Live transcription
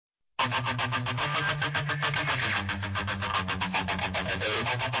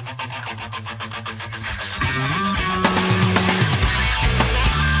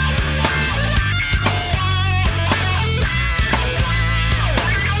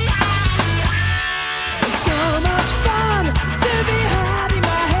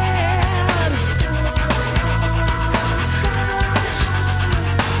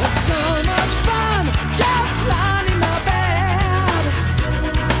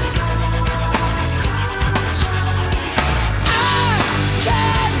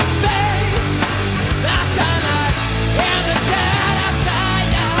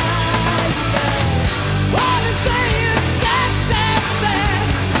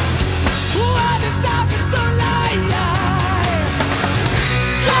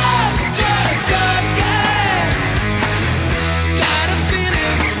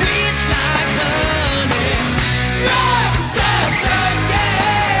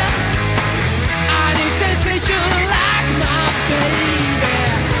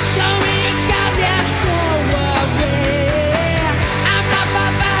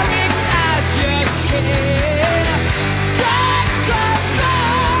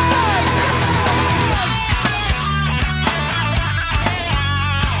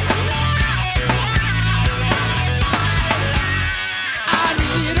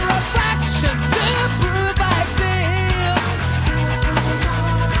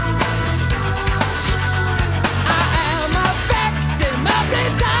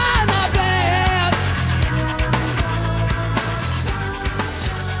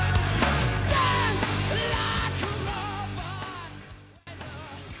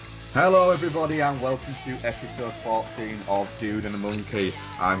Hello everybody and welcome to episode 14 of Dude and a Monkey.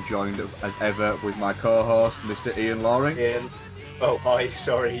 I'm joined as ever with my co-host, Mr. Ian Loring. Ian. Oh, hi,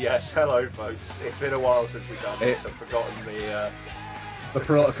 sorry, yes, hello folks. It's been a while since we've done this, I've forgotten the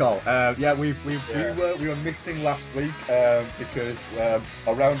protocol. We were missing last week because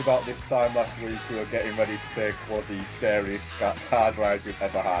around about this time last week we were getting ready to take one of the scariest car rides we've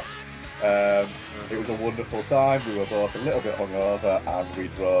ever had. It was a wonderful time. We were both a little bit hungover and we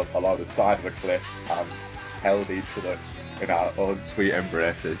drove along the side of a cliff and held each other in our own sweet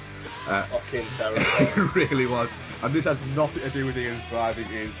embraces. Fucking terrifying. It really was. And this has nothing to do with Ian's driving.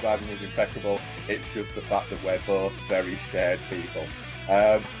 Ian's driving was impeccable. It's just the fact that we're both very scared people.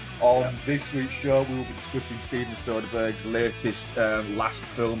 On this week's show we will be discussing Steven Soderbergh's latest last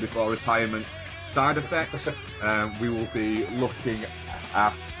film before retirement, Side Effects. We will be looking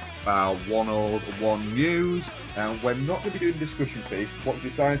at one old, one news, and we're not going to be doing discussion piece. What we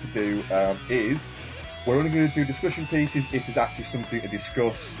decided to do is we're only going to do discussion pieces if there's actually something to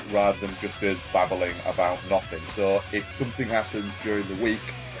discuss rather than just us babbling about nothing. So if something happens during the week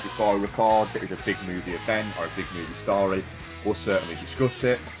before we record that is a big movie event or a big movie story, we'll certainly discuss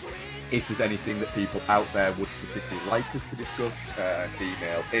it. If there's anything that people out there would particularly like us to discuss,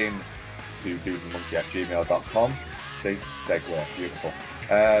 email in to dudeandmonkey@gmail.com. See, segue, beautiful.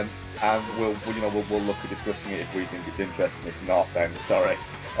 And we'll look at discussing it if we think it's interesting. If not, then sorry.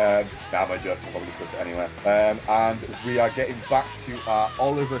 I'm a joke. We'll probably discuss it anyway. And we are getting back to our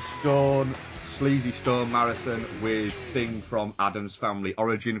Oliver Stone, Sleazy Stone marathon with Thing from Addams Family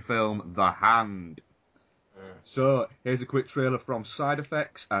origin film, The Hand. So here's a quick trailer from Side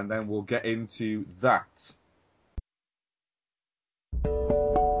Effects, and then we'll get into that. I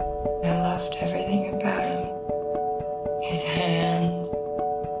loved everything about him. His hands,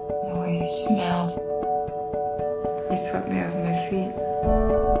 the way he smelled. He swept me off my feet.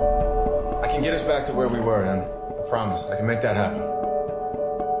 I can get us back to where we were, Em. I promise. I can make that happen.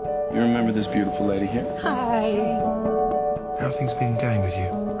 You remember this beautiful lady here? Hi. How have things been going with you?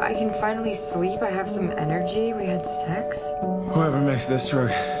 I can finally sleep. I have some energy. We had sex. Whoever makes this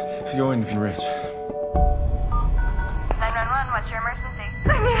drug is going to be rich. 911, what's your emergency?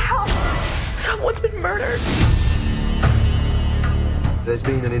 I need help. Someone's been murdered. There's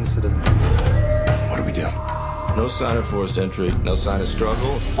been an incident. What do we do? No sign of forced entry, no sign of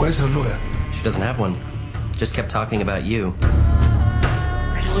struggle. Where's her lawyer? She doesn't have one. Just kept talking about you.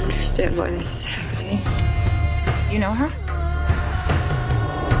 I don't understand why this is happening. You know her?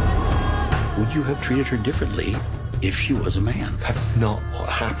 Would you have treated her differently if she was a man? That's not what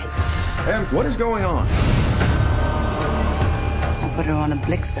happened. Em, what is going on? I put her on a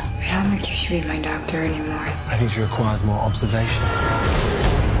Blixa. I don't think you should be my doctor anymore. I think she requires more observation.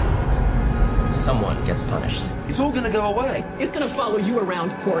 Someone gets punished. It's all gonna go away. It's gonna follow you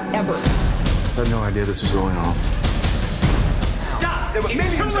around forever. I had no idea this was going on. Stop! There were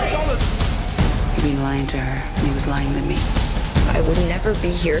millions of dollars! He'd been lying to her, and he was lying to me. I would never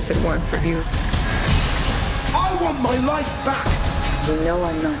be here if it weren't for you. I want my life back! You know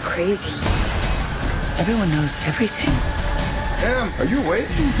I'm not crazy. Everyone knows everything. Em, are you awake?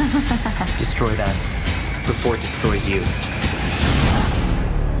 Destroy that before it destroys you.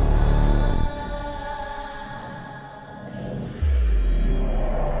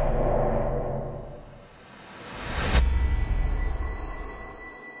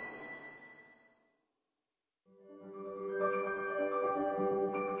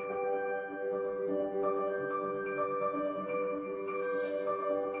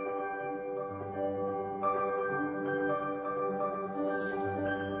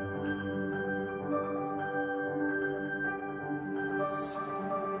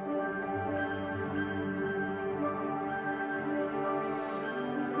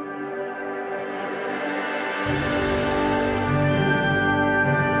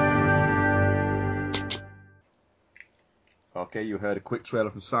 Okay, you heard a quick trailer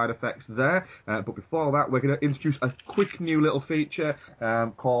from Side Effects there, but before that, we're going to introduce a quick new little feature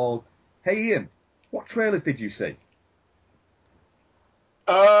called Hey Ian, what trailers did you see?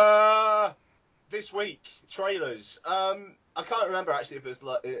 This week, trailers. I can't remember actually if it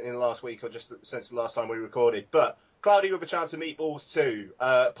was in the last week or just since the last time we recorded, but Cloudy with a Chance of Meatballs 2,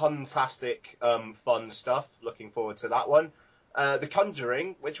 puntastic, fun stuff. Looking forward to that one. The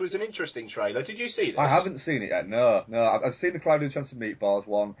Conjuring, which was an interesting trailer. Did you see this? I haven't seen it yet, no. I've seen the Cloudy with a Chance of Meatballs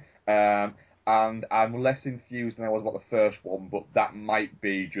one, and I'm less enthused than I was about the first one, but that might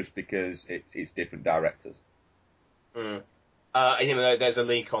be just because it's different directors. Even though there's a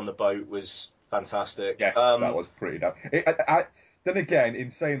leak on the boat was fantastic. Yes, that was pretty damn... Then again,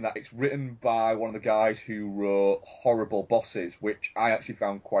 in saying that, it's written by one of the guys who wrote Horrible Bosses, which I actually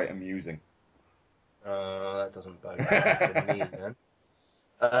found quite amusing. That doesn't bode well for me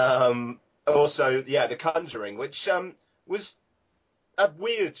then. Also, yeah, The Conjuring, which was a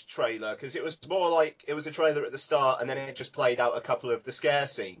weird trailer because it was more like it was a trailer at the start and then it just played out a couple of the scare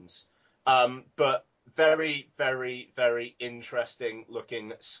scenes. But very, very, very interesting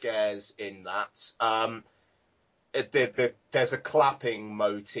looking scares in that. There's a clapping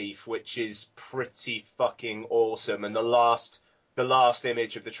motif which is pretty fucking awesome, and the last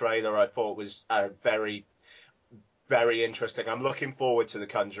image of the trailer I thought was very, very interesting. I'm looking forward to The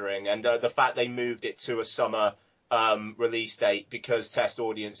Conjuring, and the fact they moved it to a summer release date because test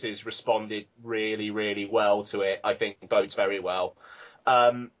audiences responded really, really well to it, I think bodes very well.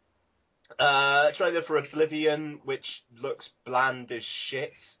 Trailer for Oblivion, which looks bland as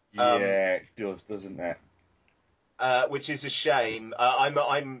shit. Yeah, it does, doesn't it? Which is a shame. I'm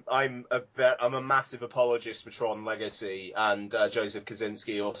a massive apologist for Tron Legacy, and Joseph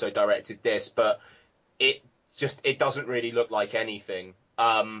Kosinski also directed this, but it doesn't really look like anything.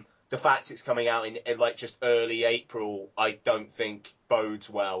 The fact it's coming out in like just early April, I don't think bodes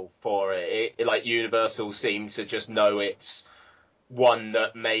well for it. Like Universal seem to just know it's one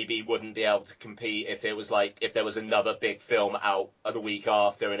that maybe wouldn't be able to compete if there was another big film out the week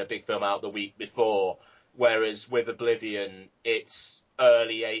after and a big film out the week before. Whereas with Oblivion, it's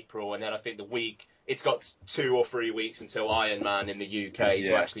early April, and then I think it's got 2 or 3 weeks until Iron Man in the UK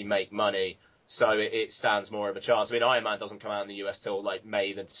to actually make money. So it stands more of a chance. I mean, Iron Man doesn't come out in the US till like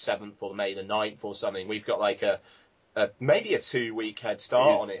May the 7th or May the 9th or something. We've got like maybe a 2-week head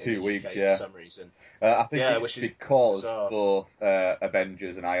start on it 2 weeks, UK yeah. For some reason. I think it's which is because bizarre. both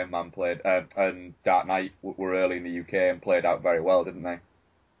Avengers and Iron Man played, and Dark Knight were early in the UK and played out very well, didn't they?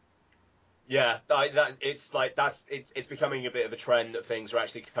 Yeah, it's becoming a bit of a trend that things are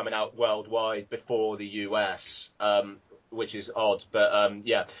actually coming out worldwide before the US, which is odd. But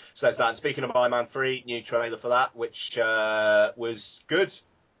yeah, so there's that. And speaking of Iron Man 3, new trailer for that, which was good.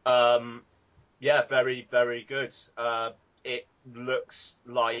 Yeah, very, very good. It looks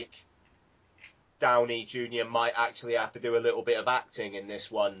like Downey Jr. might actually have to do a little bit of acting in this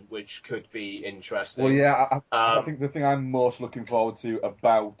one, which could be interesting. Well, yeah, I think the thing I'm most looking forward to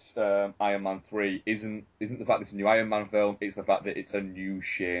about Iron Man 3 isn't the fact it's a new Iron Man film, it's the fact that it's a new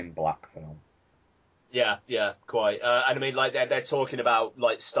Shane Black film. Yeah, quite. And I mean, like they're talking about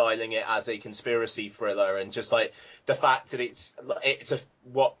like styling it as a conspiracy thriller, and just like the fact that it's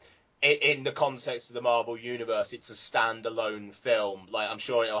in the context of the Marvel Universe, it's a standalone film. Like, I'm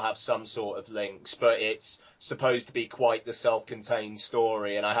sure it'll have some sort of links, but it's supposed to be quite the self-contained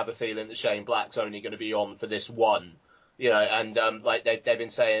story, and I have a feeling that Shane Black's only going to be on for this one. You know, and like they've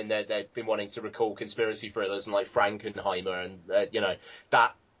been saying that they've been wanting to recall conspiracy thrillers and like Frankenheimer, and you know,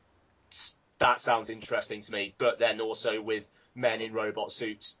 that sounds interesting to me. But then also with men in robot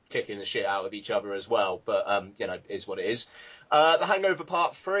suits kicking the shit out of each other as well. But you know, is what it is. The Hangover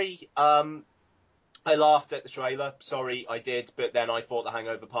Part 3, I laughed at the trailer. Sorry, I did. But then I thought The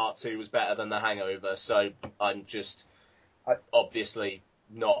Hangover Part 2 was better than The Hangover. So I'm just obviously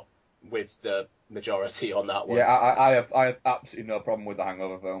not with the majority on that one. Yeah, I have absolutely no problem with the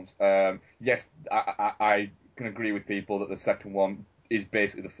Hangover films. Yes, I can agree with people that the second one is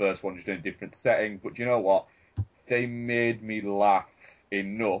basically the first one, just in a different setting. But you know what? They made me laugh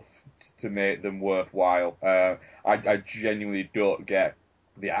enough to make them worthwhile. I genuinely don't get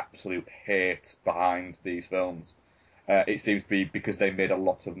the absolute hate behind these films. It seems to be because they made a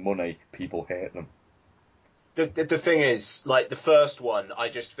lot of money, people hate them. The thing is, like, the first one, I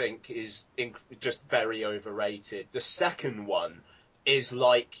just think is just very overrated. The second one is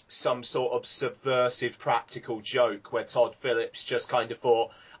like some sort of subversive practical joke where Todd Phillips just kind of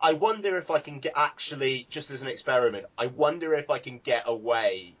thought, I wonder if I can get, actually, just as an experiment, I wonder if I can get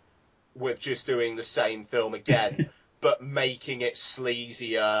away with just doing the same film again, but making it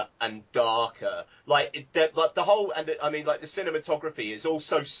sleazier and darker. Like, the whole, and I mean, like, the cinematography is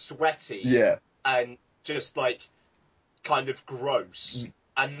also sweaty. Yeah. And just like kind of gross,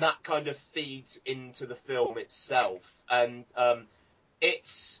 and that kind of feeds into the film itself, and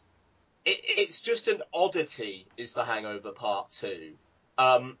it's just an oddity is The Hangover Part 2,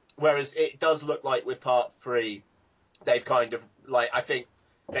 whereas it does look like with Part 3 they've kind of, like, I think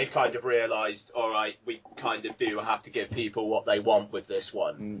they've kind of realised, all right, we kind of do have to give people what they want with this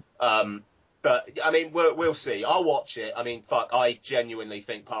one. But, I mean, we'll see. I'll watch it. I mean, fuck, I genuinely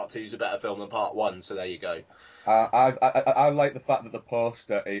think Part 2 is a better film than Part 1, so there you go. I like the fact that the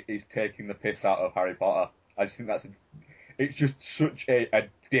poster is taking the piss out of Harry Potter. I just think it's just such a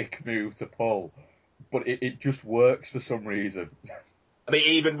dick move to pull, but it just works for some reason. I mean,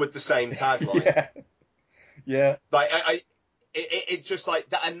 even with the same tagline. Yeah. Like, it just like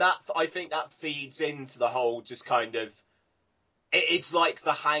that, and that, I think that feeds into the whole just kind of, it's like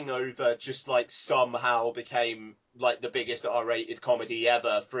The Hangover just like somehow became like the biggest R-rated comedy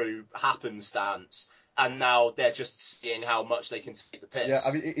ever through happenstance, and now they're just seeing how much they can take the piss. Yeah,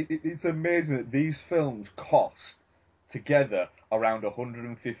 I mean, it's amazing that these films cost together around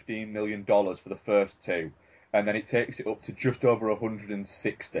 $115 million for the first two, and then it takes it up to just over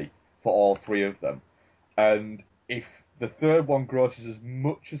 160 for all three of them. And if the third one grosses as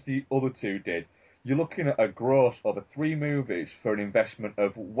much as the other two did, you're looking at a gross over three movies for an investment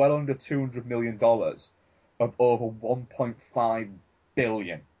of well under $200 million of over 1.5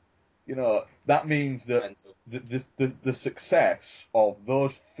 billion. You know, that means that the success of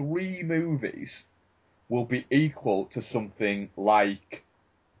those three movies will be equal to something like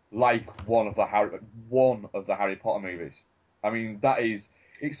one of the Harry Potter movies. I mean,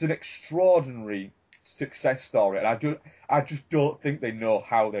 it's an extraordinary success story, and I just don't think they know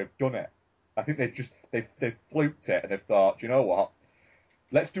how they've done it. I think they've fluked it, and they've thought, you know what,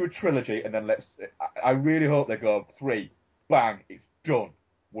 let's do a trilogy, and then I really hope they go 3, bang, it's done.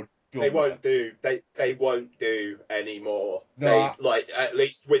 We're done. They won't do any more. No, at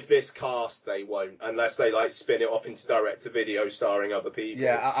least with this cast, they won't, unless they like spin it off into direct to video starring other people.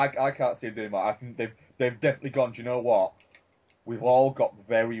 Yeah, I can't see them doing more. I think they've definitely gone, do you know what, we've all got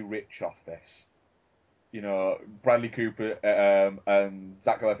very rich off this. You know, Bradley Cooper and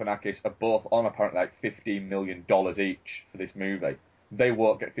Zach Galifianakis are both on apparently like $15 million each for this movie. They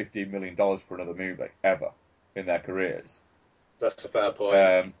won't get $15 million for another movie ever in their careers. That's a fair point.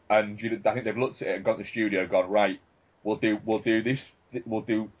 And I think they've looked at it and gone to the studio and gone, right, we'll do this, we'll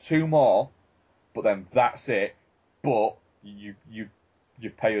do 2 more, but then that's it. But you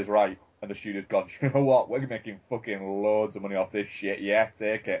pay us right. And the studio's gone, you know what, we're making fucking loads of money off this shit. Yeah,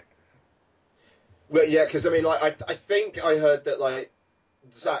 take it. Well, yeah, because I mean, like, I think I heard that like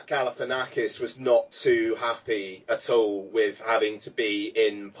Zach Galifianakis was not too happy at all with having to be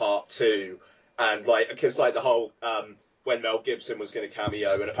in Part 2, and like, because like the whole when Mel Gibson was going to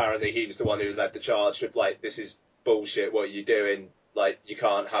cameo, and apparently he was the one who led the charge of like, this is bullshit, what are you doing? Like, you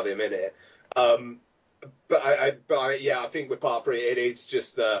can't have him in it. But I think with Part 3, it is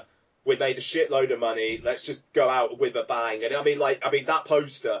just we made a shitload of money. Let's just go out with a bang. And I mean, that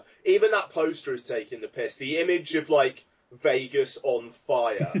poster, even that poster is taking the piss. The image of like Vegas on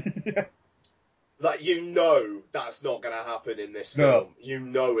fire, Yeah. like, you know, that's not going to happen in this film. No. You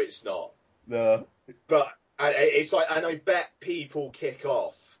know, it's not. No. But it's like, and I bet people kick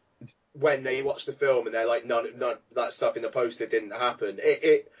off when they watch the film and they're like, none that stuff in the poster didn't happen.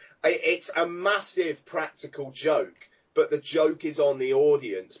 It's a massive practical joke. But the joke is on the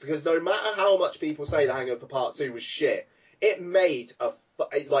audience, because no matter how much people say The Hangover Part 2 was shit, it made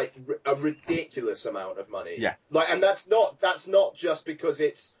a ridiculous amount of money. Yeah. Like, and that's not just because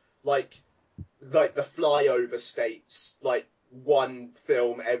it's like the flyover states, like one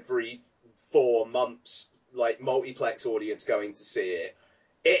film every 4 months, like multiplex audience going to see it.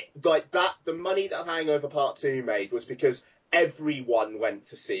 the money that Hangover Part 2 made was because everyone went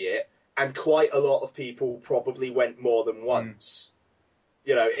to see it, and quite a lot of people probably went more than once.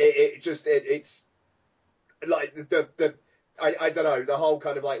 You know, it's like I don't know, the whole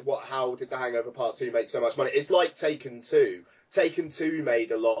kind of like, how did The Hangover Part 2 make so much money? It's like Taken 2. Taken 2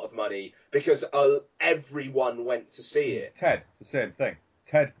 made a lot of money because everyone went to see it. Ted, the same thing.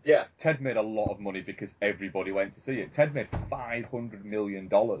 Ted made a lot of money because everybody went to see it. Ted made $500 million.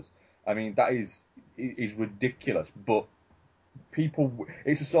 I mean, that is ridiculous, but people,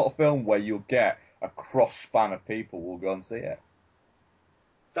 it's a sort of film where you'll get a cross span of people will go and see it.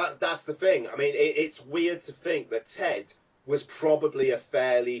 That's the thing. I mean, it's weird to think that Ted was probably a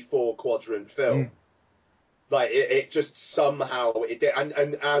fairly 4-quadrant film. Like, it just somehow, it did,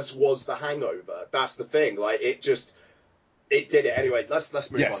 and as was The Hangover. That's the thing. Like, it did it. Anyway, let's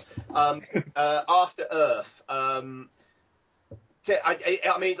move on. After Earth, I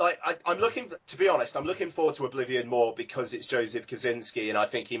mean, like, I'm looking, to be honest, I'm looking forward to Oblivion more because it's Joseph Kosinski, and I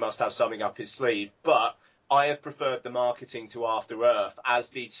think he must have something up his sleeve, but I have preferred the marketing to After Earth as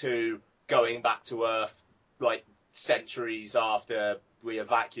the two going back to Earth, like, centuries after we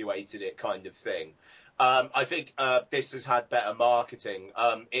evacuated it kind of thing. I think this has had better marketing.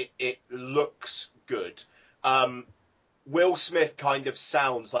 It looks good. Will Smith kind of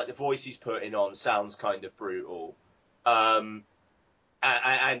sounds like the voice he's putting on sounds kind of brutal. And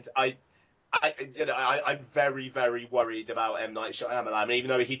I'm very, very worried about M. Night Shyamalan, even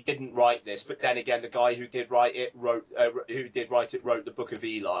though he didn't write this. But then again, the guy who did write it wrote The Book of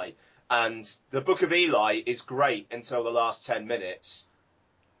Eli. And The Book of Eli is great until the last 10 minutes.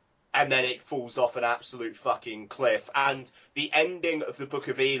 And then it falls off an absolute fucking cliff. And the ending of The Book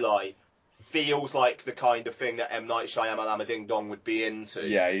of Eli feels like the kind of thing that M. Night Shyamalan Ding Dong would be into.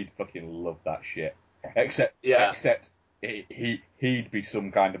 Yeah, he'd fucking love that shit. Except he'd be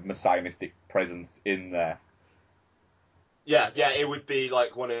some kind of messianistic presence in there. Yeah, it would be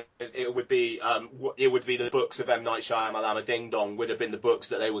like it would be the books of M. Night Shyamalan Ding Dong would have been the books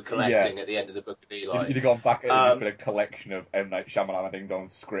that they were collecting at the end of The Book of Eli. You'd have gone back and just been a collection of M. Night Shyamalan Ding Dong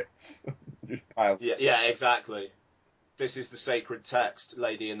scripts. Just piled. Yeah, exactly. This is the sacred text,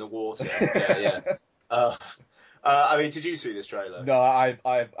 Lady in the Water. I mean, did you see this trailer? No,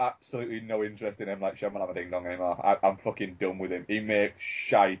 I've absolutely no interest in M. Night Shyamalan Ding Dong anymore. I'm fucking done with him. He makes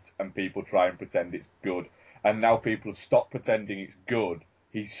shite and people try and pretend it's good. And now people have stopped pretending it's good.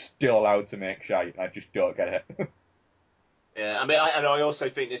 He's still allowed to make shite. I just don't get it. Yeah, I mean, I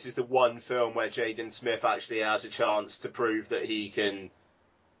also think this is the one film where Jaden Smith actually has a chance to prove that he can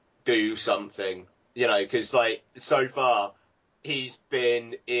do something. You know, because, like, so far, he's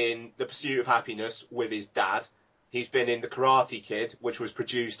been in The Pursuit of Happiness with his dad. He's been in The Karate Kid, which was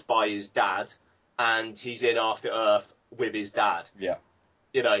produced by his dad. And he's in After Earth with his dad. Yeah.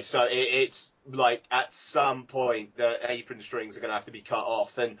 You know, so it's like at some point the apron strings are going to have to be cut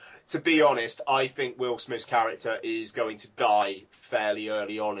off. And to be honest, I think Will Smith's character is going to die fairly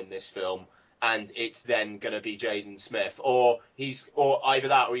early on in this film. And it's then going to be Jaden Smith. Or either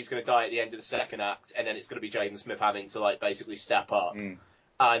that or he's going to die at the end of the second act. And then it's going to be Jaden Smith having to, like, basically step up.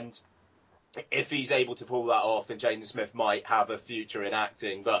 And if he's able to pull that off, then Jaden Smith might have a future in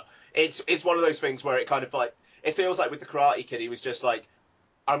acting. But it's one of those things where it kind of like, it feels like with The Karate Kid, he was just like,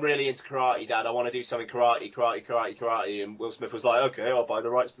 I'm really into karate, Dad. I want to do something karate. And Will Smith was like, okay, I'll buy the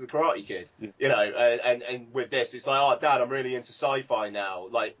rights to The Karate Kid. You know, and with this, it's like, oh, Dad, I'm really into sci-fi now.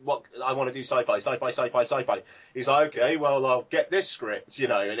 Like, what? I want to do sci-fi. He's like, okay, well, I'll get this script, you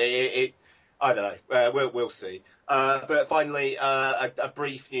know, and it I don't know. We'll see. But finally, a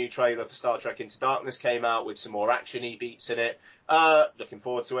brief new trailer for Star Trek Into Darkness came out with some more action-y beats in it. Looking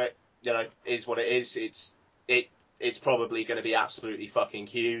forward to it. You know, is what it is. It's probably going to be absolutely fucking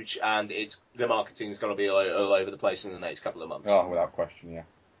huge, and the marketing is going to be all over the place in the next couple of months. Oh, without question,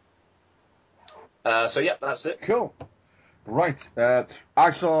 yeah. So yeah, that's it. Cool. Right.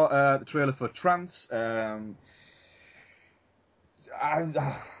 I saw the trailer for Trance.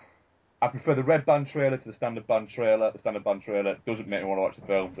 I prefer the Red Band trailer to the Standard Band trailer. The Standard Band trailer doesn't make me want to watch the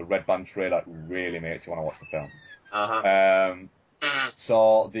film. The Red Band trailer really makes you want to watch the film.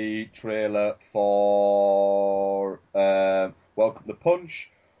 Saw the trailer for Welcome to the Punch.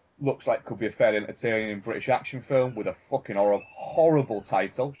 Looks like it could be a fairly entertaining British action film with a fucking horrible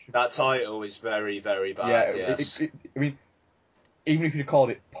title. That title is very, very bad. Yeah, yes. I mean, even if you called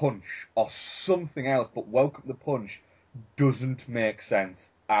it Punch or something else, but Welcome to the Punch doesn't make sense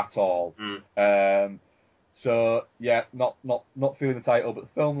at all. So yeah, not feeling the title, but the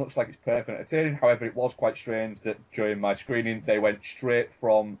film looks like it's perfect and entertaining. However, it was quite strange that during my screening they went straight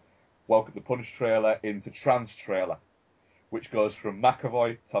from Welcome to the Punch trailer into Trance trailer, which goes from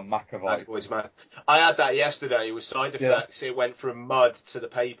McAvoy to McAvoy. McAvoy's man. I had that yesterday with Side Effects. It went from Mud to the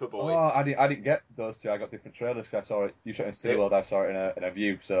Paperboy. Oh, I didn't get those two. I got different trailers. I saw it. You shot in Cineworld. I saw it in a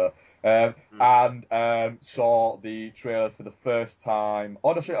View. So, and saw the trailer for the first time.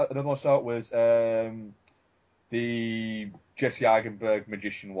 Oh, no, sorry, another one I saw it was the Jesse Eisenberg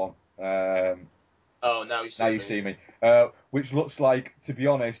magician one. Now you see me. Which looks like, to be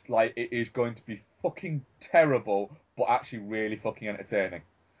honest, like it is going to be fucking terrible, but actually really fucking entertaining.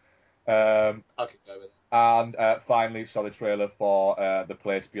 I could go with it. And finally saw the trailer for The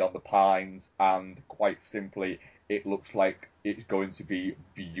Place Beyond the Pines, and quite simply, it looks like it's going to be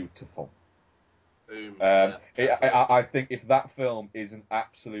beautiful. Boom. I think if that film isn't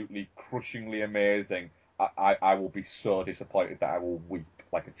absolutely crushingly amazing, I will be so disappointed that I will weep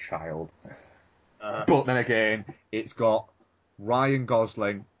like a child. But then again, it's got Ryan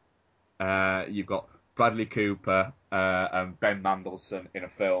Gosling, you've got Bradley Cooper, and Ben Mendelsohn in a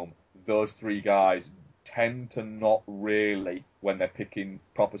film. Those three guys tend to not really, when they're picking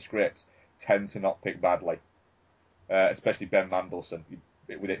proper scripts, tend to not pick badly. Especially Ben Mendelsohn.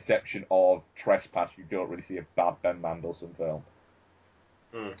 With the exception of Trespass, you don't really see a bad Ben Mendelsohn film.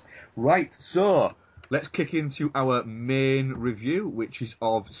 Right, so let's kick into our main review, which is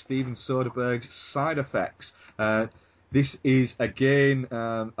of Steven Soderbergh's Side Effects. This is again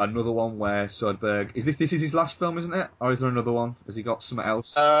another one where Soderbergh this is his last film, isn't it? Or is there another one? Has he got something else?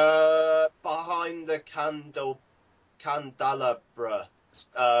 Behind the Candelabra,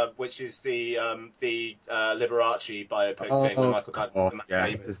 which is the Liberace biopic thing with Michael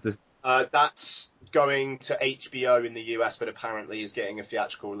Douglas. That's going to HBO in the US, but apparently is getting a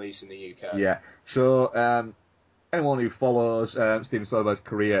theatrical release in the UK. Yeah. So anyone who follows Steven Soderbergh's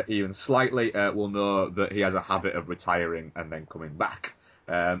career even slightly will know that he has a habit of retiring and then coming back.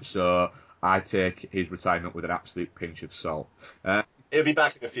 So I take his retirement with an absolute pinch of salt. He'll be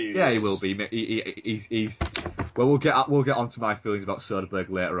back in a few years. Yeah, he will be. He's well, we'll get onto my feelings about Soderbergh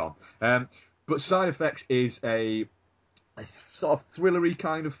later on. But Side Effects is a sort of thrillery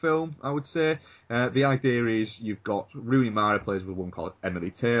kind of film, I would say. The idea is you've got Rooney Mara plays with one called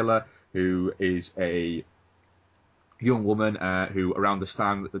Emily Taylor, who is a young woman who, around the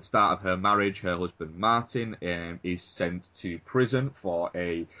start of her marriage, her husband Martin is sent to prison for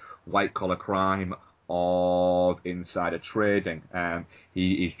a white-collar crime of insider trading.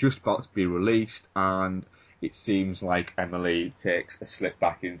 He is just about to be released, and it seems like Emily takes a slip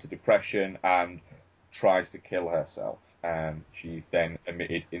back into depression and tries to kill herself. She's then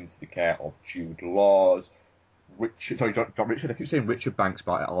admitted into the care of Jude Law's I keep saying Richard Banks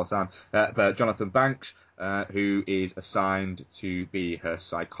about it all the time. But Jonathan Banks, who is assigned to be her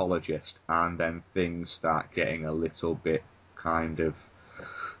psychologist, and then things start getting a little bit kind of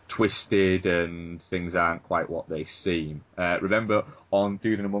twisted and things aren't quite what they seem. Remember, on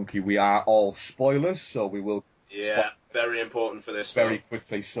Dude and a Monkey, we are all spoilers, so we will... Yeah, very important for this very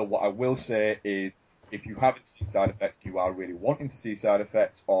quickly. So what I will say is, if you haven't seen Side Effects, you are really wanting to see Side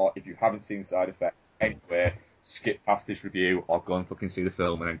Effects, or if you haven't seen Side Effects anyway, skip past this review or go and fucking see the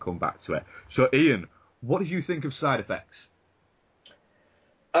film and then come back to it. So, Ian, what did you think of Side Effects?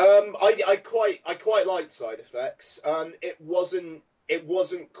 I quite liked Side Effects. It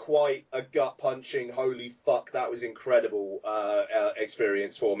wasn't quite a gut punching, holy fuck, that was incredible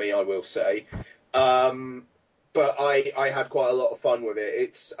experience for me, I will say. But I had quite a lot of fun with it.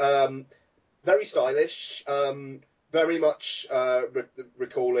 It's very stylish. Very much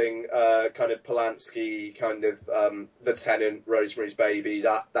recalling kind of Polanski, kind of The Tenant, Rosemary's Baby,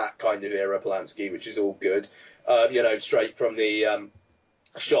 that kind of era Polanski, which is all good. Straight from the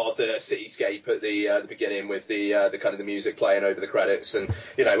shot of the cityscape at the beginning with the kind of the music playing over the credits, and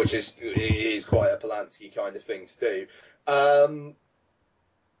which is quite a Polanski kind of thing to do. I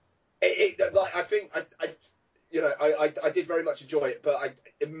did very much enjoy it, but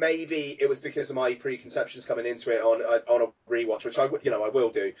maybe it was because of my preconceptions coming into it on a rewatch, which I will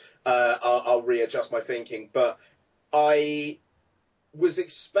do. I'll readjust my thinking, but I was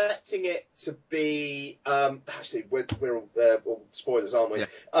expecting it to be actually we're all spoilers, aren't we? Yeah.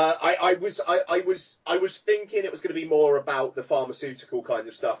 I was thinking it was going to be more about the pharmaceutical kind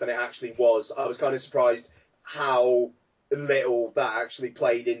of stuff than it actually was. I was kind of surprised how little that actually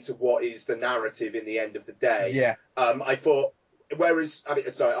played into what is the narrative in the end of the day. Yeah. I thought,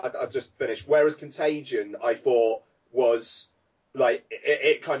 I've just finished. Whereas Contagion, I thought, was like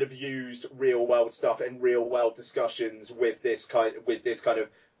it kind of used real world stuff and real world discussions with this kind of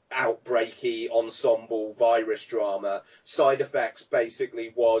outbreaky ensemble virus drama. Side Effects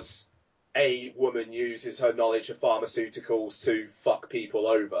basically was a woman uses her knowledge of pharmaceuticals to fuck people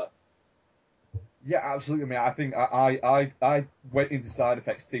over. Yeah, absolutely. I mean, I think I went into Side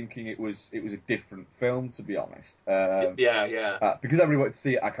Effects thinking it was a different film, to be honest. Yeah. Because I really wanted to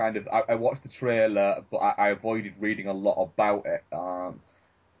see it, I watched the trailer, but I avoided reading a lot about it.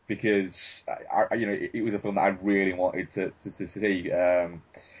 Because it was a film that I really wanted to see.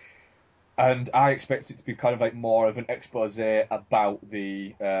 And I expected it to be kind of like more of an expose about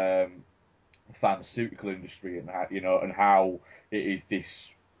the pharmaceutical industry and how it is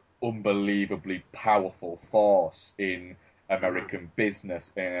this unbelievably powerful force in American business,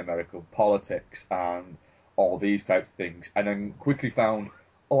 in American politics, and all these types of things. And then quickly found,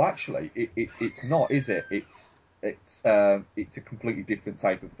 oh, actually, it's not, is it? It's a completely different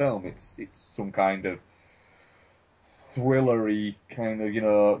type of film. It's some kind of thrillery kind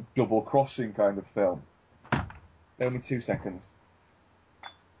of double crossing kind of film. Only 2 seconds.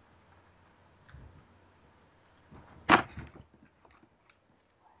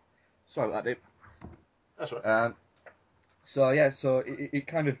 Sorry about that, Dave. That's right. So it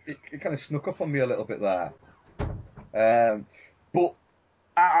kind of snuck up on me a little bit there. But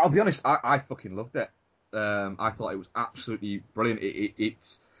I'll be honest, I fucking loved it. I thought it was absolutely brilliant.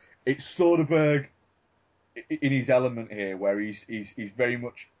 It's Soderbergh in his element here, where he's very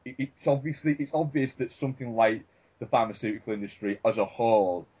much. It's obvious that something like the pharmaceutical industry as a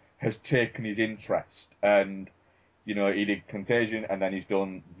whole has taken his interest, and he did Contagion, and then he's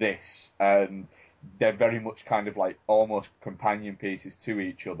done this, and they're very much kind of like almost companion pieces to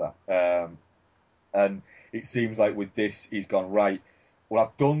each other. And it seems like with this, he's gone, right, well,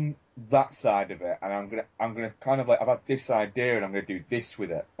 I've done that side of it, and I'm gonna kind of like, I've had this idea, and I'm gonna do this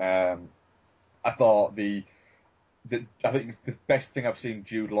with it. I thought I think it's the best thing I've seen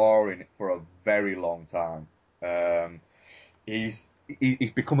Jude Law in for a very long time. He's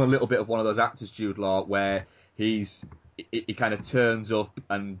become a little bit of one of those actors, Jude Law, where he kind of turns up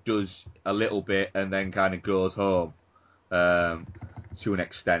and does a little bit and then kind of goes home to an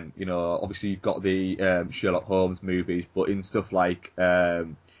extent. Obviously you've got the Sherlock Holmes movies, but in stuff like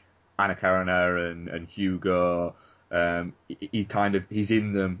Anna Karenina and Hugo, he's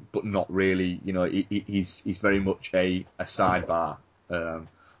in them, but not really. He's very much a sidebar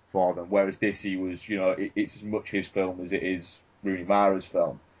for them. Whereas this, he was, it's as much his film as it is Rooney Mara's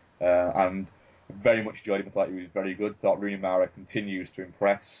film, and very much enjoyed him. I thought he was very good. Thought Rooney Mara continues to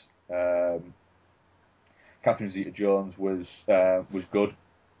impress. Catherine Zeta-Jones was good.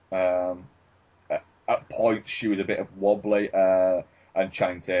 At points she was a bit wobbly, and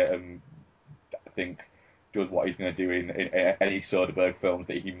Channing Tatum, I think, does what he's going to do in any Soderbergh films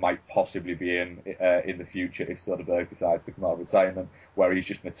that he might possibly be in the future if Soderbergh decides to come out of retirement, where he's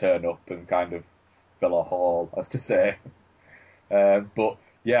just going to turn up and kind of fill a hall, as to say. But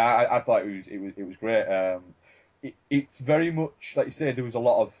yeah, I thought it was great. It's very much, like you said, there was a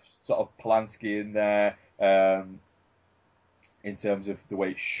lot of sort of Polanski in there in terms of the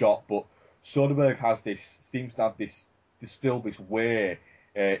way it's shot, but Soderbergh seems to have this way,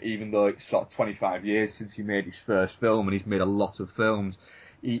 even though it's sort of 25 years since he made his first film, and he's made a lot of films.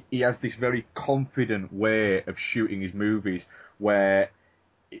 He has this very confident way of shooting his movies, where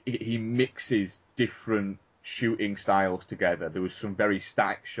he mixes different shooting styles together. There was some very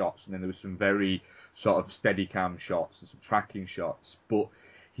static shots, and then there was some very sort of steadicam shots and some tracking shots, but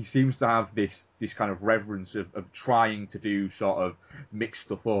he seems to have this kind of reverence of trying to do sort of mix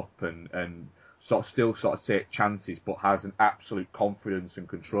stuff up and sort of take chances, but has an absolute confidence and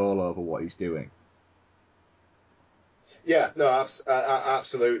control over what he's doing. Yeah, no,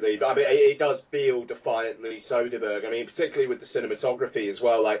 absolutely. But I mean, it does feel defiantly Soderbergh. I mean, particularly with the cinematography as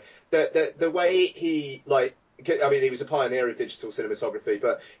well. Like the way he, like, I mean, he was a pioneer of digital cinematography,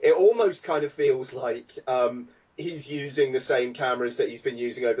 but it almost kind of feels like he's using the same cameras that he's been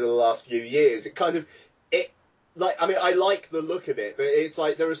using over the last few years. I mean, I like the look of it, but it's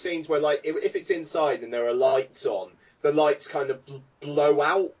like there are scenes where, like, if it's inside and there are lights on, the lights kind of blow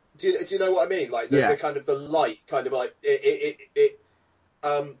out. Do you know what I mean? Like the kind of the light kind of like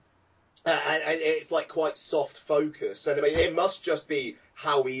and it's like quite soft focus. And I mean, it must just be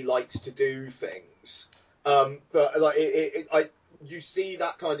how he likes to do things. But like you see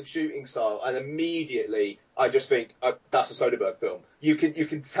that kind of shooting style, and immediately I just think that's a Soderbergh film. You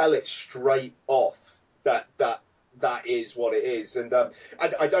can tell it straight off that is what it is, and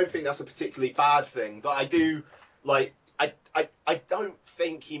I don't think that's a particularly bad thing. But I do like I don't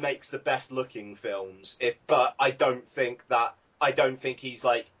think he makes the best looking films, but I don't think he's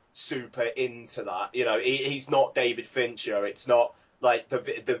like super into that. He's not David Fincher. It's not like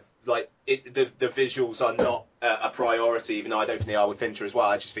the visuals are not a priority, even though I don't think they are with Fincher as well.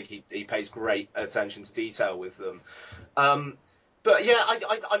 I just think he pays great attention to detail with them. But yeah,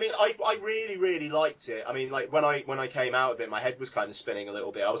 I mean, I really, really liked it. I mean, like when I came out of it, my head was kind of spinning a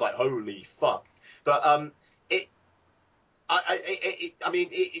little bit. I was like, holy fuck. But it's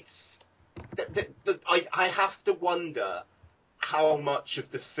I have to wonder how much of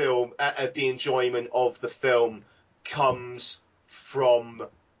the film, of the enjoyment of the film, comes from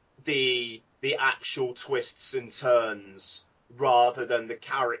the actual twists and turns rather than the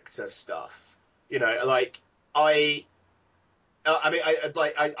character stuff. You know, like I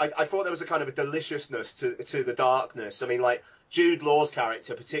thought there was a kind of a deliciousness to the darkness. I mean, like Jude Law's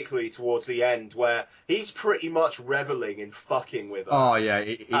character, particularly towards the end, where he's pretty much reveling in fucking with her. Oh yeah,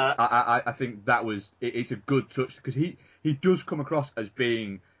 I think that was it's a good touch because he does come across as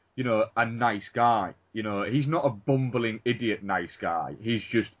being, you know, a nice guy. You know, he's not a bumbling idiot nice guy. He's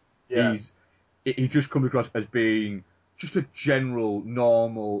just he just comes across as being just a general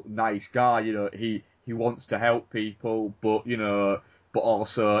normal nice guy. You know, he wants to help people, but you know, but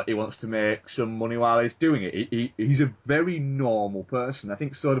also he wants to make some money while he's doing it. He's a very normal person. I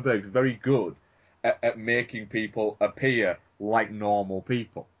think Soderbergh's very good at making people appear like normal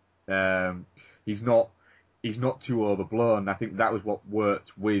people. He's not too overblown. I think that was what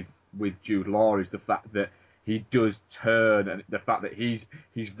worked with Jude Law, is the fact that he does turn, and the fact that he's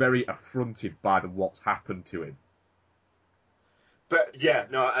very affronted by what's happened to him. But yeah,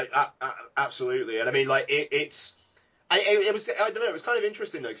 no, I absolutely, and I mean, like it was, I don't know, it was kind of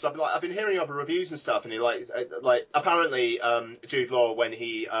interesting though, because I've been hearing other reviews and stuff, and he like apparently Jude Law, when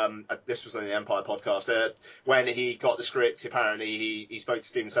he this was on the Empire podcast, when he got the script, apparently he spoke to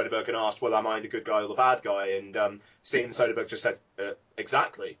Steven Soderbergh and asked, well, am I the good guy or the bad guy? And Steven Soderbergh just said,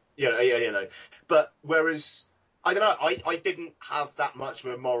 exactly, you know, but whereas I don't know, I didn't have that much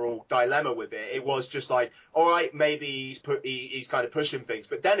of a moral dilemma with it. It was just like, all right, maybe he's kind of pushing things,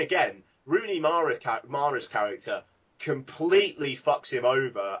 but then again, Rooney Mara's character completely fucks him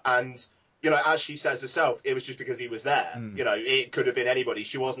over, and you know, as she says herself, it was just because he was there. You know, it could have been anybody.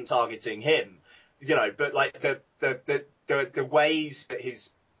 She wasn't targeting him. You know, but like the ways that his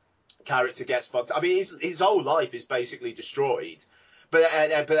character gets fucked. I mean, his whole life is basically destroyed. But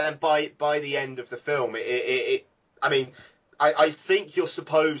then by the end of the film, I mean, I think you're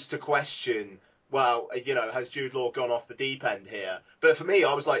supposed to question, well, you know, has Jude Law gone off the deep end here? But for me,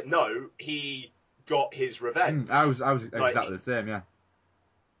 I was like, no, he got his revenge. I was exactly the same, yeah.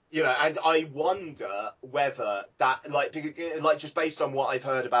 You know, and I wonder whether that, like just based on what I've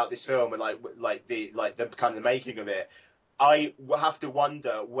heard about this film and like the kind of the making of it, I have to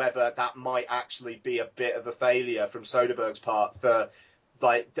wonder whether that might actually be a bit of a failure from Soderbergh's part for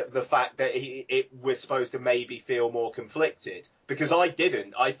like the fact that we're supposed to maybe feel more conflicted, because I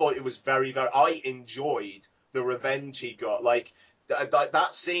didn't. I thought it was very, very. I enjoyed the revenge he got. Like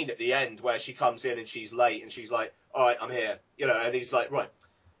that scene at the end where she comes in and she's late and she's like, "All right, I'm here," you know, and he's like, "Right,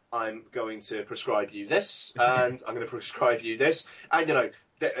 I'm going to prescribe you this, and I'm going to prescribe you this," and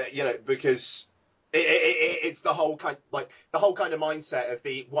you know, because it's the whole kind of mindset of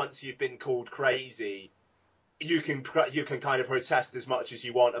the once you've been called crazy, you can kind of protest as much as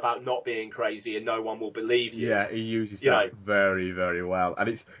you want about not being crazy, and no one will believe you. Yeah, he uses that very, very well, and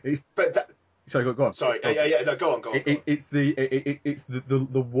it's. But sorry, go on. Sorry, no, go on. It's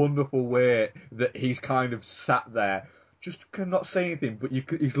the wonderful way that he's kind of sat there, just not saying anything, but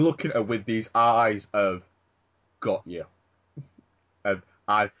he's looking at her with these eyes of, got you, and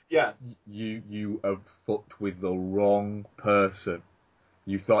you have fucked with the wrong person.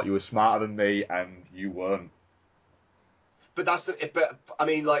 You thought you were smarter than me, and you weren't. But but I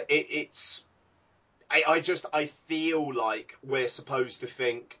mean, like it's. I feel like we're supposed to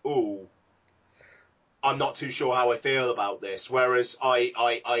think, oh, I'm not too sure how I feel about this. Whereas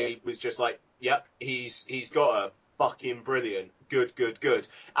I was just like, yep, he's got a fucking brilliant, good.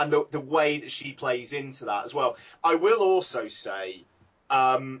 And the way that she plays into that as well. I will also say,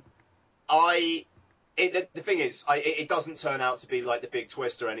 the thing is, it doesn't turn out to be like the big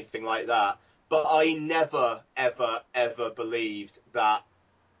twist or anything like that. But I never, ever believed that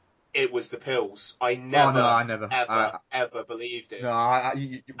it was the pills. I never ever believed it. No,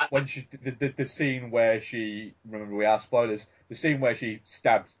 when the scene where she, remember we are spoilers, the scene where she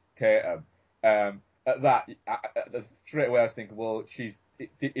stabs Tatum, at that, straight away I was thinking, well,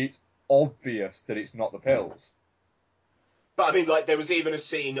 it's obvious that it's not the pills. But I mean, like, there was even a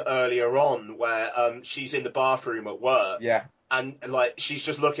scene earlier on where she's in the bathroom at work. Yeah. And like she's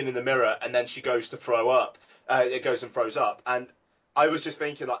just looking in the mirror, and then she goes to throw up. It goes and throws up, and I was just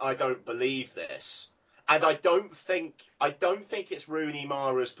thinking, like, I don't believe this, and I don't think it's Rooney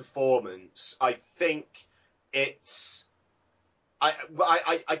Mara's performance. I think it's, I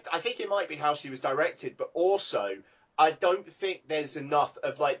think it might be how she was directed, but also I don't think there's enough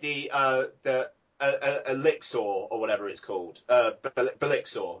of like the elixir or whatever it's called.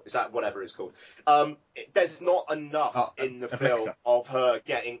 Belixir, is that whatever it's called? There's not enough in the film of her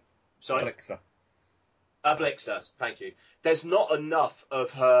getting. Sorry. Elixir, thank you. There's not enough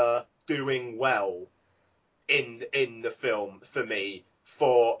of her doing well in the film for me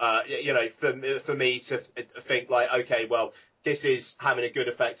for me to think like, okay, well, this is having a good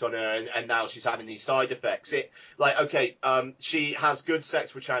effect on her, and now she's having these side effects. She has good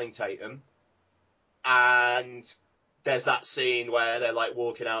sex with Channing Tatum, and there's that scene where they're like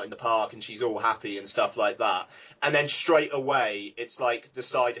walking out in the park and she's all happy and stuff like that, and then straight away it's like the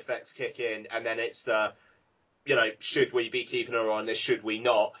side effects kick in, and then it's the, should we be keeping her on this? Should we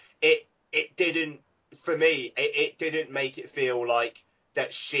not? It didn't, for me, it didn't make it feel like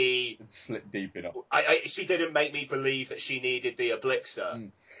that she slipped deep enough. She didn't make me believe that she needed the elixir.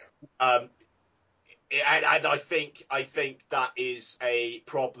 And I think that is a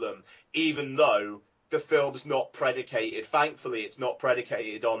problem, even though the film's not predicated. Thankfully, it's not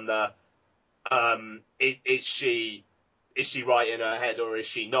predicated on the is she right in her head or is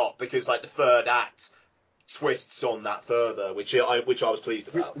she not? Because like the third act twists on that further, which I was pleased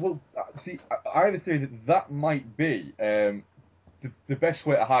about. Well, see, I have a theory that might be the best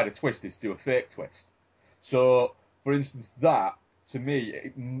way to hide a twist is to do a fake twist. So, for instance, that to me,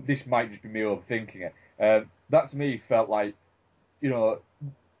 this might just be me overthinking it. That to me felt like, even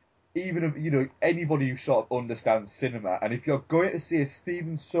if, anybody who sort of understands cinema, and if you're going to see a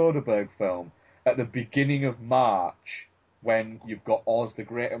Steven Soderbergh film at the beginning of March, when you've got Oz the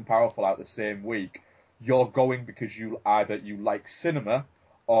Great and Powerful out the same week, you're going because you like cinema,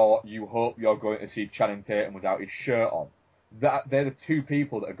 or you hope you're going to see Channing Tatum without his shirt on. They're the two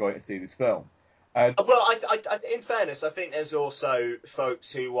people that are going to see this film. Well, I, in fairness, I think there's also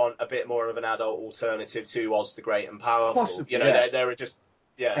folks who want a bit more of an adult alternative to Oz the Great and Powerful. Possibly, yeah. They're just,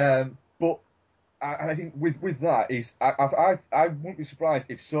 yeah. But I think with that is, I wouldn't be surprised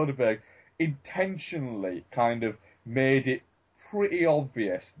if Soderbergh intentionally kind of made it pretty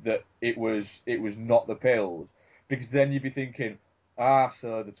obvious that it was not the pills, because then you'd be thinking,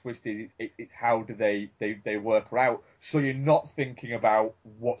 so the twist is it's how do they work her out? So you're not thinking about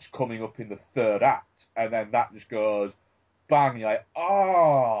what's coming up in the third act, and then that just goes bang. You're like,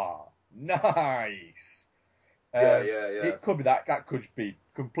 nice. Yeah. It could be that could be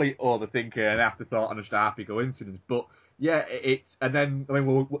complete overthinking and afterthought and just a happy coincidence. But yeah, and then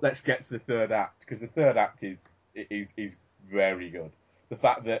let's get to the third act, because the third act is very good. The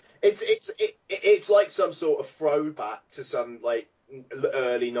fact that it's like some sort of throwback to some like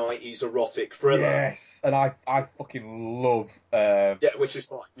early 90s erotic thriller. Yes, and I fucking love which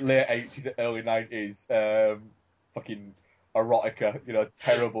is like late 80s, early 90s fucking erotica,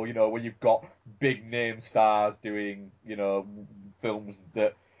 terrible, when you've got big name stars doing, films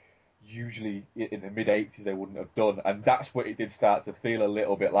that usually in the mid 80s they wouldn't have done, and that's what it did start to feel a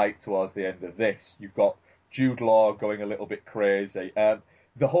little bit like towards the end of this. You've got Jude Law going a little bit crazy.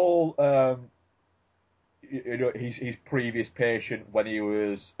 The whole his previous patient when he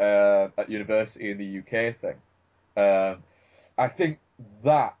was at university in the UK thing. I think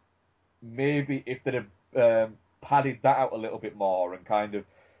that maybe if they'd have padded that out a little bit more and kind of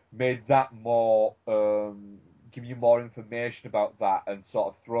made that more, give you more information about that and sort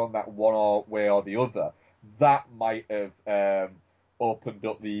of thrown that one way or the other, that might have opened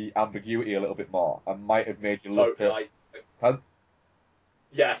up the ambiguity a little bit more and might have made you look at...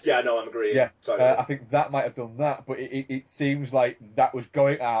 Yeah, no, I'm agreeing. Yeah, totally. I think that might have done that, but it seems like that was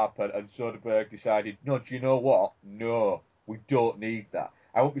going to happen, and Soderbergh decided, no, do you know what? No, we don't need that.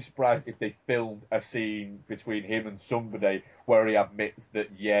 I won't be surprised if they filmed a scene between him and somebody where he admits that,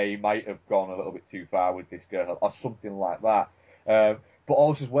 he might have gone a little bit too far with this girl, or something like that. But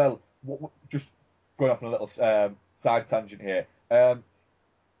also as well, just going off on a little side tangent here,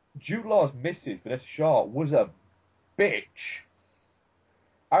 Jude Law's missus, Vanessa Shaw, was a bitch.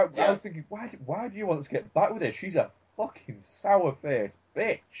 I was thinking, why do you want to get back with her? She's a fucking sour-faced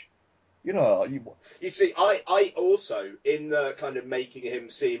bitch. You see, I also, in the kind of making him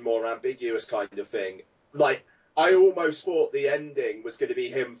seem more ambiguous kind of thing, like, I almost thought the ending was going to be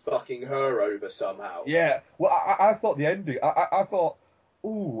him fucking her over somehow. Yeah, well, I thought the ending, I thought,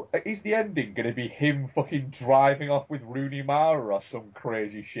 is the ending going to be him fucking driving off with Rooney Mara or some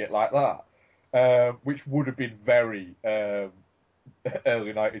crazy shit like that? Which would have been very...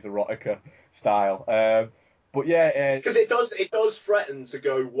 early 90s erotica style, but yeah, because it does threaten to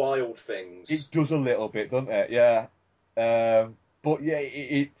go wild things. It does a little bit, doesn't it? Yeah, but yeah,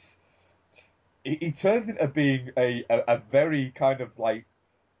 it turns into being a very kind of like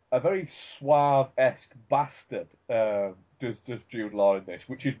a very suave-esque bastard, does Jude Law in this,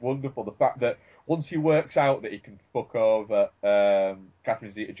 which is wonderful. The fact that once he works out that he can fuck over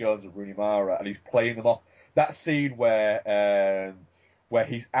Catherine Zeta-Jones and Rooney Mara, and he's playing them off, that scene where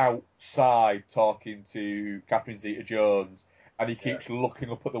he's outside talking to Catherine Zeta-Jones, and he keeps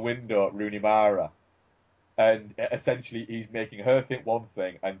looking up at the window at Rooney Mara, and essentially he's making her think one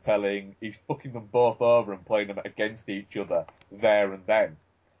thing and he's fucking them both over and playing them against each other there and then.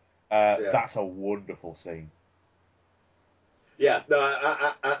 That's a wonderful scene. Yeah,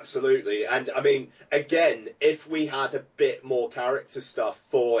 no, absolutely. And I mean, again, if we had a bit more character stuff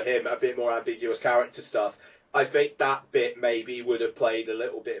for him, a bit more ambiguous character stuff, I think that bit maybe would have played a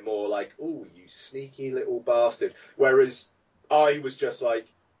little bit more like, "Ooh, you sneaky little bastard." Whereas I was just like,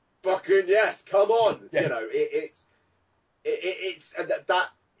 "Fucking yes, come on!" Yeah. You know, it's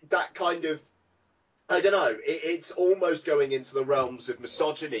that kind of, I don't know, it's almost going into the realms of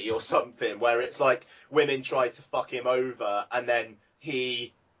misogyny or something, where it's like women try to fuck him over and then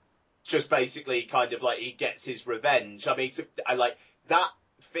he just basically kind of like, he gets his revenge. I mean, I like that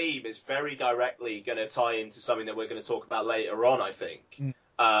theme is very directly going to tie into something that we're going to talk about later on, I think,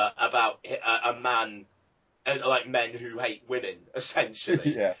 about a man, like men who hate women,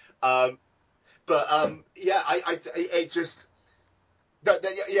 essentially. Yeah. I just,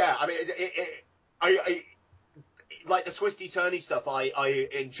 yeah, I mean, I like the twisty turny stuff I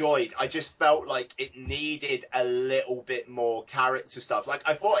enjoyed. I just felt like it needed a little bit more character stuff. Like,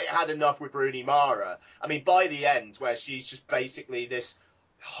 I thought it had enough with Rooney Mara. I mean, by the end, where she's just basically this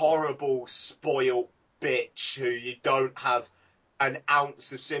horrible, spoiled bitch who you don't have an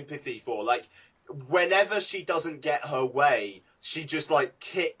ounce of sympathy for. Like, whenever she doesn't get her way, she just like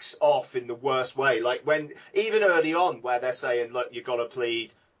kicks off in the worst way. Like, when even early on, where they're saying, "Look, you've got to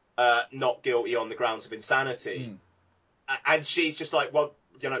plead not guilty on the grounds of insanity," and she's just like, "Well,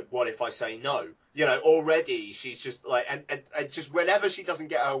 you know, what if I say no?" You know, already she's just like, and just whenever she doesn't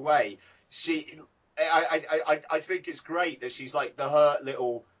get her way, I think it's great that she's like the hurt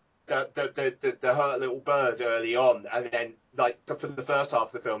little bird early on, and then like for the first half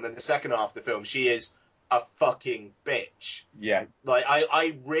of the film, then the second half of the film, she is a fucking bitch. Yeah. Like,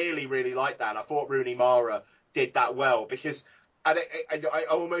 I really, really like that. I thought Rooney Mara did that well, because I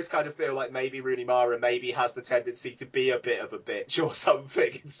almost kind of feel like maybe Rooney Mara maybe has the tendency to be a bit of a bitch or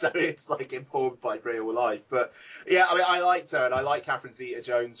something, and so it's like informed by real life. But yeah, I mean, I liked her, and I like Catherine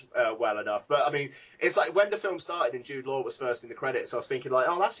Zeta-Jones well enough. But I mean, it's like when the film started and Jude Law was first in the credits, I was thinking like,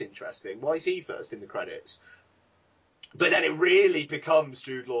 oh, that's interesting. Why is he first in the credits? But then it really becomes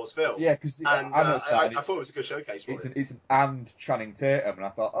Jude Law's film. Yeah, because I thought it was a good showcase for it. It's an and Channing Tatum, and I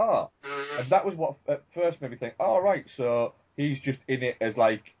thought, oh, and that was what at first made me think, oh, right, so he's just in it as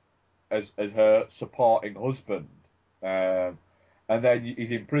like, as her supporting husband, and then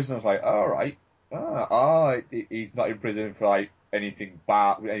he's in prison. I was like, all right, he's not in prison for like anything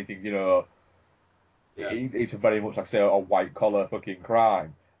bad, anything, you know. Yeah. It's a very much, like I say, a white collar fucking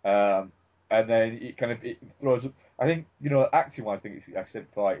crime. And then it throws up. I think, you know, acting wise, I think I said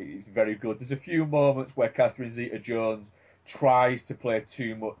before, it's very good. There's a few moments where Catherine Zeta-Jones tries to play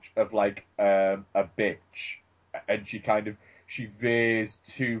too much of like a bitch, and she veers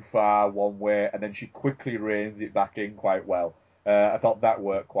too far one way, and then she quickly reins it back in quite well. I thought that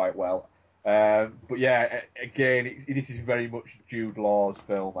worked quite well. But yeah, again, this is very much Jude Law's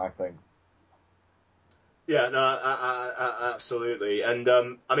film, I think. Yeah, no, absolutely. And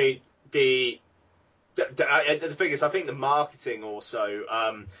I mean, the thing is, I think the marketing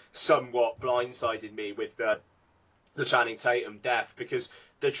also somewhat blindsided me with the Channing Tatum death, because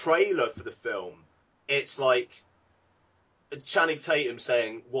the trailer for the film, it's like Channing Tatum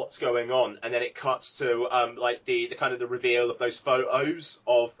saying what's going on, and then it cuts to like the kind of the reveal of those photos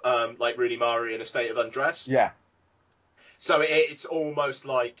of like Rooney Mara in a state of undress. Yeah. So it's almost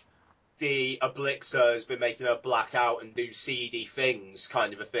like the Oblixer has been making her black out and do seedy things,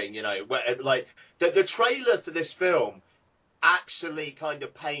 kind of a thing, you know. Where, like the trailer for this film actually kind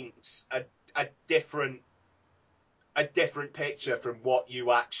of paints a different picture from what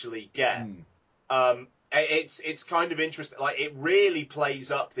you actually get. It's kind of interesting. Like, it really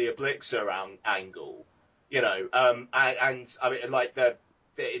plays up the Oblixer angle, you know. And I mean, like the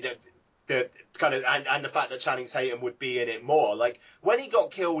kind of, and the fact that Channing Tatum would be in it more. Like, when he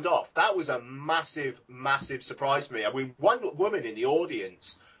got killed off, that was a massive, massive surprise to me. I mean, one woman in the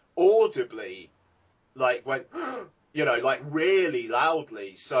audience audibly, like, went, you know, like, really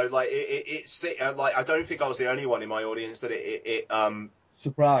loudly. So, like, it's like, I don't think I was the only one in my audience that it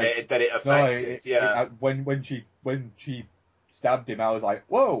surprised that it affected. When she stabbed him, I was like,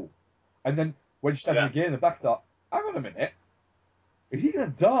 whoa. And then when she stabbed him again in the back, I thought, hang on a minute. is he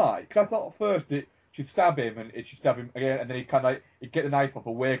going to die? Because I thought at first she'd stab him and she'd stab him again, and then he'd get the knife off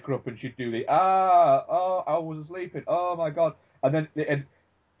and wake her up, and she'd do I was sleeping, oh my God. And then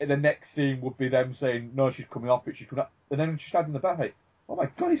the next scene would be them saying, no, she's coming off it, she's coming up. And then she stabbed in the back, like, oh my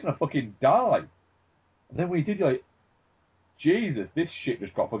God, he's going to fucking die. And then when he did, you're like, Jesus, this shit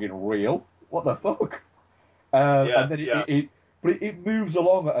just got fucking real. What the fuck? And then it moves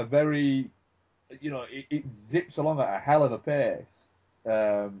along at a very, it zips along at a hell of a pace.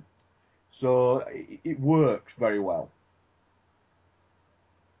 So it works very well.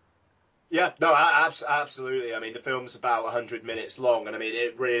 Yeah, no, absolutely. I mean, the film's about 100 minutes long, and I mean,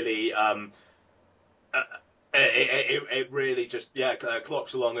 it really, it really just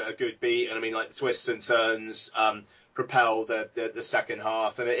clocks along at a good beat, and I mean, like the twists and turns propel the second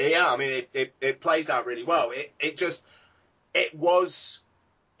half, and it plays out really well. It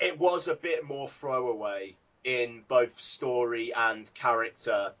was a bit more throwaway in both story and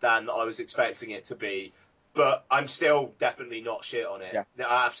character than I was expecting it to be. But I'm still definitely not shit on it. Yeah.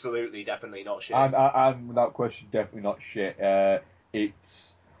 Absolutely, definitely not shit. I'm without question definitely not shit.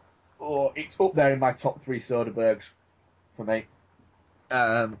 It's up there in my top 3 Soderberghs for me.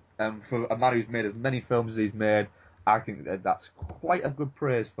 And for a man who's made as many films as he's made, I think that's quite a good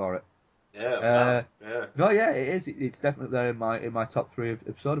praise for it. Yeah. No, yeah, it is. It's definitely there in my top 3 of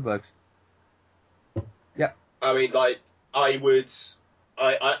Soderberghs. Yeah. I mean, like, I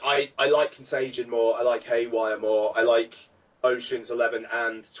like Contagion more. I like Haywire more. I like Ocean's 11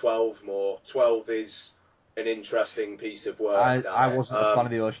 and 12 more. 12 is an interesting piece of work. I wasn't a fan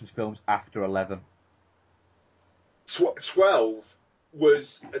of the Ocean's films after 11. 12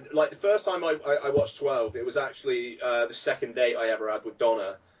 was, like, the first time I watched 12, it was actually the second date I ever had with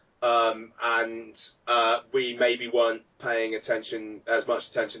Donna. And we maybe weren't paying as much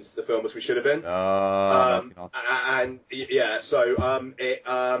attention to the film as we should have been. And yeah, so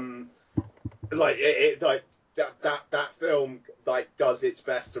that film like does its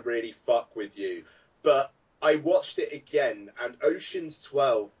best to really fuck with you. But I watched it again, and Ocean's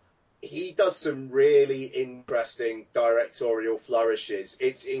 12, he does some really interesting directorial flourishes.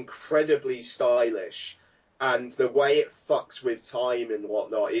 It's incredibly stylish. And the way it fucks with time and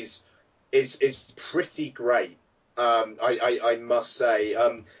whatnot is pretty great. I must say,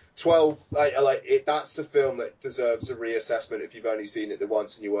 12. I like it. That's a film that deserves a reassessment if you've only seen it the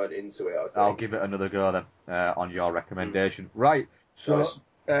once and you weren't into it. I think. I'll give it another go then on your recommendation. Right. So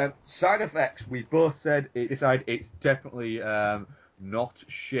side effects. We both said it's definitely not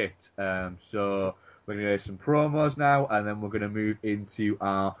shit. So we're gonna do some promos now, and then we're gonna move into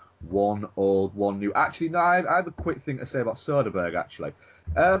our one old, one new. Actually, no, I have a quick thing to say about Soderbergh, actually.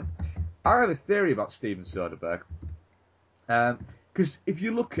 I have a theory about Steven Soderbergh. Because if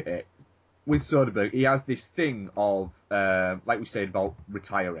you look at it, with Soderbergh, he has this thing of, like we said, about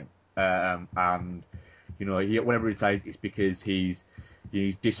retiring. And, whenever he retires, it's because he's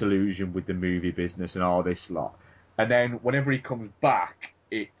disillusioned with the movie business and all this lot. And then whenever he comes back,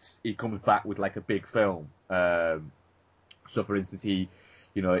 he comes back with, like, a big film. So, for instance, he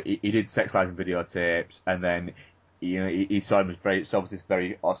did Sex, Lies and Videotapes, and then he saw him as this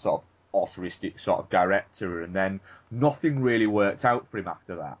very sort of altruistic sort of director, and then nothing really worked out for him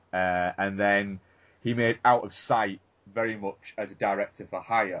after that. And then he made Out of Sight very much as a director for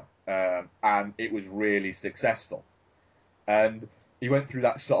hire, and it was really successful. And he went through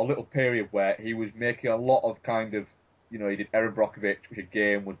that sort of little period where he was making a lot of kind of, he did Erin Brockovich, which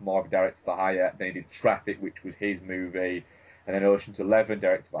again was more of a director for hire. Then he did Traffic, which was his movie. And then Ocean's 11,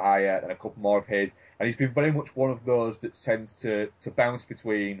 director for hire, and a couple more of his. And he's been very much one of those that tends to bounce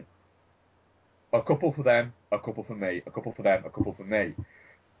between a couple for them, a couple for me, a couple for them, a couple for me.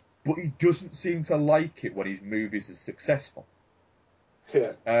 But he doesn't seem to like it when his movies are successful.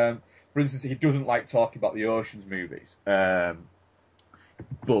 Yeah. For instance, he doesn't like talking about the Ocean's movies. But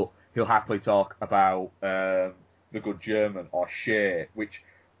he'll happily talk about The Good German or Cher, which,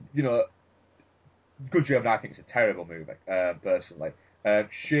 Good German, I think, is a terrible movie, personally.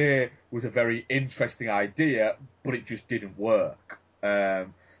 Cher was a very interesting idea, but it just didn't work. The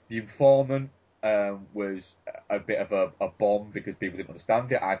Informant was a bit of a bomb because people didn't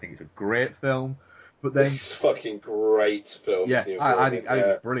understand it. I think it's a great film. But then it's fucking great film. Yeah, I think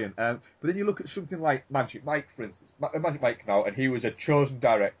it's brilliant. But then you look at something like Magic Mike, for instance. Magic Mike came out, and he was a chosen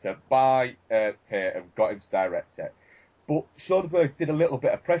director by Tate and got him to direct it. But Soderbergh did a little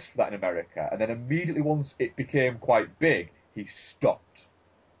bit of press for that in America, and then immediately once it became quite big, he stopped.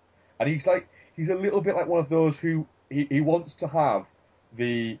 And he's a little bit like one of those who he wants to have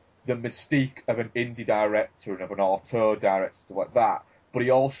the mystique of an indie director and of an auteur director, stuff like that, but he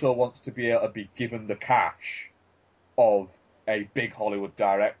also wants to be able to be given the cash of a big Hollywood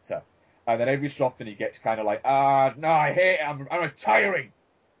director. And then every so often he gets kind of like, no, I hate it, I'm retiring.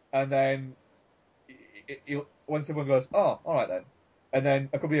 And then when someone goes, oh, all right then. And then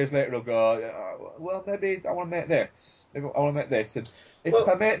a couple of years later he'll go, well, maybe I want to make this. Maybe I want to make this. And if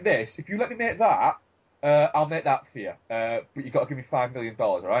I make this, if you let me make that, I'll make that for you. But you've got to give me $5 million,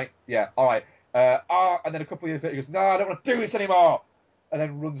 all right? Yeah, all right. And then a couple of years later he goes, no, I don't want to do this anymore. And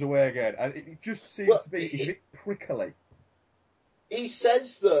then runs away again. And it just seems to be a bit prickly. He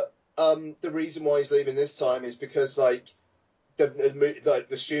says that the reason why he's leaving this time is because, like, the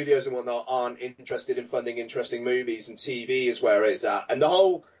studios and whatnot aren't interested in funding interesting movies, and TV is where it's at. And the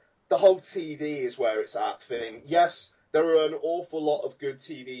whole TV is where it's at thing. Yes, there are an awful lot of good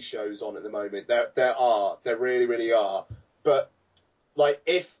TV shows on at the moment. There really, really are. But, like,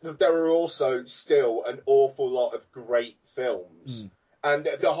 if there are also still an awful lot of great films. And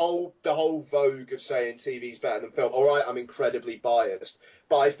the whole vogue of saying TV's better than film. All right, I'm incredibly biased,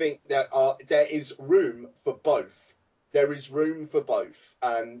 but I think that there is room for both. There is room for both,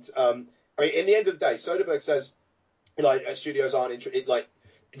 and I mean, in the end of the day, Soderbergh says, like, studios aren't interested. Like,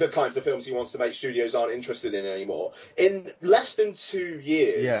 the kinds of films he wants to make, studios aren't interested in anymore. In less than 2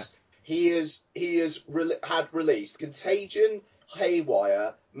 years, he had released Contagion,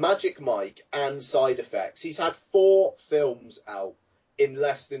 Haywire, Magic Mike, and Side Effects. He's had 4 films out in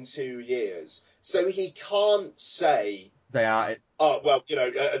less than 2 years. So he can't say they are. Oh, well, you know,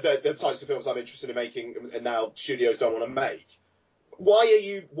 the types of films I'm interested in making and now studios don't want to make.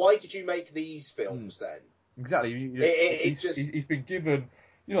 Why did you make these films then? Exactly. He's been given,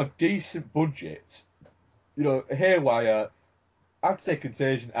 you know, decent budgets. You know, Haywire, I'd say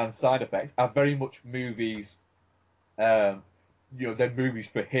Contagion and Side Effects are very much movies. You know, they're movies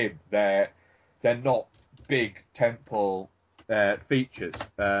for him. They're not big tentpole features.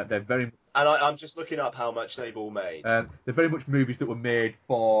 They're very. And I'm just looking up how much they've all made. They're very much movies that were made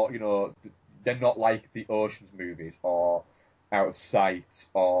for, you know, they're not like the Ocean's movies or Out of Sight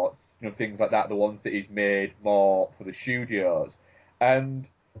or, you know, things like that. The ones that he's made more for the studios. And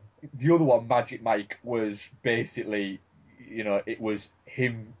the other one, Magic Mike, was basically, you know, it was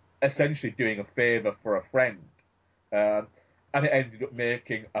him essentially doing a favour for a friend. And it ended up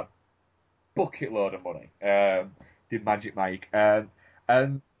making a bucket load of money. Did Magic Mike. And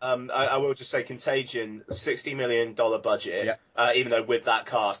I will just say Contagion, $60 million budget. Yeah. Even though with that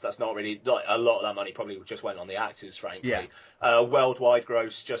cast, that's not really, like, a lot of that money probably just went on the actors, frankly. Yeah. Worldwide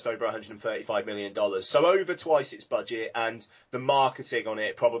gross just over $135 million. So over twice its budget, and the marketing on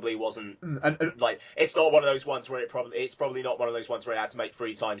it probably wasn't like, it's not one of those ones where it's probably not one of those ones where it had to make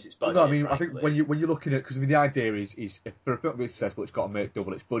 3 times its budget. No, I mean, frankly. I think when you're looking at, because I mean the idea is if for a film to be successful, it's got to make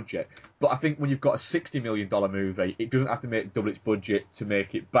double its budget. But I think when you've got a $60 million movie, it doesn't have to make double its budget to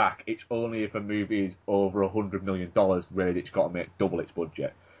make it back. It's only if a movie is over $100 million really it's got to make double its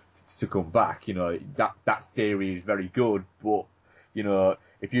budget to come back. You know, that theory is very good, but you know,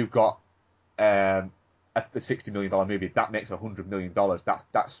 if you've got a $60 million movie that makes $100 million,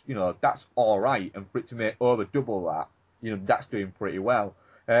 that's you know, that's all right, and for it to make over double that, you know, that's doing pretty well.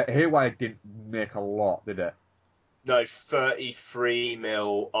 Haywire didn't make a lot, did it? No, 33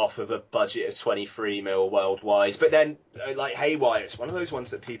 mil off of a budget of 23 mil worldwide. But then, like Haywire, it's one of those ones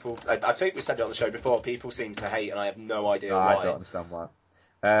that people, I think we said it on the show before, people seem to hate, and I have no idea why. I don't understand why.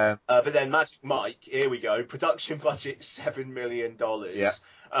 But then Magic Mike, here we go, production budget $7 million. Yeah.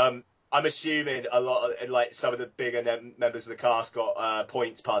 I'm assuming a lot of, like, some of the bigger members of the cast got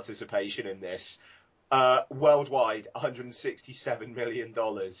points participation in this. Worldwide, $167 million.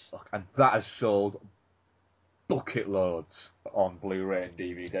 And that has sold bucket loads on Blu-ray and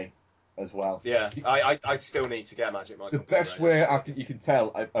DVD as well. Yeah, I still need to get Magic Mike. The best way I think you can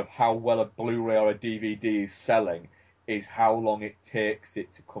tell of how well a Blu-ray or a DVD is selling is how long it takes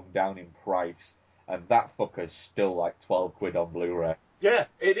it to come down in price, and that fucker's still like 12 quid on Blu-ray. Yeah,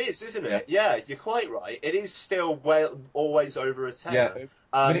 it is, isn't it? Yeah, you're quite right. It is still always over a tenner. Yeah,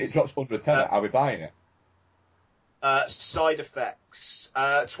 the minute it drops under a tenner, I'll be buying it. Side Effects,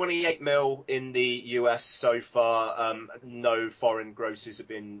 28 mil in the US so far. No foreign grosses have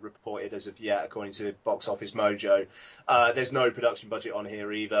been reported as of yet, according to Box Office Mojo. There's no production budget on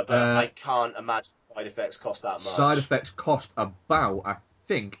here either, but I can't imagine Side Effects cost that much. Side Effects cost about, I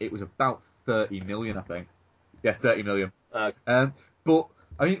think it was about 30 million, I think. Yeah, 30 million. But,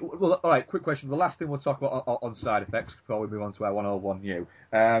 I mean, well, alright, quick question. The last thing we'll talk about on Side Effects before we move on to our 101 new.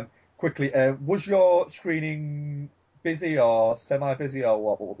 Quickly, was your screening busy or semi-busy, or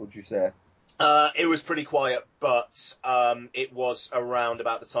what would you say? It was pretty quiet, but it was around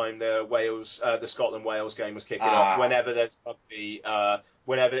about the time the Scotland-Wales game was kicking off. Whenever there's rugby,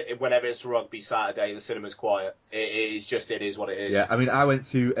 whenever it's Rugby Saturday, the cinema's quiet. It is what it is. Yeah, I mean, I went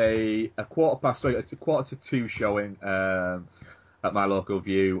to a quarter to 2 showing at my local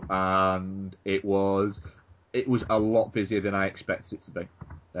View, and it was a lot busier than I expected it to be.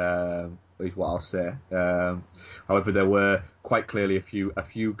 Is what I'll say. However, there were quite clearly a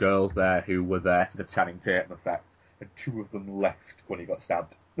few girls there who were there for the Channing Tatum effect, and 2 of them left when he got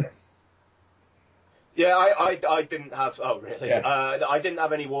stabbed. Yeah, I didn't have. Oh, really? Yeah. I didn't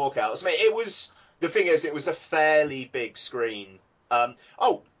have any walkouts. I mean, the thing is, it was a fairly big screen.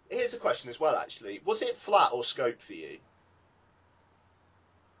 Oh, here's a question as well. Actually, was it flat or scoped for you?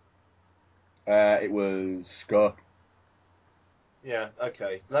 It was scope. Yeah.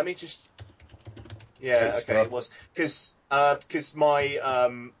 Okay. Let me just. Yeah. It's okay. scope. It was because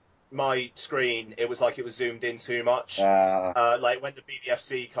my screen, it was like it was zoomed in too much. Like when the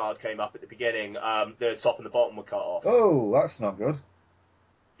BBFC card came up at the beginning, the top and the bottom were cut off. Oh, that's not good.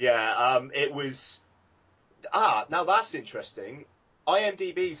 Yeah, it was... now that's interesting.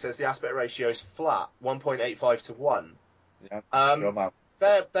 IMDb says the aspect ratio is flat, 1.85 to 1. Yeah,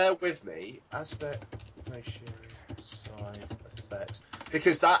 bear with me. Aspect ratio, side effects.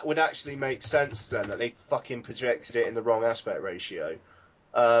 Because that would actually make sense then, that they fucking projected it in the wrong aspect ratio.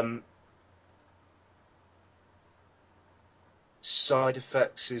 Side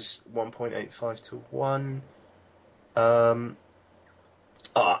effects is 1.85 to 1.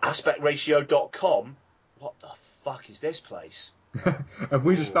 Aspectratio.com. What the fuck is this place? Have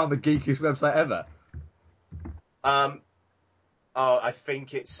we just found the geekiest website ever? I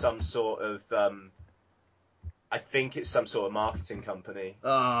think it's some sort of marketing company.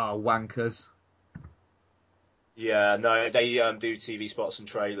 Wankers. Yeah, no, they do TV spots and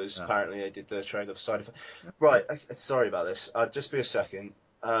trailers. Oh. Apparently, they did the trailer for Side Effect. Right, sorry about this. Just be a second.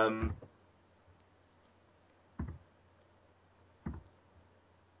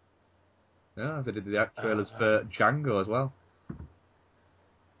 Yeah, they did the trailers for Django as well.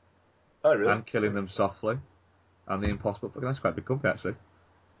 Oh, really? And Killing Them Softly. And The Impossible. That's quite a big company, actually.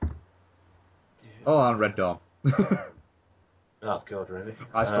 Oh, and Red Dawn. Oh, God, really?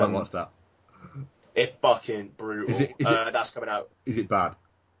 I still haven't watched that. It's fucking brutal. Is it, that's coming out. Is it bad?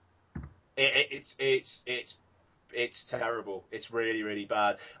 It's terrible. It's really, really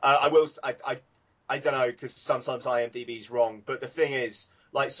bad. I don't know, because sometimes IMDb's wrong, but the thing is,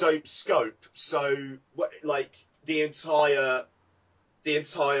 like, scope. Like the entire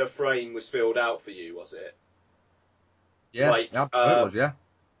frame was filled out for you, was it? Yeah, it was. Yeah.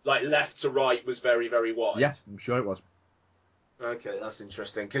 Like left to right was very, very wide. Yeah, I'm sure it was. Okay, that's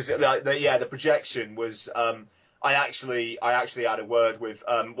interesting because the projection was. I actually had a word with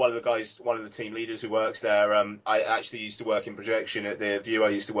one of the team leaders who works there. I actually used to work in projection at the View I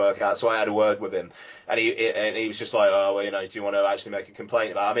used to work at, so I had a word with him, and he was just like, oh, well, do you want to actually make a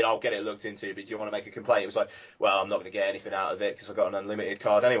complaint about it? I mean, I'll get it looked into, but do you want to make a complaint? It was like, well, I'm not going to get anything out of it because I've got an unlimited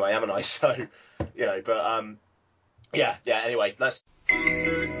card anyway, haven't I? So, but yeah. Anyway, let's.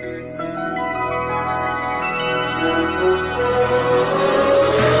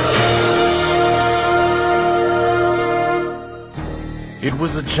 It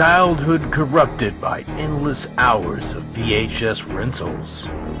was a childhood corrupted by endless hours of VHS rentals.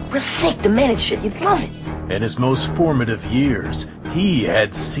 We're sick, the minute shit, you'd love it. In his most formative years, he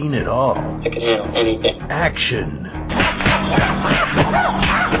had seen it all. I can handle anything. Action.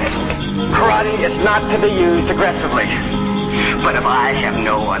 Karate is not to be used aggressively. But if I have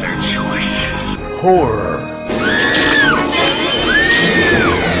no other choice. Horror.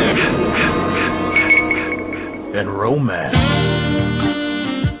 And romance.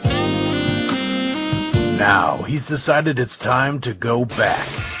 Now, he's decided it's time to go back.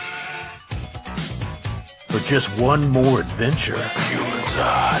 For just one more adventure. Humans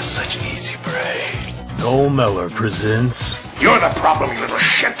are such easy prey. Noel Mellor presents... You're the problem, you little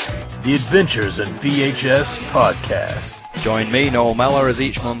shit! The Adventures in VHS Podcast. Join me, Noel Mellor, as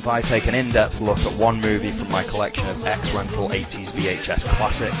each month I take an in-depth look at one movie from my collection of ex-rental 80s VHS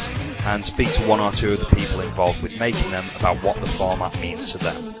classics and speak to one or two of the people involved with making them about what the format means to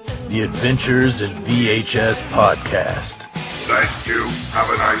them. The Adventures in VHS Podcast. Thank you. Have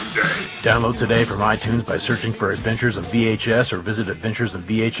a nice day. Download today from iTunes by searching for Adventures in VHS or visit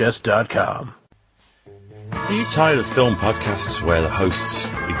adventuresinvhs.com. Are you tired of film podcasts where the hosts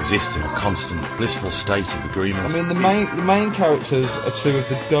exist in a constant, blissful state of agreement? I mean, the main characters are two of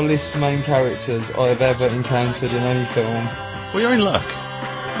the dullest main characters I have ever encountered in any film. Well, you're in luck.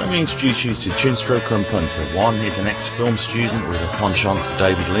 Let me introduce you to Chinstroker and Punter. One is an ex-film student with a penchant for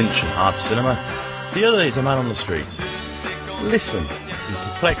David Lynch and art cinema. The other is a man on the street. Listen in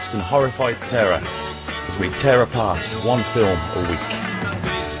perplexed and horrified terror as we tear apart one film a week.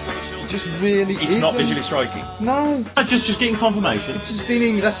 just really It's isn't. not visually striking. No. Just getting confirmation. It's just in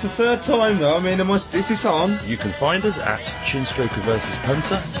English. That's the third time though. I mean, is this on? You can find us at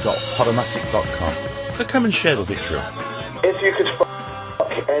chinstrokerversuspunter.podomatic.com. So come and share the victory. If you could fuck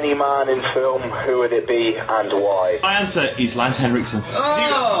any man in film, who would it be and why? My answer is Lance Henriksen.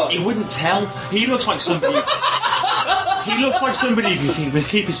 Oh! He wouldn't tell. He looks like somebody. He looks like somebody who can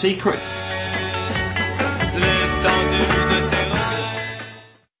keep a secret.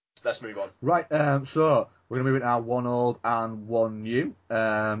 Let's move on. Right, so we're going to move into our one old and one new.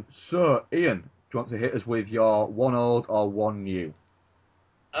 So, Ian, do you want to hit us with your one old or one new?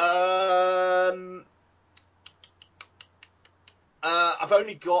 I've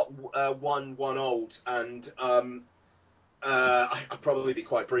only got one old, and I'd probably be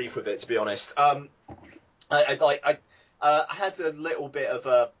quite brief with it, to be honest. I had a little bit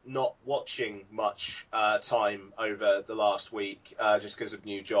of not watching much time over the last week, just because of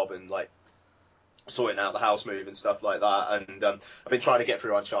new job and like sorting out the house move and stuff like that. And I've been trying to get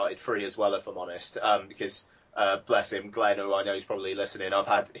through Uncharted 3 as well, if I'm honest, because bless him, Glenn, who I know is probably listening, I've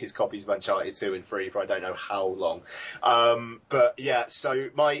had his copies of Uncharted 2 and 3 for I don't know how long. But yeah, so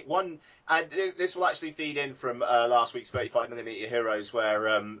my one, and this will actually feed in from last week's 35mm Heroes,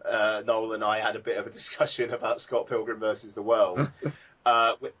 where Noel and I had a bit of a discussion about Scott Pilgrim versus the World,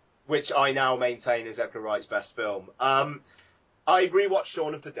 which I now maintain is Edgar Wright's best film. I rewatched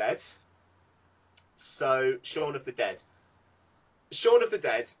Shaun of the Dead. So, Shaun of the Dead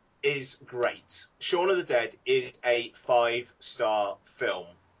is great. Shaun of the Dead is a 5-star film.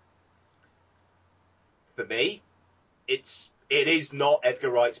 For me, it is not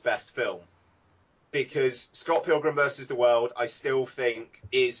Edgar Wright's best film, because Scott Pilgrim vs. the World, I still think,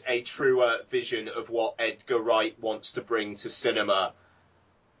 is a truer vision of what Edgar Wright wants to bring to cinema.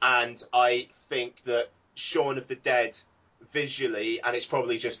 And I think that Shaun of the Dead, visually, and it's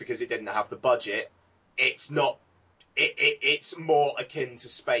probably just because it didn't have the budget, it's not. It's more akin to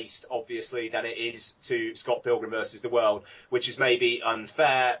Spaced, obviously, than it is to Scott Pilgrim versus the World, which is maybe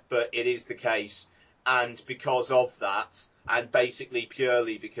unfair, but it is the case. And because of that, and basically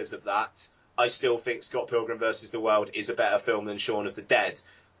purely because of that, I still think Scott Pilgrim versus the World is a better film than Shaun of the Dead.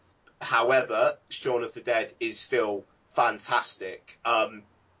 However, Shaun of the Dead is still fantastic. And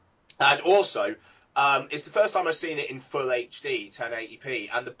also, it's the first time I've seen it in full HD, 1080p,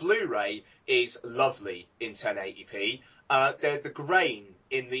 and the Blu-ray is lovely in 1080p. The grain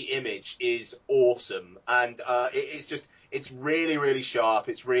in the image is awesome, and it's really, really sharp,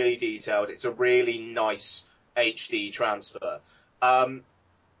 it's really detailed, it's a really nice HD transfer.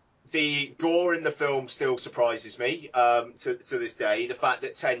 The gore in the film still surprises me to this day. The fact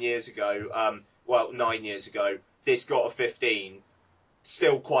that 9 years ago, this got a 15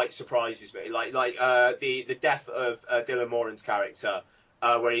 still quite surprises me. Like the death of Dylan Moran's character,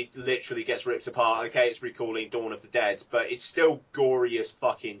 where he literally gets ripped apart. Okay, it's recalling Dawn of the Dead, but it's still gory as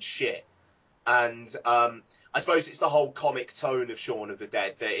fucking shit. And I suppose it's the whole comic tone of Shaun of the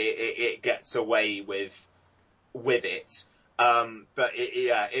Dead that it gets away with it. But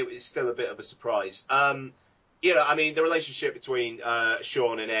it was still a bit of a surprise. I mean, the relationship between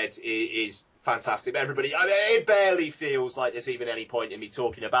Shaun and Ed is fantastic. Everybody, I mean, it barely feels like there's even any point in me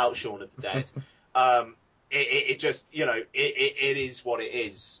talking about Shaun of the Dead. It just, it is what it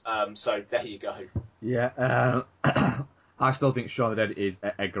is. So there you go. Yeah, I still think Shaun of the Dead is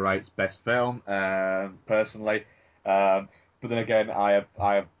Edgar Wright's best film, personally. But then again, I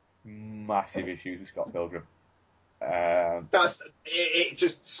have massive issues with Scott Pilgrim. That's it.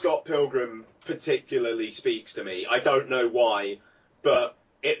 Just Scott Pilgrim particularly speaks to me. I don't know why, but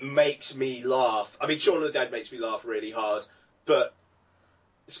it makes me laugh. I mean, Shaun of the Dead makes me laugh really hard, but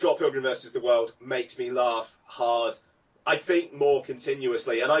Scott Pilgrim versus the World makes me laugh hard, I think, more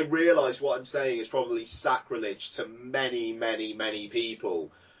continuously. And I realise what I'm saying is probably sacrilege to many, many, many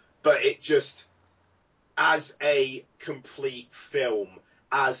people, but it just, as a complete film,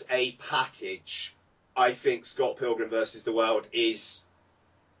 as a package, I think Scott Pilgrim versus the World is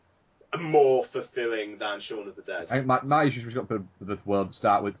more fulfilling than Shaun of the Dead. I think my issues with Scott Pilgrim versus the World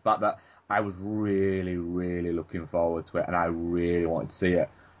start with the fact that I was really, really looking forward to it, and I really wanted to see it.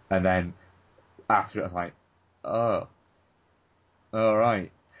 And then after it, I was like, oh, all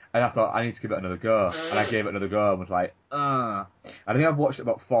right. And I thought, I need to give it another go. And I gave it another go and was like, I think I've watched it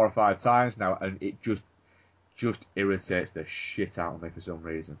about 4 or 5 times now, and it just irritates the shit out of me for some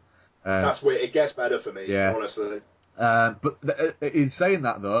reason. That's weird. It gets better for me, honestly. But in saying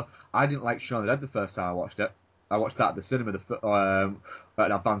that, though, I didn't like Shaun of the Dead the first time I watched it. I watched that at the cinema at an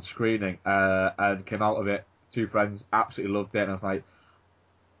advanced screening, and came out of it. 2 friends absolutely loved it, and I was like,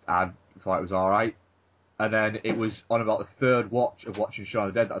 I thought it was alright. And then it was on about the third watch of watching Shaun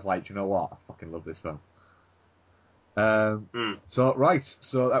of the Dead that I was like, do you know what? I fucking love this film. So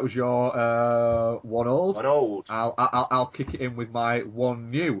that was your one old. One old. I'll kick it in with my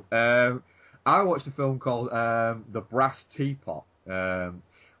one new. I watched a film called The Brass Teapot,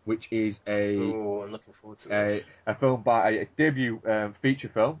 which is I'm looking forward to this. A film by a debut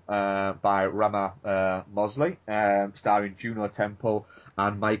feature film by Rama Mosley, starring Juno Temple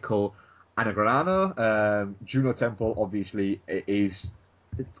and Michael Anagrano. Juno Temple obviously is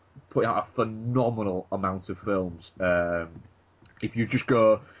putting out a phenomenal amount of films. If you just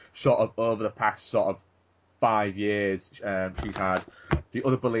go sort of over the past sort of 5 years, she's had The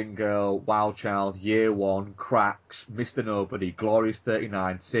Other Berlin Girl, Wild Child, Year One, Cracks, Mr. Nobody, Glorious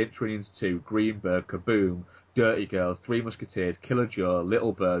 39, St. Trinian's 2, Greenberg, Kaboom, Dirty Girls, Three Musketeers, Killer Joe,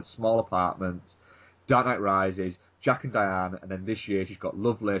 Little Birds, Small Apartments, Dark Knight Rises, Jack and Diane, and then this year she's got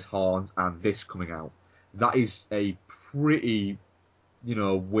Lovelace, Horns, and this coming out. That is a pretty,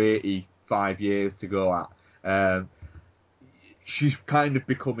 weighty 5 years to go at. She's kind of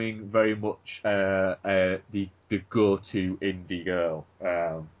becoming very much the go-to indie girl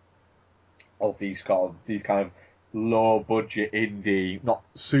of these kind of low budget indie, not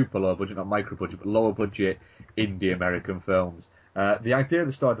super low budget, not micro budget, but lower budget indie American films. The idea of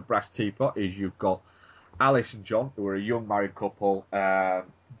the story of The Brass Teapot is you've got Alice and John, who are a young married couple.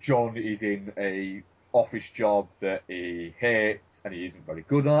 John is in a office job that he hates and he isn't very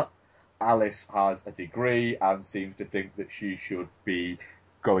good at. Alice has a degree and seems to think that she should be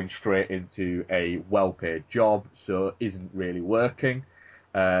going straight into a well-paid job, so isn't really working.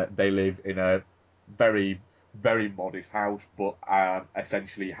 They live in a very, very modest house, but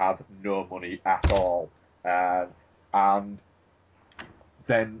essentially have no money at all. And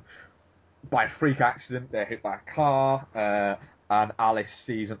then, by freak accident, they're hit by a car, and Alice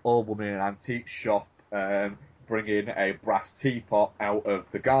sees an old woman in an antique shop bringing a brass teapot out of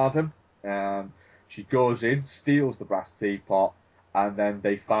the garden. She goes in, steals the brass teapot, and then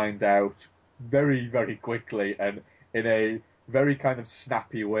they find out very, very quickly and in a very kind of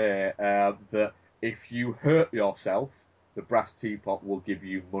snappy way that if you hurt yourself, the brass teapot will give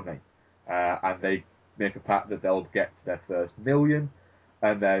you money. And they make a pact that they'll get to their first $1 million,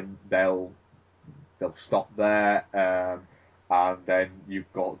 and then they'll stop there. And then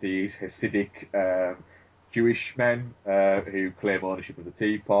you've got these Hasidic Jewish men who claim ownership of the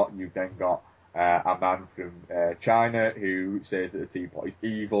teapot. You've then got a man from China who says that the teapot is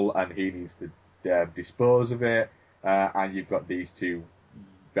evil and he needs to dispose of it. And you've got these two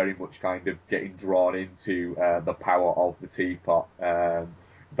very much kind of getting drawn into the power of the teapot.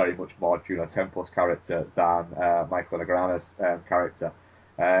 Very much more Juno Temple's character than Michael Anagrano's character.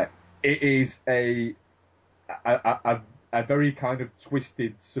 It is a very kind of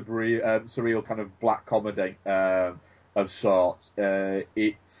twisted, surreal kind of black comedy of sorts.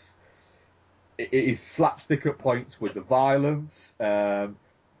 It is slapstick at points with the violence, but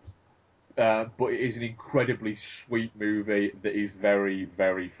it is an incredibly sweet movie that is very,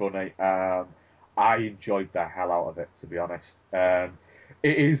 very funny. I enjoyed the hell out of it, to be honest.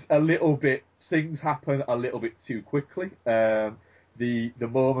 It is a little bit, things happen a little bit too quickly. The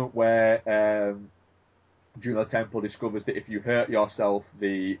moment where Juno Temple discovers that if you hurt yourself,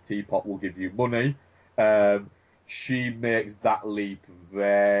 the teapot will give you money. She makes that leap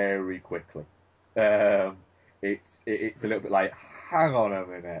very quickly. It's a little bit like, hang on a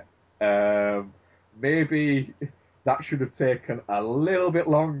minute. Maybe that should have taken a little bit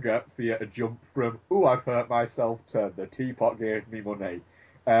longer for you to jump from, I've hurt myself, to the teapot gave me money.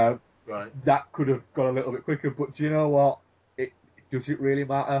 Right. That could have gone a little bit quicker, but do you know what? Does it really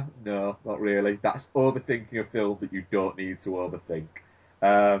matter? No, not really. That's overthinking a film that you don't need to overthink.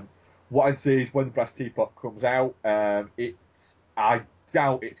 What I'd say is when The Brass Teapot comes out, I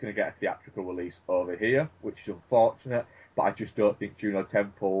doubt it's going to get a theatrical release over here, which is unfortunate, but I just don't think Juno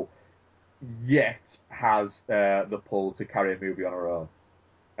Temple yet has the pull to carry a movie on her own,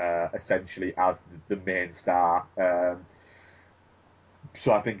 essentially as the main star.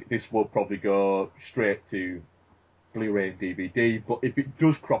 So I think this will probably go straight to Blu-ray and DVD, but if it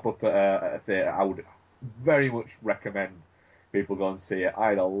does crop up at a theatre, I would very much recommend people go and see it. I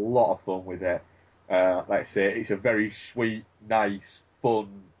had a lot of fun with it. Like I say, it's a very sweet, nice,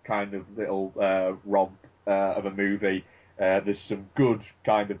 fun kind of little romp of a movie. There's some good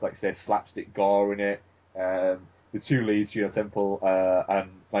kind of, like I say, slapstick gore in it. The two leads, Juno Temple and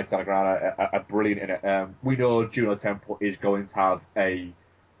Michael Anagrano, are brilliant in it. We know Juno Temple is going to have a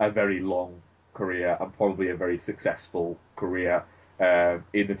very long career and probably a very successful career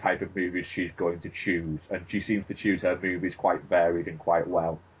in the type of movies she's going to choose, and she seems to choose her movies quite varied and quite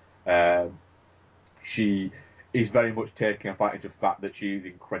well. she is very much taking advantage of the fact that she's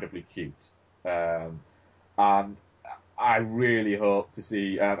incredibly cute. And I really hope to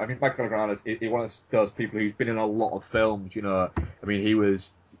see. I mean, Michael Granados is one of those people who's been in a lot of films. You know, I mean, he was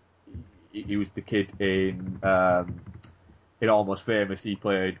the kid in Almost Famous. He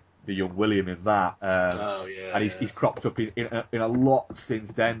played the young William in that. And he's cropped up in a lot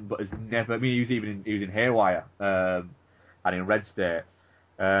since then, but has never. I mean, he was in Haywire and in Red State,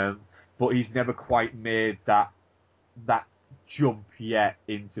 but he's never quite made that jump yet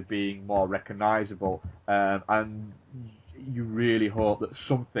into being more recognisable. And you really hope that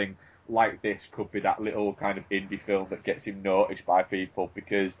something like this could be that little kind of indie film that gets him noticed by people,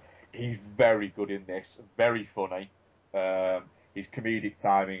 because he's very good in this, very funny. His comedic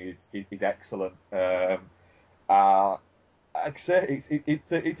timing is excellent. I'd say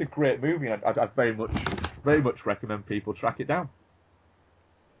it's a great movie, and I'd very much recommend people track it down.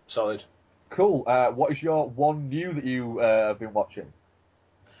 Solid. Cool. What is your one new that you have been watching?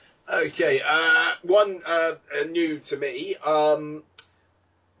 Okay, one new to me.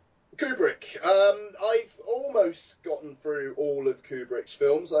 Kubrick. I've almost gotten through all of Kubrick's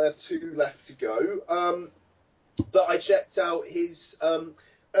films. I have 2 left to go. But I checked out his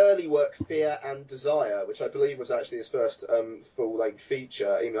early work, Fear and Desire, which I believe was actually his first full-length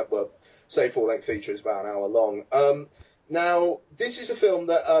feature. Even say full-length feature is about an hour long. Now, this is a film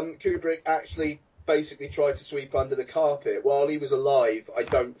that Kubrick actually basically tried to sweep under the carpet. While he was alive, I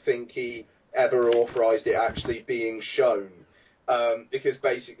don't think he ever authorised it actually being shown, because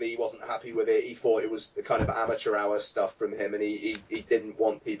basically he wasn't happy with it. He thought it was kind of amateur hour stuff from him, and he didn't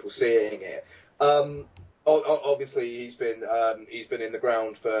want people seeing it. Obviously, he's been in the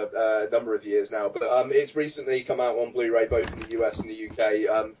ground for a number of years now, but it's recently come out on Blu-ray both in the US and the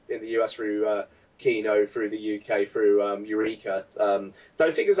UK. In the US through Kino, through the UK through Eureka. Don't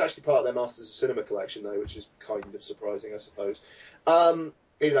think it was actually part of their Masters of Cinema collection though, which is kind of surprising, I suppose.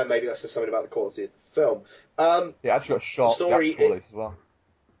 Even though maybe that's just something about the quality of the film. Yeah, actually got a short theatrical release as well.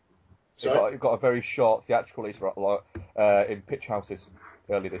 Sorry? You've got a very short theatrical release in Pitch Houses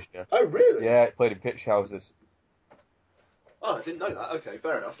early this year. Oh, really? Yeah, it played in Pitch Houses. Oh, I didn't know that. Okay,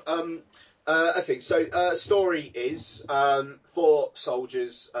 fair enough. Okay, so story is 4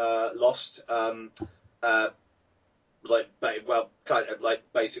 soldiers lost,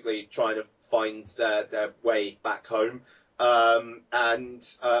 basically trying to find their way back home,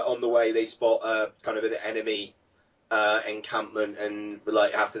 and on the way they spot kind of an enemy encampment, and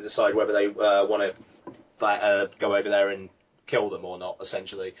have to decide whether they want to go over there and kill them or not,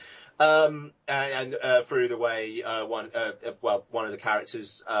 essentially. And through the way, one of the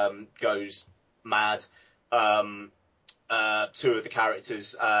characters goes mad. 2 of the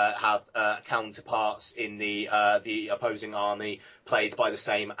characters have counterparts in the opposing army, played by the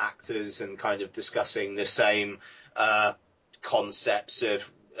same actors, and kind of discussing the same concepts of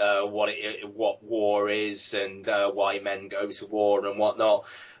what war is, and why men go to war and whatnot.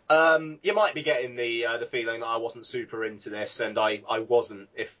 You might be getting the feeling that I wasn't super into this, and I wasn't,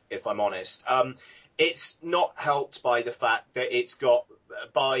 if I'm honest. It's not helped by the fact that it's got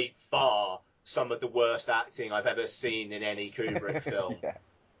by far some of the worst acting I've ever seen in any Kubrick film. Yeah.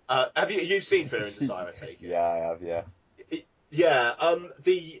 You've seen Fear and Desire, I take it? Yeah, I have. Yeah. Yeah.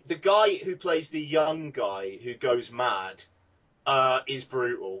 The guy who plays the young guy who goes mad is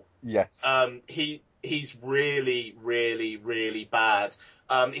brutal. Yes. He's really, really, really bad.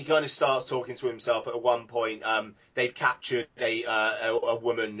 He kind of starts talking to himself at one point. They've captured a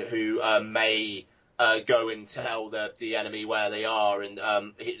woman who may go and tell the enemy where they are, and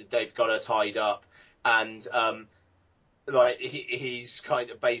they've got her tied up, and he's kind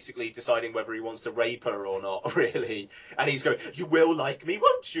of basically deciding whether he wants to rape her or not, really. And he's going, "You will like me,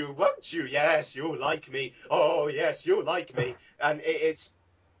 won't you? Won't you? Yes, you'll like me. Oh, yes, you'll like me." And it's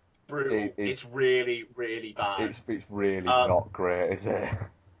brutal. It's really, really bad. It's really not great, is it?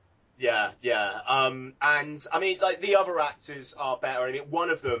 Yeah. And I mean, the other actors are better. I mean, one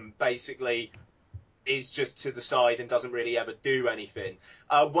of them basically is just to the side and doesn't really ever do anything.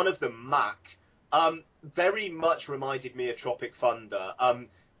 One of them, Mac, very much reminded me of Tropic Thunder.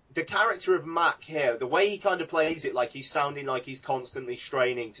 The character of Mac here, the way he kind of plays it, like he's sounding like he's constantly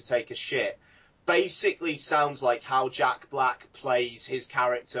straining to take a shit, basically sounds like how Jack Black plays his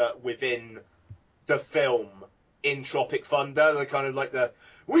character within the film in Tropic Thunder. They're kind of like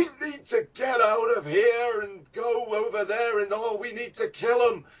we need to get out of here and go over there, and we need to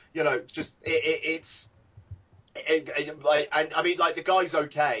kill him. You know, just I mean, the guy's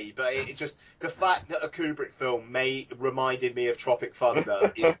okay, but it just, the fact that a Kubrick film reminded me of Tropic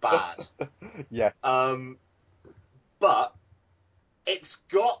Thunder is bad. Yeah. But it's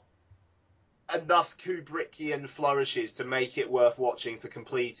got enough Kubrickian flourishes to make it worth watching for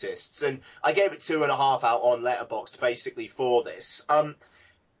completists. And I gave it 2.5 out on Letterboxd basically for this.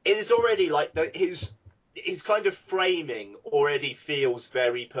 It is already like his kind of framing already feels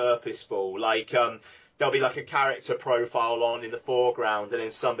very purposeful. Like there'll be like a character profile on in the foreground, and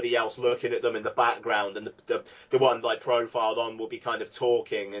then somebody else looking at them in the background, and the one like profiled on will be kind of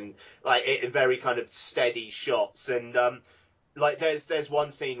talking, and like very kind of steady shots. And like there's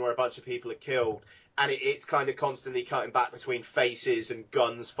one scene where a bunch of people are killed, and it's kind of constantly cutting back between faces and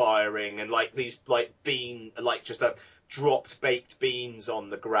guns firing, and like these like just a dropped baked beans on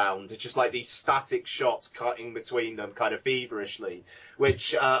the ground. It's just like these static shots cutting between them kind of feverishly,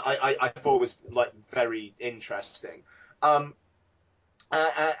 which I thought was like very interesting. And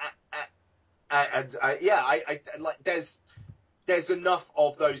like there's enough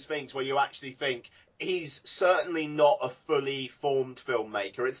of those things where you actually think he's certainly not a fully formed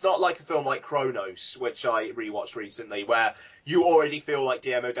filmmaker. It's not like a film like Kronos, which I rewatched recently, where you already feel like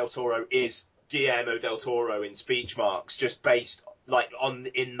Guillermo del Toro is Guillermo del Toro in speech marks, just based like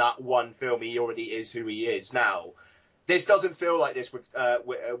in that one film. He already is who he is now. This doesn't feel like this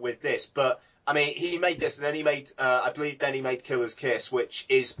with this, but I mean, he made this, and then he made I believe then he made Killer's Kiss, which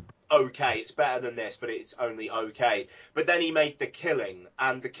is okay. It's better than this, but it's only okay. But then he made The Killing,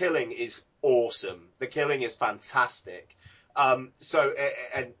 and The Killing is awesome. The Killing is fantastic. So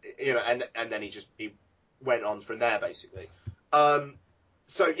and you know, and then he went on from there basically.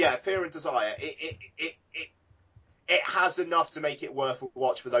 So yeah, Fear and Desire, it has enough to make it worth a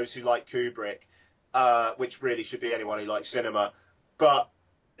watch for those who like Kubrick, which really should be anyone who likes cinema. But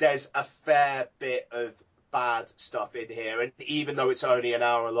there's a fair bit of bad stuff in here, and even though it's only an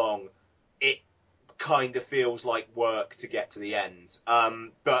hour long, it kind of feels like work to get to the end.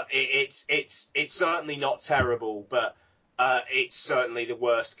 But it's certainly not terrible, but it's certainly the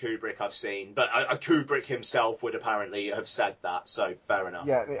worst Kubrick I've seen. But Kubrick himself would apparently have said that, so fair enough.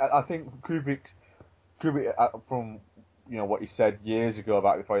 Yeah, I think Kubrick, from what he said years ago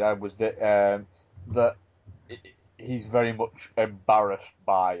about it before he died, was that he's very much embarrassed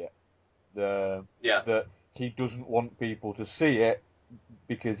by it. That he doesn't want people to see it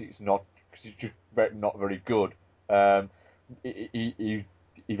because it's just not very good.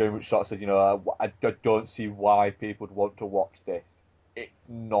 He very much sort of said, I don't see why people would want to watch this. It's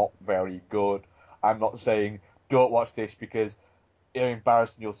not very good. I'm not saying don't watch this because you're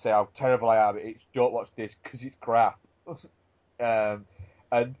embarrassed and you'll say how terrible I am. It's don't watch this because it's crap. And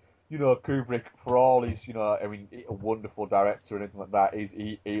Kubrick, for all his, a wonderful director and anything like that,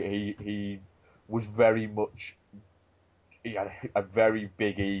 he was very much, he had a very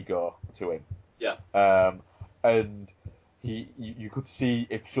big ego to him. Yeah. And you could see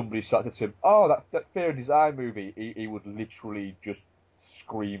if somebody started to him, oh, that Fear and Desire movie, he would literally just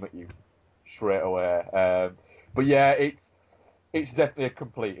scream at you straight away. But yeah, it's definitely a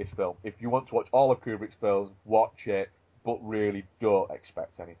completist film. If you want to watch all of Kubrick's films, watch it, but really don't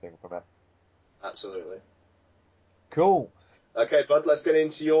expect anything from it. Absolutely. Cool. Okay, bud, let's get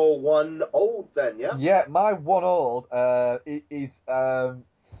into your one old then, yeah? Yeah, my one old is...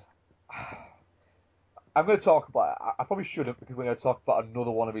 I'm going to talk about it. I probably shouldn't because we're going to talk about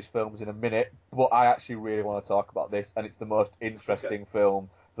another one of his films in a minute, but I actually really want to talk about this, and it's the most interesting film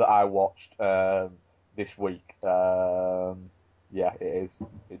that I watched this week. Yeah, it is.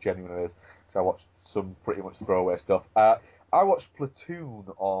 It genuinely is. Because I watched some pretty much throwaway stuff. I watched Platoon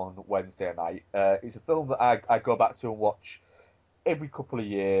on Wednesday night. It's a film that I go back to and watch every couple of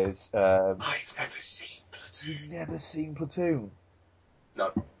years. I've never seen Platoon. You've never seen Platoon?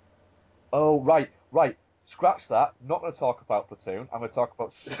 No. Oh, right. Scratch that. Not going to talk about Platoon. I'm going to talk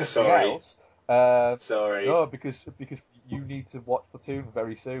about something else. Sorry. No, because you need to watch Platoon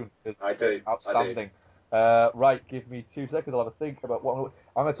very soon. I do. Outstanding. Right, give me 2 seconds. I'll have a think about what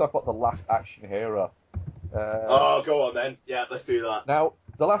I'm going to talk about. The Last Action Hero. Go on then. Yeah, let's do that. Now,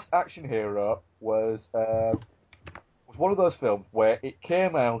 The Last Action Hero was one of those films where it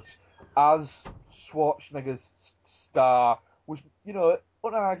came out as Schwarzenegger's star was,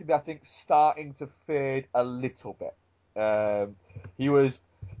 unarguably, I think, starting to fade a little bit. He was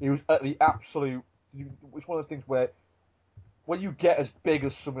at the absolute. It's one of those things where when you get as big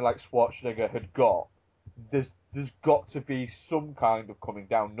as something like Schwarzenegger had got, there's got to be some kind of coming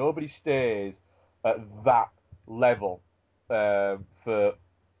down. Nobody stays at that level for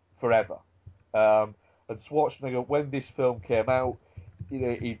forever. And Schwarzenegger, when this film came out,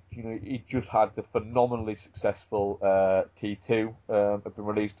 he just had the phenomenally successful T2, had been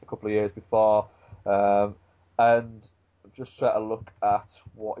released a couple of years before, and I've just set a look at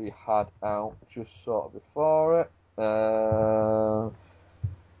what he had out just sort of before it. Let's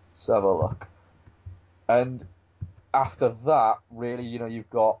have a look. And after that, really, you've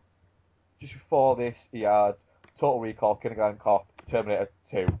got, just before this, he had Total Recall, Kindergarten Cop, Terminator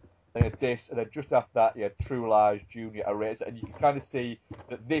 2. Then he had this, and then just after that, he had True Lies, Junior, Eraser, and you can kind of see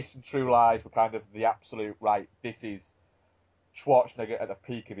that this and True Lies were kind of the absolute, right, this is Schwarzenegger at the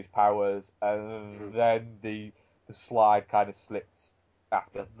peak of his powers, and then the slide kind of slipped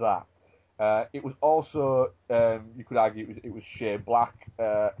after that. It was also, you could argue, it was Shane Black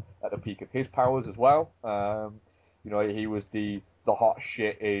at the peak of his powers as well. He was the hot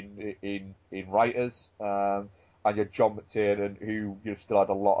shit in writers, and you had John McTiernan, who still had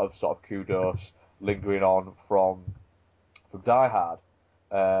a lot of sort of kudos lingering on from Die Hard.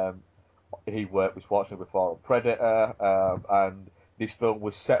 He worked with Schwarzenegger before on Predator, and this film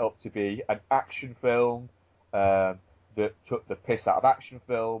was set up to be an action film that took the piss out of action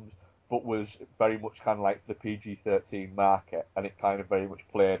films, but was very much kind of like the PG-13 market, and it kind of very much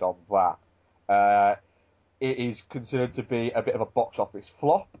played on that. It is considered to be a bit of a box office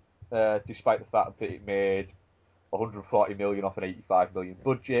flop, despite the fact that it made $140 million off an $85 million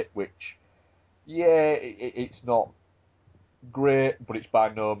budget, which, it's not great, but it's by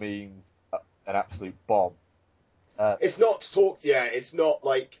no means an absolute bomb. It's not talked yet. It's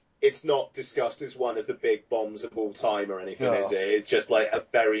not discussed as one of the big bombs of all time or anything, is it? It's just like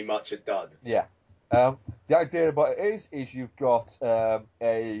very much a dud. Yeah. The idea about it is you've got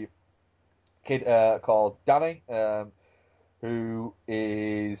a kid called Danny, who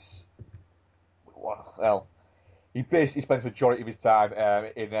is, he basically spends the majority of his time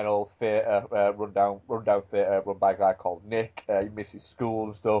in an old theatre, rundown theatre run by a guy called Nick. He misses school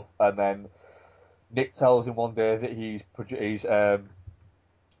and stuff, and then Nick tells him one day that he's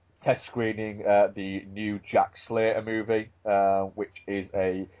test screening the new Jack Slater movie, which is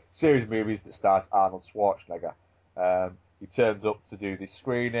a series of movies that stars Arnold Schwarzenegger. He turns up to do this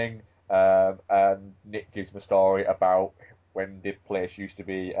screening, and Nick gives him a story about when the place used to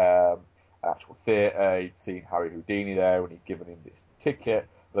be an actual theatre. He'd seen Harry Houdini there, and he'd given him this ticket,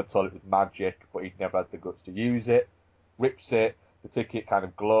 but told it was magic, but he'd never had the guts to use it. Rips it, the ticket kind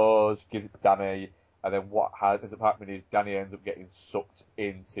of glows, gives it to Danny, and then what ends up happening is Danny ends up getting sucked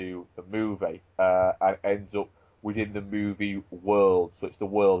into the movie, and ends up within the movie world. So it's the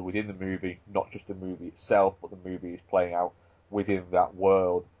world within the movie, not just the movie itself, but the movie is playing out within that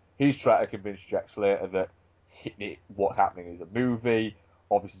world. He's trying to convince Jack Slater that what's happening is a movie.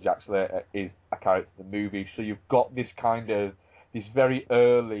 Obviously, Jack Slater is a character in the movie. So you've got this this very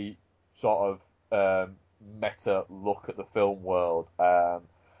early sort of meta look at the film world,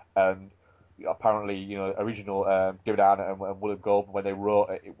 and apparently, original David Arnott and William Goldman, when they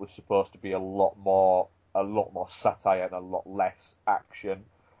wrote it, it was supposed to be a lot more satire and a lot less action.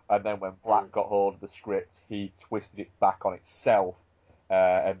 And then when Black got hold of the script, he twisted it back on itself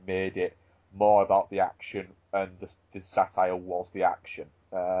and made it more about the action, and the satire was the action.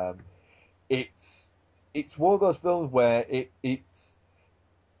 It's one of those films where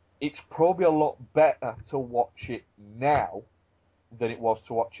it's probably a lot better to watch it now than it was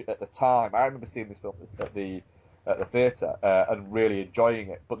to watch it at the time. I remember seeing this film at the theatre and really enjoying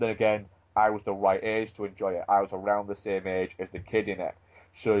it. But then again, I was the right age to enjoy it. I was around the same age as the kid in it.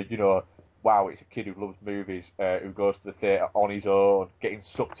 So, wow, it's a kid who loves movies, who goes to the theatre on his own, getting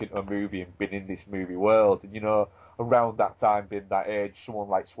sucked into a movie and been in this movie world. And, around that time, being that age, someone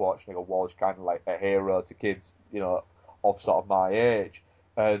like Schwarzenegger was kind of like a hero to kids, of sort of my age.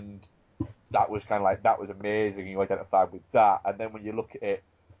 And that was that was amazing. You identified with that. And then when you look at it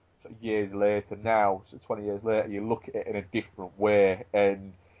sort of years later now, so 20 years later, you look at it in a different way,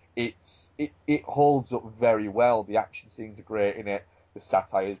 and it holds up very well. The action scenes are great in it. The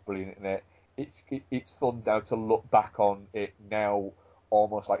satire is brilliant in it. It's fun now to look back on it now,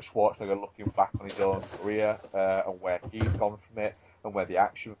 almost like Schwarzenegger looking back on his own career, and where he's gone from it, and where the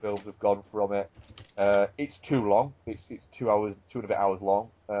action films have gone from it. It's too long. It's 2 hours, 2.5 hours long.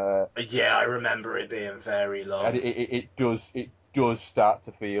 Yeah, I remember it being very long. And it does start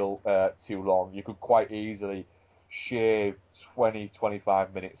to feel too long. You could quite easily shave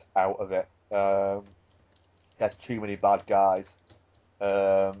 20-25 minutes out of it. There's too many bad guys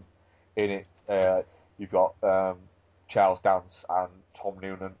in it. You've got Charles Dance and Tom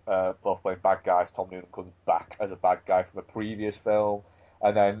Noonan both playing bad guys. Tom Noonan comes back as a bad guy from a previous film,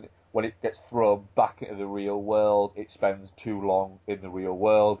 and then when it gets thrown back into the real world, it spends too long in the real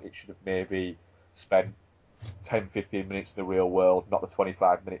world. It should have maybe spent 10-15 minutes in the real world, not the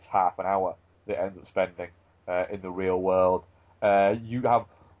 25 minutes, half an hour that it ends up spending in the real world. You have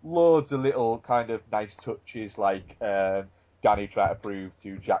loads of little kind of nice touches, like Danny trying to prove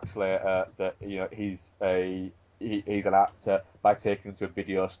to Jack Slater that he's an actor by taking him to a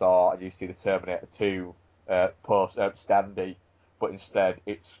video store, and you see the Terminator 2 post Standy, but instead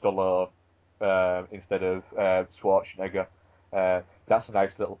it's Stallone instead of Schwarzenegger. That's a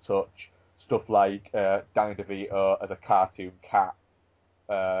nice little touch. Stuff like Danny DeVito as a cartoon cat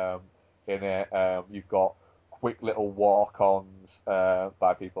in it. You've got quick little walk-ons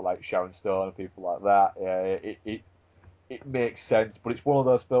by people like Sharon Stone and people like that. It makes sense, but it's one of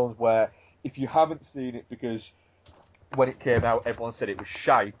those films where if you haven't seen it, because when it came out everyone said it was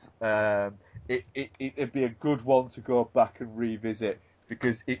shite, it'd be a good one to go back and revisit,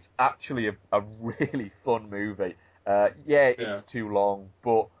 because it's actually a really fun movie. It's too long,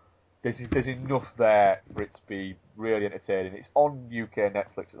 but there's enough there for it to be really entertaining. It's on UK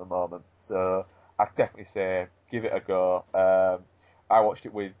Netflix at the moment, so I'd definitely say give it a go. I watched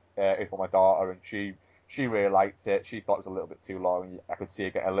it with my daughter, and she really liked it. She thought it was a little bit too long. I could see her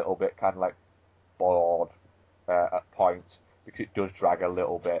get a little bit kind of like bored at points, because it does drag a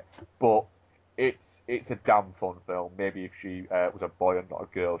little bit. But it's a damn fun film. Maybe if she was a boy and not a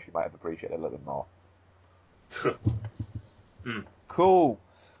girl, she might have appreciated it a little bit more. Cool.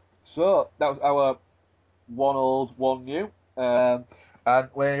 So that was our one old, one new, and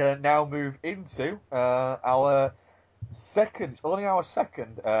we're going to now move into our second,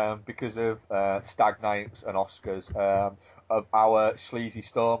 because of Stag Nights and Oscars, of our Sleazy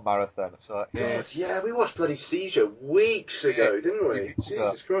Stone marathon. So we watched bloody Seizure weeks ago, didn't we?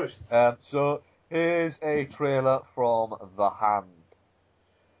 Jesus Christ. So here's a trailer from The Hand.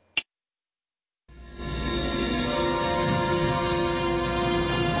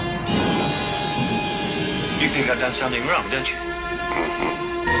 You think I've done something wrong, don't you?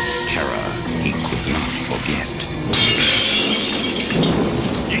 Terror he could not forget.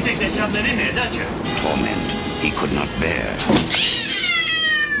 You think there's something in there, don't you? Torment he could not bear.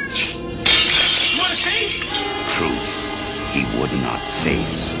 You want to see? Truth he would not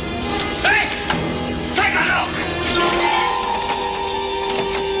face. Hey! Take a look!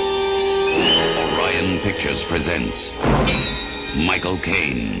 Orion Pictures presents Michael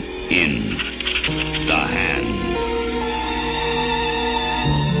Caine in The Hand.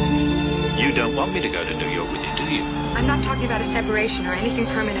 You don't want me to go to New York with you, do you? I'm not talking about a separation or anything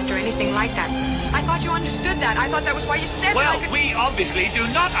permanent or anything like that. I thought you understood that. I thought that was why you said well, that I could... we obviously do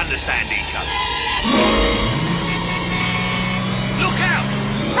not understand each other. Look out!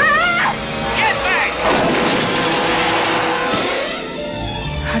 Get back!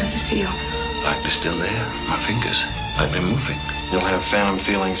 How does it feel? Like they're still there. My fingers. Like they're moving. You'll have phantom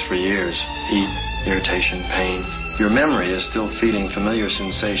feelings for years. Heat, irritation, pain. Your memory is still feeding familiar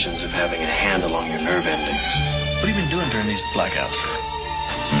sensations of having a hand along your nerve endings. What have you been doing during these blackouts?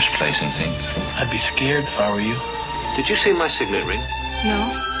 Misplacing things. I'd be scared if I were you. Did you see my signet ring?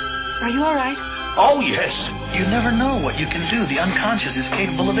 No. Are you all right? Oh, yes. You never know what you can do. The unconscious is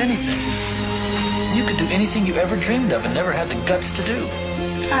capable of anything. You could do anything you ever dreamed of and never had the guts to do.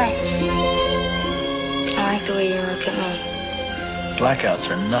 Hi. I like the way you look at me. Blackouts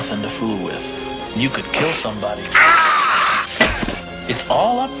are nothing to fool with. You could kill somebody. It's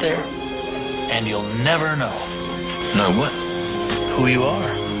all up there, and you'll never know. Know what? Who you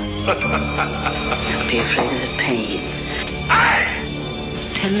are. Don't be afraid of the pain.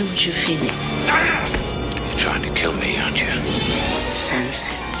 Tell me what you're feeling. You're trying to kill me, aren't you? Sense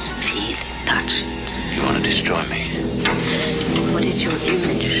it, feel it, touch it. You want to destroy me? What is your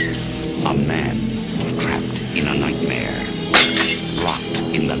image? A man trapped in a nightmare, locked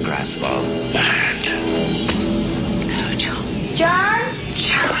in the grasp of Hand. Oh, John. John?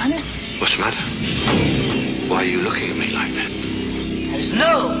 John? What's the matter? Why are you looking at me like that? There's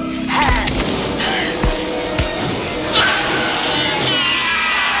no hand.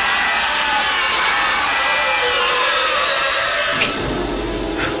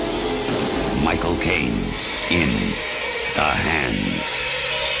 Michael Caine in The Hand.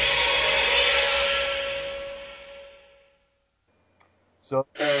 So,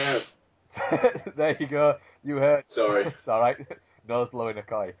 there you go. You heard. Sorry. It's alright. Nose blowing a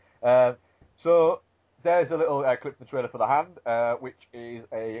coy. So, there's a little clip from the trailer for The Hand, which is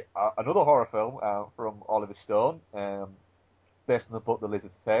another horror film from Oliver Stone, based on the book The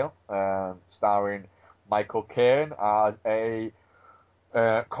Lizard's Tale, starring Michael Caine as a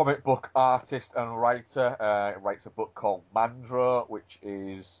comic book artist and writer. He writes a book called Mandra, which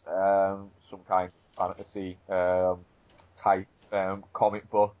is some kind of fantasy type comic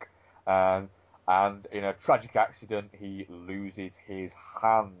book, and in a tragic accident he loses his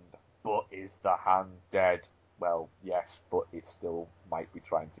hand. But is the hand dead? Well, yes, but it still might be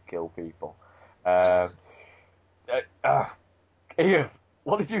trying to kill people. Ian,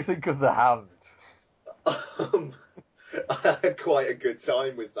 what did you think of The Hand? I had quite a good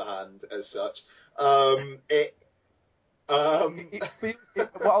time with The Hand as such. What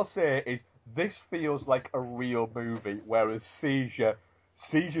I'll say is this feels like a real movie, whereas Seizure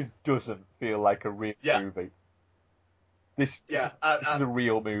doesn't feel like a real movie. This is a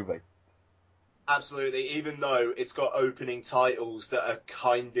real movie. Absolutely, even though it's got opening titles that are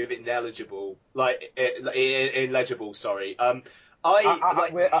kind of illegible. Sorry.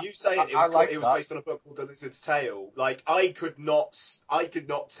 You saying it was based on a book called The Lizard's Tale. Like, I could not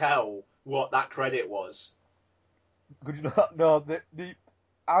tell what that credit was. Could you not? No,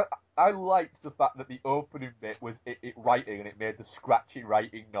 I liked the fact that the opening bit was it writing and it made the scratchy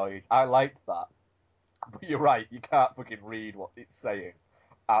writing noise. I liked that. But you're right, you can't fucking read what it's saying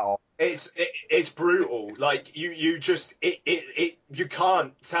at all. It's brutal. Like you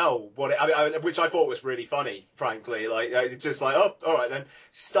can't tell what it. Which I thought was really funny, frankly. Like it's just like, oh, all right then,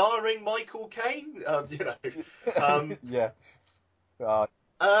 starring Michael Caine. Yeah.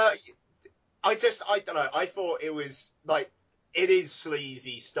 I don't know. I thought it was like, it is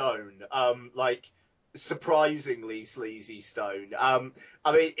sleazy Stone. Like surprisingly sleazy Stone. I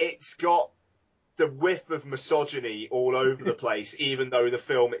mean, it's got the whiff of misogyny all over the place, even though the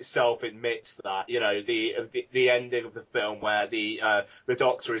film itself admits that. You know, the ending of the film where the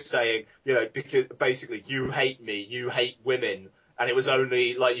Doctor is saying, you know, because basically you hate me, you hate women, and it was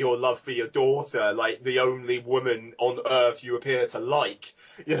only like your love for your daughter, like the only woman on earth you appear to like.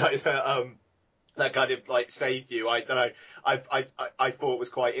 You know, that kind of like saved you. I don't know. I thought it was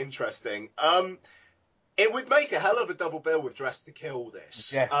quite interesting. It would make a hell of a double bill with Dressed to Kill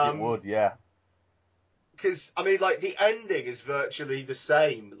this. Yes, it would. Yeah. Because, I mean, like, the ending is virtually the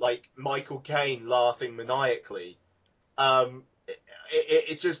same, like Michael Caine laughing maniacally.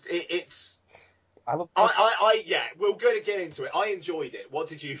 It's. Yeah, we're going to get into it. I enjoyed it. What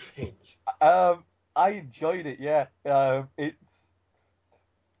did you think? I enjoyed it. Yeah.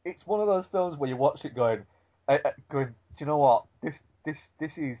 It's one of those films where you watch it going, do you know what? This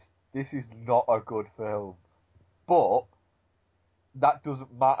is not a good film, but that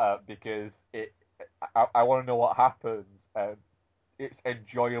doesn't matter because I want to know what happens. It's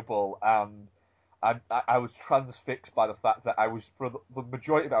enjoyable, and I was transfixed by the fact that I was, for the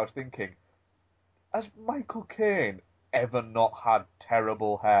majority of it, I was thinking, has Michael Caine ever not had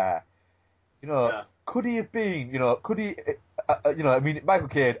terrible hair? You know, could he have been? You know, could he? I mean, Michael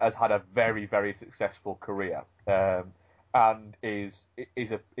Caine has had a very, very successful career, and is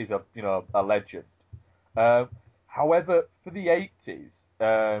a legend. However, for the 80s,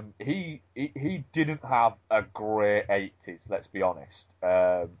 he didn't have a great 80s, let's be honest.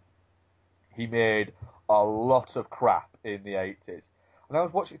 He made a lot of crap in the 80s. And I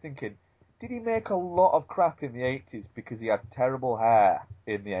was watching thinking, did he make a lot of crap in the 80s because he had terrible hair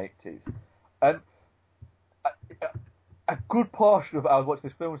in the 80s? And a good portion of it, I was watching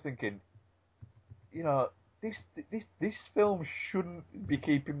this film was thinking, you know, this film shouldn't be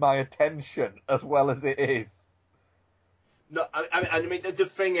keeping my attention as well as it is. No, I mean, the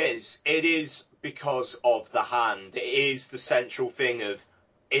thing is, it is because of the hand. It is the central thing of,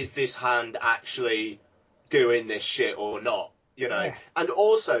 is this hand actually doing this shit or not? You know? Yeah. And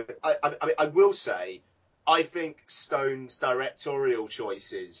also, I will say, I think Stone's directorial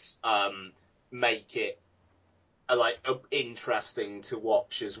choices make it interesting to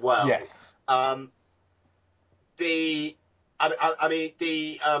watch as well. Yes.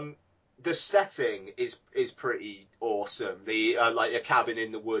 The setting is pretty awesome. Like a cabin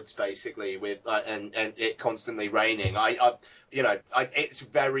in the woods, basically, with and it constantly raining. It's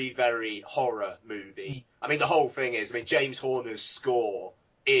very, very horror movie. I mean, the whole thing is, James Horner's score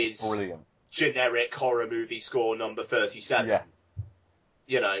is brilliant. Generic horror movie score number 37. Yeah.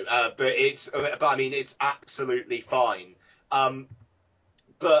 You know, but it's absolutely fine.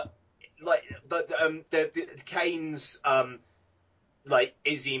 But like the Caine's like,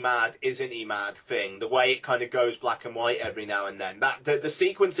 is he mad, isn't he mad thing, the way it kind of goes black and white every now and then, that the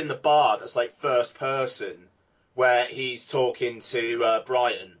sequence in the bar that's like first person where he's talking to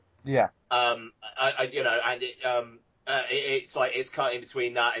Brian. Yeah. It's like it's cut in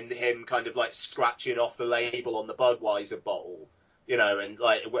between that and him kind of like scratching off the label on the Budweiser bottle. You know, and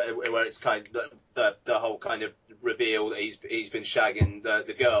like where it's kind of the whole kind of reveal that he's been shagging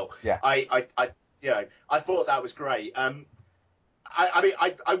the girl. Yeah. I thought that was great.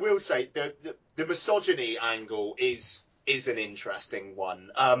 I will say the misogyny angle is an interesting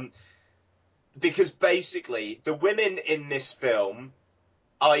one. Because basically the women in this film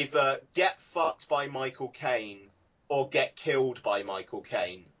either get fucked by Michael Caine or get killed by Michael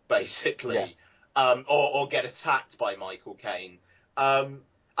Caine, basically. Yeah. Or get attacked by Michael Caine.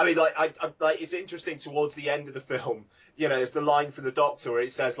 I mean, like, like, it's interesting towards the end of the film, you know, there's the line from the Doctor where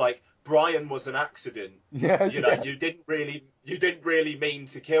it says, like, Brian was an accident. Yeah, you know, you didn't really mean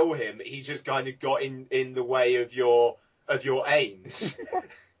to kill him. He just kind of got in the way of your aims.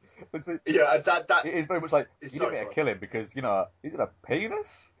 Yeah, that it is very much like you didn't mean to kill him because, you know, he's got a penis.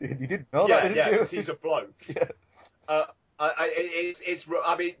 You didn't know that, didn't you? Yeah, because he's a bloke. Yeah.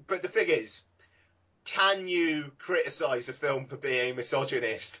 I mean, but the thing is, can you criticise a film for being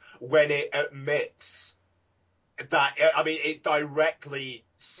misogynist when it admits that? I mean, it directly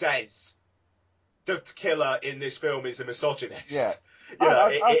says the killer in this film is a misogynist. Yeah,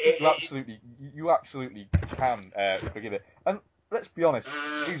 you absolutely can forgive it. And let's be honest,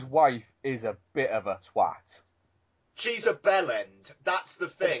 his wife is a bit of a twat. She's a bellend. That's the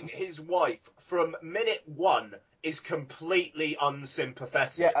thing. His wife, from minute one, is completely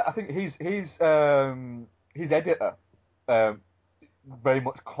unsympathetic. Yeah, I think his editor very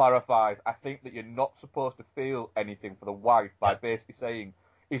much clarifies. I think that you're not supposed to feel anything for the wife by basically saying,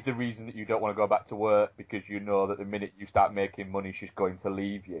 is the reason that you don't want to go back to work because you know that the minute you start making money, she's going to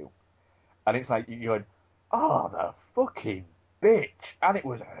leave you. And it's like, you're going, oh, the fucking bitch. And it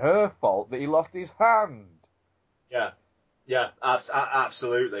was her fault that he lost his hand. Yeah,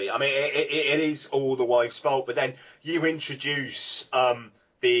 absolutely. I mean, it is all the wife's fault, but then you introduce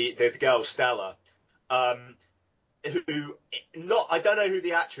the girl Stella, who I don't know who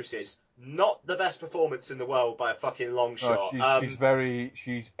the actress is. Not the best performance in the world by a fucking long shot.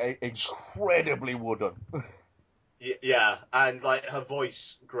 She's incredibly wooden. Yeah, and like her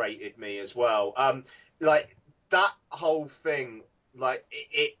voice grated me as well. Like that whole thing, like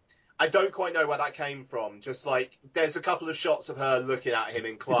it I don't quite know where that came from. Just like there's a couple of shots of her looking at him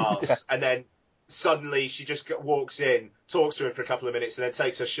in class, and then suddenly she just walks in, talks to him for a couple of minutes, and then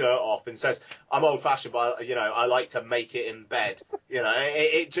takes her shirt off and says, "I'm old-fashioned, but you know I like to make it in bed." You know,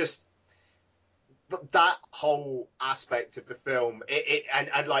 it just that whole aspect of the film,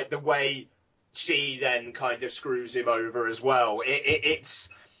 and like the way she then kind of screws him over as well. It's.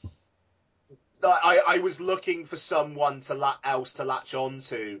 I was looking for someone else to latch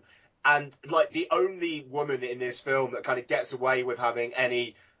onto, and like the only woman in this film that kind of gets away with having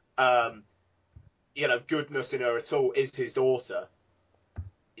any, goodness in her at all is his daughter.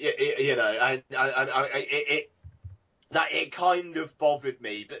 You know, and it kind of bothered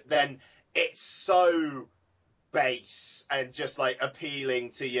me, but then it's so base and just like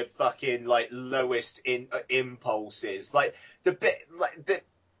appealing to your fucking like lowest impulses, like the bit like the.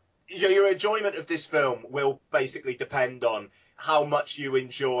 Your enjoyment of this film will basically depend on how much you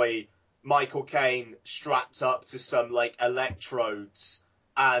enjoy Michael Caine strapped up to some like electrodes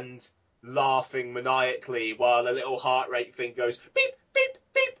and laughing maniacally while a little heart rate thing goes beep, beep,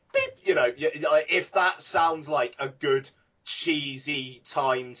 beep, beep. You know, if that sounds like a good cheesy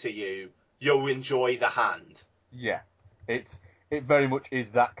time to you, you'll enjoy The Hand. Yeah, it very much is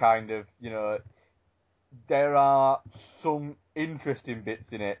that kind of, you know, there are some interesting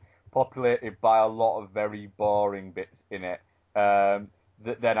bits in it, populated by a lot of very boring bits in it, that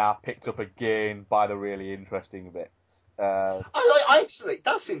then are picked up again by the really interesting bits. Actually,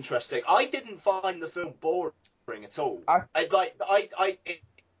 that's interesting. I didn't find the film boring at all. I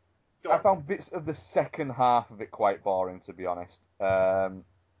found bits of the second half of it quite boring, to be honest. I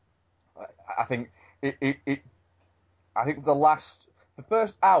think I think the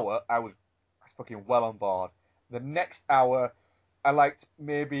first hour I was fucking well on board. The next hour, I liked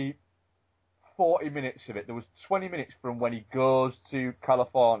maybe 40 minutes of it. There was 20 minutes from when he goes to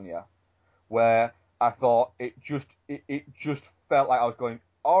California, where I thought it just felt like I was going,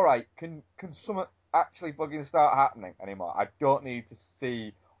 all right, can something actually fucking start happening anymore? I don't need to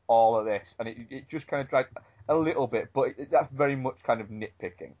see all of this, and it just kind of dragged a little bit, but that's very much kind of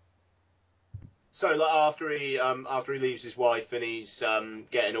nitpicking. So like after he leaves his wife and he's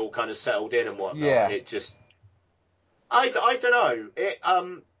getting all kind of settled in and whatnot, yeah. It just. I don't know.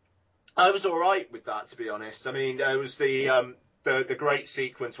 I was all right with that, to be honest. I mean, there was the great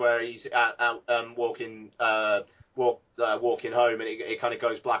sequence where he's out walking home, and it kind of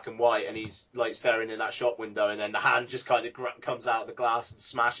goes black and white, and he's like staring in that shop window, and then the hand just kind of comes out of the glass and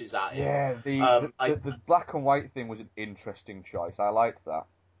smashes at him. Yeah, the black and white thing was an interesting choice. I liked that.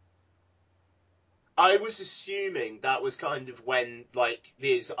 I was assuming that was kind of when like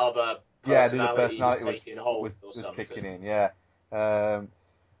his other personality was taking hold or something. Was kicking in, yeah.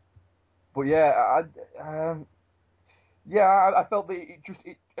 But yeah, I felt that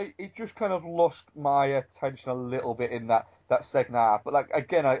it just kind of lost my attention a little bit in that second half. But like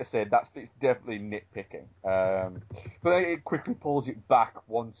again, like I said, it's definitely nitpicking. But it quickly pulls it back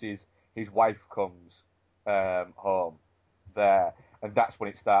once his wife comes home there, and that's when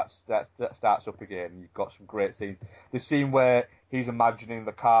it starts. That starts up again. You've got some great scenes. The scene where he's imagining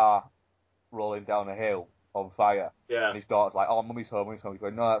the car rolling down a hill on fire, and his daughter's like, "Oh, Mummy's home, Mummy's home." He's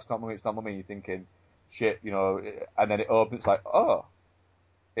going, "No, that's not Mummy, it's not Mummy." You're thinking, "Shit," and then it opens. It's like, "Oh,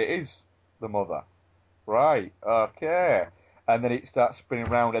 it is the mother." Right, okay. And then it starts spinning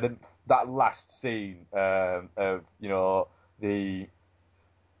around, and then that last scene of the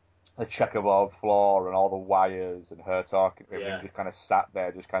checkerboard floor and all the wires and her talking to him and just kind of sat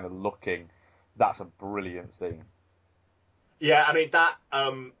there, just kind of looking. That's a brilliant scene. Yeah, I mean that,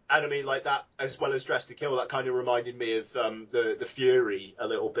 and I mean like that as well as Dressed to Kill. That kind of reminded me of the Fury a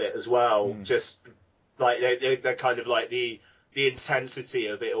little bit as well. Just like they're kind of like the intensity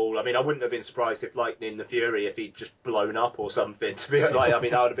of it all. I mean, I wouldn't have been surprised if Lightning the Fury, if he'd just blown up or something, to be like, I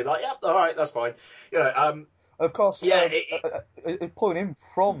mean, I would have been like, yep, all right, that's fine. Of course, it's pulling in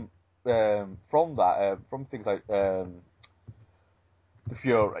from things like the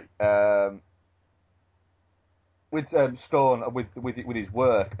Fury, with Stone, with his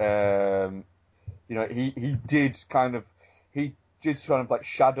work, he did kind of like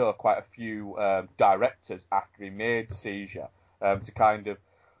shadow quite a few directors after he made Seizure,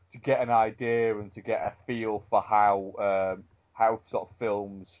 to get an idea and to get a feel for how sort of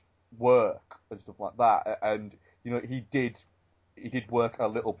films work and stuff like that. And he did work a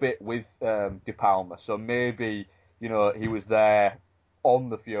little bit with De Palma, so maybe he was there on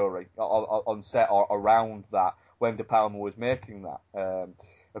the Fury, on set or around that when De Palma was making that.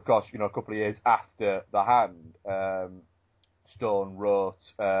 Of course, a couple of years after The Hand, Stone wrote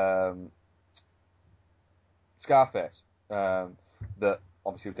Scarface, that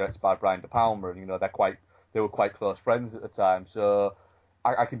obviously was directed by Brian De Palma, and they were quite close friends at the time. So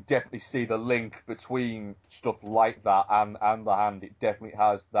I can definitely see the link between stuff like that and The Hand. It definitely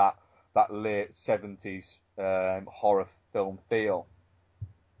has that late 70s horror film feel.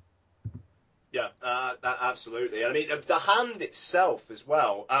 Yeah, absolutely. I mean, The Hand itself as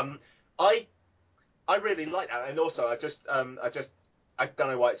well. I really like that, and also I don't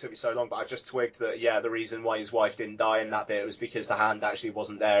know why it took me so long, but I just twigged that the reason why his wife didn't die in that bit was because the hand actually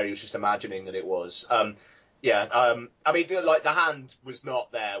wasn't there. He was just imagining that it was. I mean, like the hand was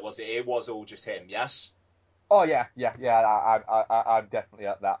not there, was it? It was all just him. Yes. Oh yeah. I'm definitely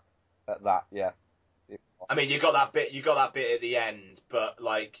at that. Yeah. I mean, you got that bit at the end, but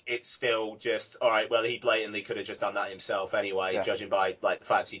like it's still just all right. Well, he blatantly could have just done that himself anyway, judging by like the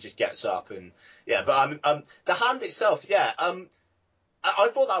fact he just gets up and But the hand itself, I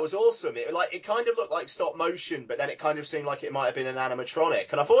thought that was awesome. It kind of looked like stop motion, but then it kind of seemed like it might have been an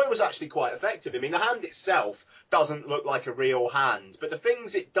animatronic, and I thought it was actually quite effective. I mean, the hand itself doesn't look like a real hand, but the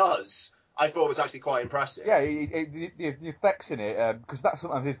things it does, I thought was actually quite impressive. Yeah, the effects in it, because that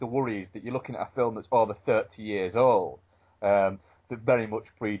sometimes is the worry, is that you're looking at a film that's over 30 years old, that very much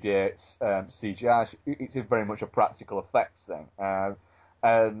predates CGI. It's very much a practical effects thing,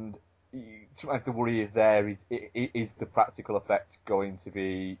 and sometimes the worry is is the practical effect going to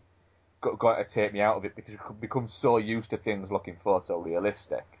take me out of it, because I've become so used to things looking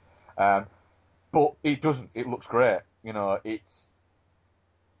photorealistic. But it doesn't. It looks great. It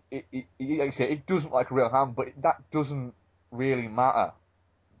doesn't look like a real hand, but that doesn't really matter.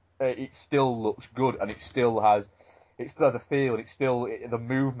 It still looks good, and it still has a feel, and the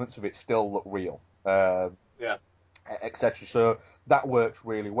movements of it still look real. Etc. So that works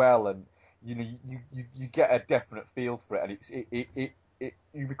really well, and you get a definite feel for it, and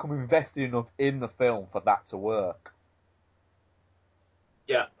you become invested enough in the film for that to work.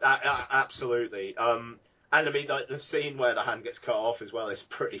 Yeah, absolutely. And I mean, like the scene where the hand gets cut off as well is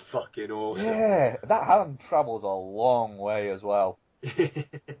pretty fucking awesome. Yeah, that hand travels a long way as well.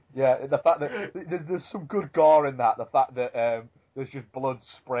 Yeah, the fact that there's some good gore in that. The fact that there's just blood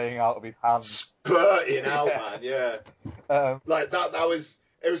spraying out of his hand, spurting out, man. Yeah, like that was.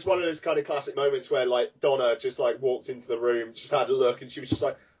 It was one of those kind of classic moments where like Donna just like walked into the room, just had a look, and she was just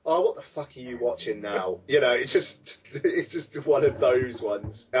like, "Oh, what the fuck are you watching now?" It's just one of those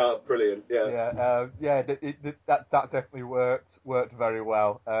ones. Brilliant. Yeah. That definitely worked very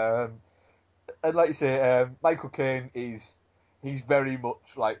well. And like you say, Michael Caine he's very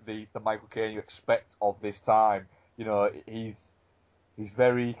much like the Michael Caine you expect of this time. He's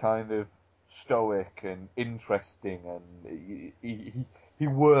very kind of stoic and interesting, and he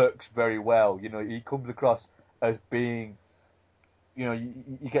works very well. He comes across as being,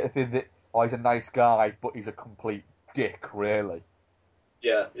 you get the feeling that he's a nice guy, but he's a complete dick, really.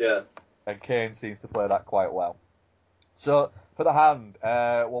 Yeah. And Caine seems to play that quite well. So for The Hand,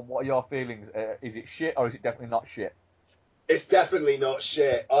 what are your feelings? Is it shit, or is it definitely not shit? It's definitely not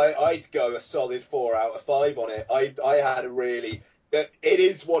shit. I'd go a solid 4 out of 5 on it. I had a really It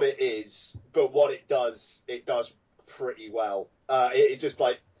is what it is, but what it does pretty well. It just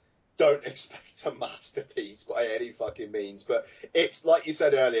like, don't expect a masterpiece by any fucking means, but it's like you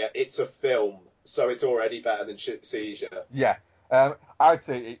said earlier, it's a film, so it's already better than Seizure. Yeah, I'd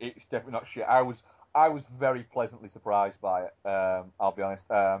say it's definitely not shit. I was very pleasantly surprised by it. I'll be honest.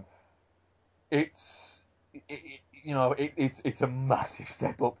 It's a massive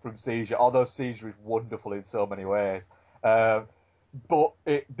step up from Seizure, although Seizure is wonderful in so many ways. But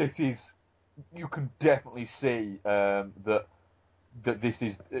this is, you can definitely see that this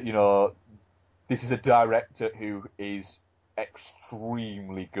is, this is a director who is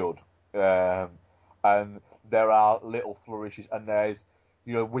extremely good. And there are little flourishes, and there's,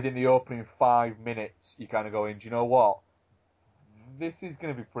 within the opening 5 minutes, you're kind of going, do you know what? This is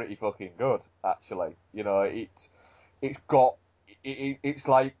going to be pretty fucking good, actually. It's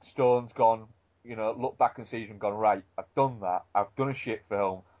like Stone's gone, look back and Seizure and gone, right, I've done that, I've done a shit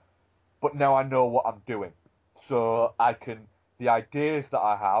film, but now I know what I'm doing. So the ideas that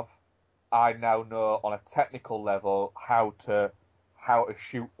I have, I now know on a technical level how to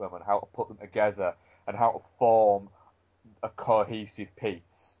shoot them and how to put them together and how to form a cohesive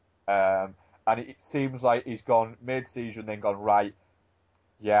piece. And it seems like he's made Seizure and then gone, right,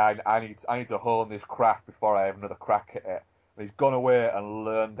 yeah, I need to hone this craft before I have another crack at it. And he's gone away and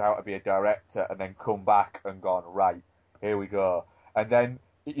learned how to be a director and then come back and gone, right, here we go. And then,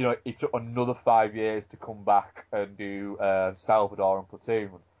 it took another 5 years to come back and do Salvador and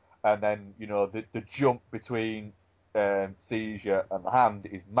Platoon. And then, the jump between Seizure and The Hand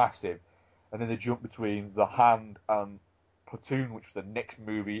is massive. And then the jump between The Hand and Platoon, which was the next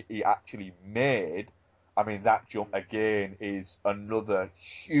movie he actually made, I mean, that jump again is another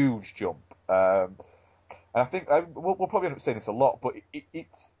huge jump. And I think we'll probably end up saying this a lot, but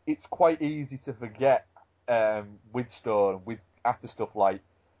it's quite easy to forget with Stone, after stuff like,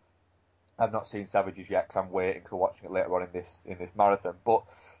 I've not seen Savages yet because I'm waiting for watching it later on in this marathon. But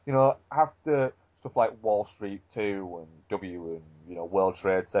after stuff like Wall Street 2 and W and World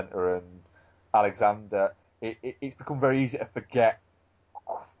Trade Center and Alexander, it's become very easy to forget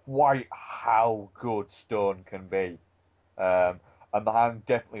quite how good Stone can be. And The Hand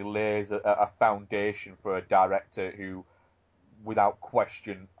definitely lays a foundation for a director who, without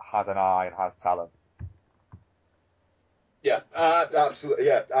question, has an eye and has talent. Yeah, absolutely.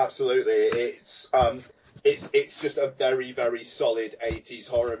 Yeah, absolutely. It's just a very, very solid 80s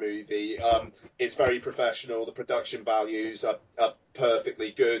horror movie. It's very professional. The production values are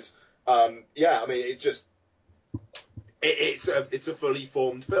perfectly good. Yeah, I mean, it's a fully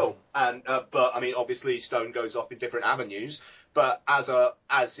formed film, and but I mean, obviously Stone goes off in different avenues. But as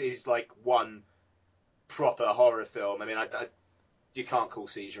is like one proper horror film, I mean, you can't call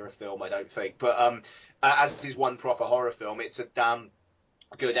Seizure a film, I don't think. But as is one proper horror film, it's a damn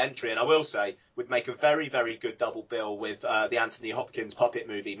good entry, and I will say would make a very, very good double bill with the Anthony Hopkins puppet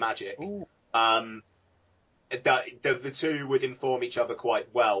movie Magic. The two would inform each other quite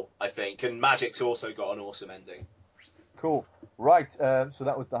well, I think, and Magic's also got an awesome ending. Cool. Right, so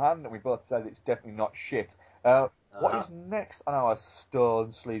that was The Hand, and we both said it's definitely not shit. What is next on our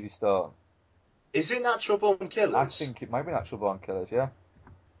Sleazy Stone? Is it Natural Born Killers? I think it might be Natural Born Killers, yeah.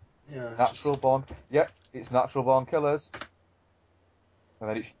 Yeah. Yep, it's Natural Born Killers. And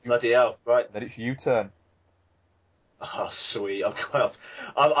then it's bloody hell, right? Then it's U-Turn. Oh, sweet! I'm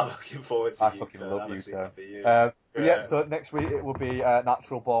looking forward to I fucking love U-Turn. Yeah, so next week it will be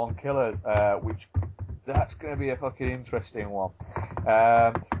Natural Born Killers, which that's going to be a fucking interesting one.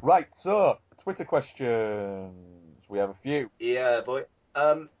 Right, so Twitter questions. We have a few. Yeah, boy.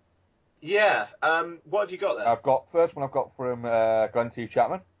 What have you got there? First one I've got from Glenn T.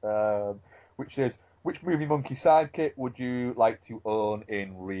 Chapman, which is, which movie monkey sidekick would you like to own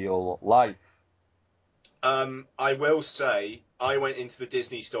in real life? I will say, I went into the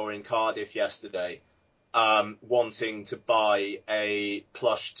Disney store in Cardiff yesterday, wanting to buy a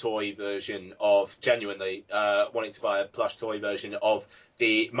plush toy version of,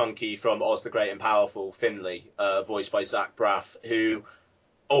 the monkey from Oz the Great and Powerful, Finley, voiced by Zach Braff, who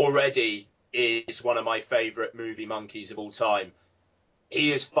already is one of my favourite movie monkeys of all time.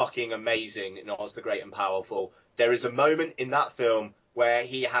 He is fucking amazing in Oz the Great and Powerful. There is a moment in that film where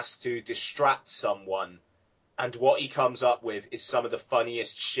he has to distract someone, and what he comes up with is some of the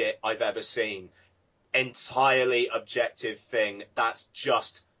funniest shit I've ever seen. Entirely objective thing. That's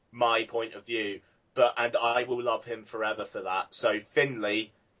just my point of view. And I will love him forever for that. So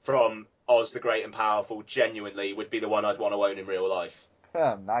Finley from Oz the Great and Powerful genuinely would be the one I'd want to own in real life.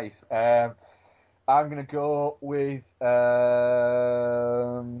 Oh, nice. I'm going to go with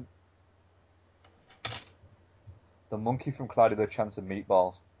The monkey from Cloudy with a Chance of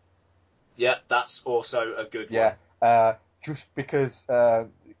Meatballs. Yeah, that's also a good one. Yeah, just because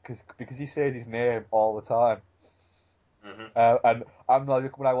he says his name all the time. Mm-hmm. And I'm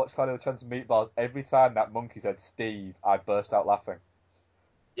like, when I watch Cloudy with a Chance of Meatballs, every time that monkey said Steve, I burst out laughing.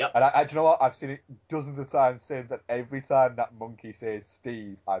 Yep. And do you know what? I've seen it dozens of times since, and every time that monkey says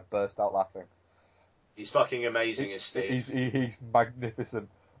Steve, I burst out laughing. He's fucking amazing as Steve. He's magnificent.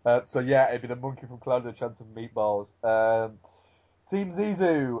 So yeah, it'd be the monkey from Cloudy with a Chance of Meatballs. Team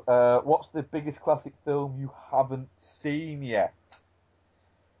Zizou, what's the biggest classic film you haven't seen yet?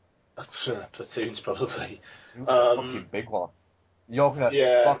 Platoon's probably. A fucking big one. You're gonna.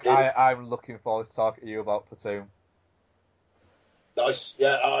 Yeah. I'm looking forward to talking to you about Platoon. Nice.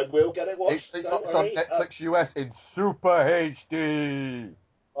 Yeah, I will get it watched. It's on Netflix US in Super HD.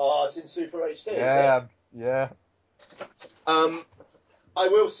 Oh, it's in Super HD. Yeah, is it? Yeah. I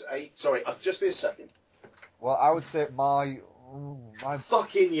will say. Sorry, just be a second. Well, I would say my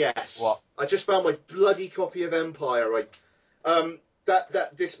fucking yes. What? I just found my bloody copy of Empire.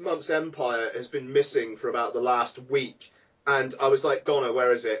 That this month's Empire has been missing for about the last week. And I was like, Donna,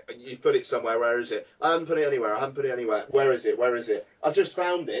 where is it? You put it somewhere, where is it? I haven't put it anywhere. Where is it? I've just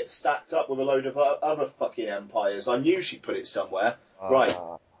found it stacked up with a load of other fucking Empires. I knew she'd put it somewhere. Right.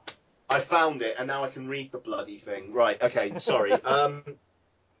 I found it, and now I can read the bloody thing. Right, okay, sorry.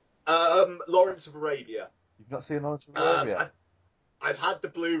 Lawrence of Arabia. You've not seen Lawrence of Arabia? I've had the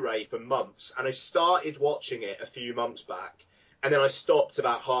Blu-ray for months, and I started watching it a few months back, and then I stopped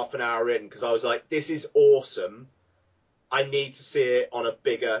about half an hour in, because I was like, this is awesome. I need to see it on a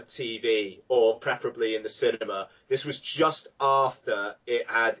bigger TV, or preferably in the cinema. This was just after it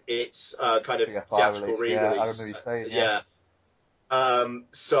had its kind of theatrical re-release. Yeah, I remember you saying,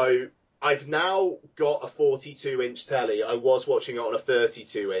 so I've now got a 42-inch telly. I was watching it on a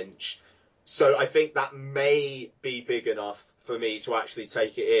 32-inch. So I think that may be big enough for me to actually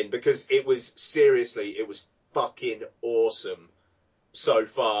take it in, because it was fucking awesome so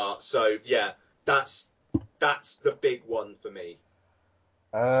far. So yeah, that's the big one for me.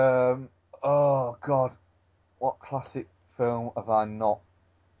 Oh God, what classic film have I not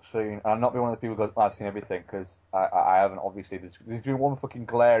seen? I'm not being one of the people who goes, I've seen everything, because I haven't. Obviously, there's been one fucking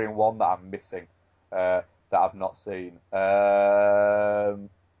glaring one that I'm missing that I've not seen. I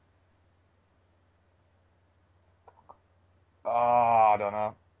don't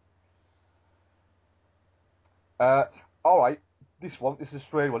know. All right, this is a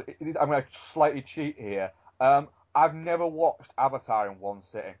strange one. I'm going to slightly cheat here. I've never watched Avatar in one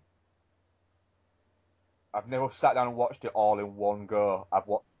sitting. I've never sat down and watched it all in one go. I've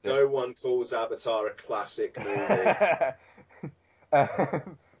watched it. No one calls Avatar a classic movie.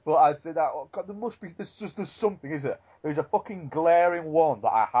 But I'd say that, oh God, there's something, is it? There's a fucking glaring one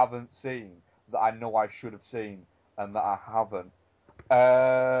that I haven't seen, that I know I should have seen, and that I haven't.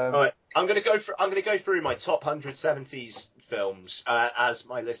 Alright, I'm gonna go through my top 170s films as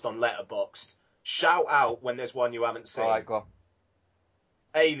my list on Letterboxd. Shout out when there's one you haven't seen. Alright, go on.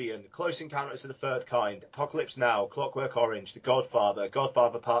 Alien, Close Encounters of the Third Kind, Apocalypse Now, Clockwork Orange, The Godfather,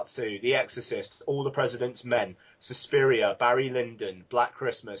 Godfather Part 2, The Exorcist, All the President's Men, Suspiria, Barry Lyndon, Black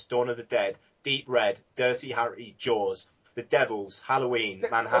Christmas, Dawn of the Dead, Deep Red, Dirty Harry, Jaws, The Devils, Halloween,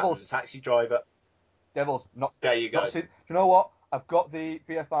 Manhattan, Taxi Driver. Devils, not. There you go. Do you know what? I've got the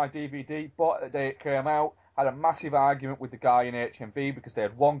BFI DVD, bought it the day it came out, had a massive argument with the guy in HMV because they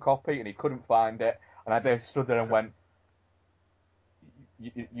had one copy and he couldn't find it, and I basically stood there and went,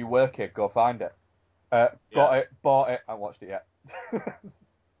 you work here, go find it. Got it, bought it, I watched it yet.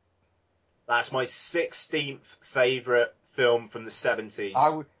 That's my 16th favourite film from the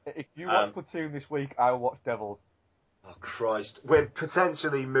 70s. If you watch Platoon this week, I will watch Devils. Oh, Christ. We're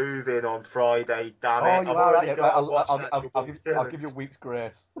potentially moving on Friday, damn it. Oh, you are right. I'll give you a week's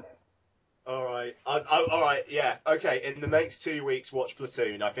grace. Alright. Alright, yeah. Okay, in the next 2 weeks, watch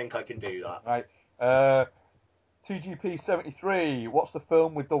Platoon. I think I can do that. Right. TGP 73, what's the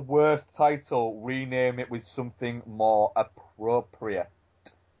film with the worst title? Rename it with something more appropriate.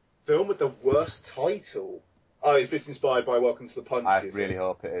 Film with the worst title? Oh, is this inspired by Welcome to the Punch? I really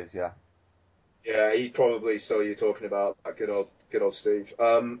hope it is, yeah. Yeah, he probably saw you talking about that good old Steve.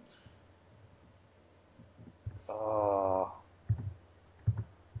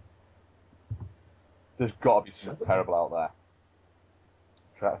 There's got to be something terrible out there. I'm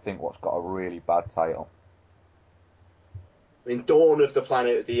trying to think what's got a really bad title. I mean, Dawn of the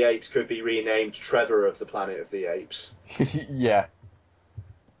Planet of the Apes could be renamed Trevor of the Planet of the Apes. Yeah.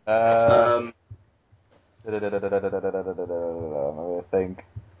 I think.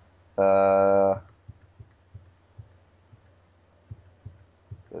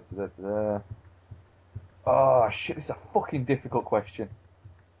 Oh shit, this is a fucking difficult question.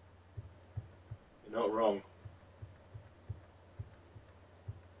 You're not wrong.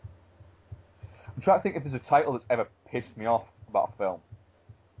 I'm trying to think if there's a title that's ever pissed me off about a film.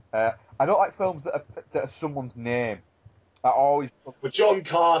 I don't like films that are someone's name. I always. But John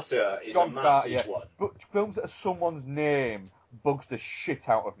Carter is a massive one. But films that are someone's name bugs the shit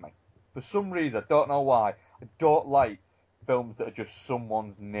out of me. For some reason, I don't know why. I don't like films that are just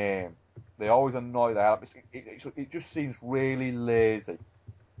someone's name. They always annoy the hell out of me. It just seems really lazy.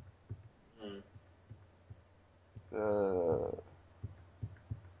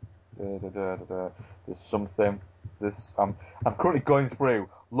 There's something. I'm currently going through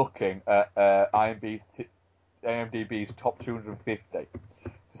looking at IMDb's top 250 to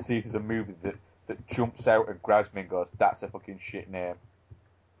see if there's a movie that jumps out and grabs me and goes, that's a fucking shit name.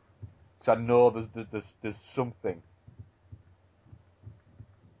 Because I know there's something.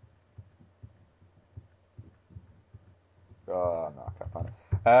 Oh, no, I can't find it.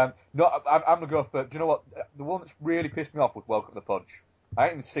 No, I'm going to go for... Do you know what? The one that's really pissed me off was Welcome to the Punch. I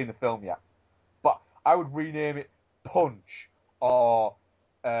ain't even seen the film yet. But I would rename it Punch or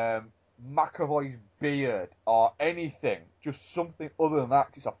McAvoy's Beard or anything. Just something other than that.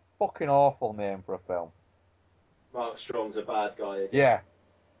 It's a fucking awful name for a film. Mark Strong's a bad guy again. Yeah.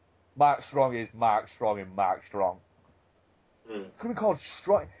 Mark Strong is Mark Strong in Mark Strong. It could have been called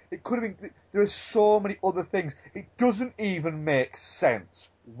Strong. It could have been... There are so many other things. It doesn't even make sense.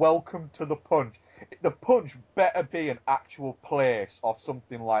 Welcome to the Punch. The Punch better be an actual place or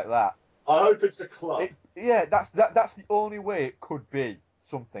something like that. I hope it's a club. That's the only way it could be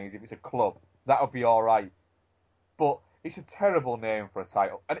something, is if it's a club. That would be alright. But it's a terrible name for a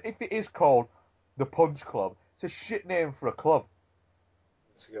title. And if it is called the Punch Club, it's a shit name for a club.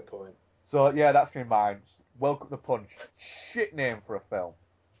 That's a good point. So, yeah, that's going to be mine. Welcome to Punch. Shit name for a film.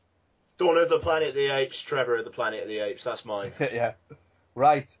 Dawn of the Planet of the Apes, Trevor of the Planet of the Apes. That's mine. Yeah.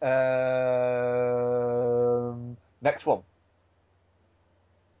 Right. Next one.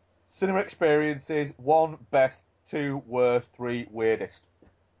 Cinema experiences. 1 best, 2 worst, 3 weirdest.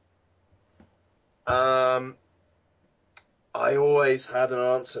 I always had an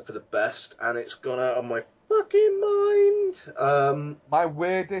answer for the best, and it's gone out of my fucking mind. My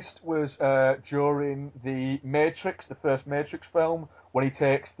weirdest was during the Matrix, the first Matrix film, when he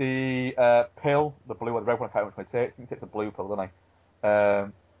takes the pill, the blue or the red one, I can't remember which one he takes. I think he takes a blue pill, doesn't he?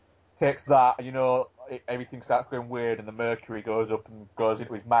 Takes that, and everything starts going weird, and the mercury goes up and goes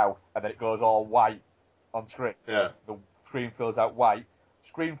into his mouth, and then it goes all white on screen. Yeah. The screen fills out white.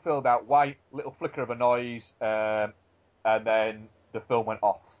 Screen filled out white, little flicker of a noise, and then the film went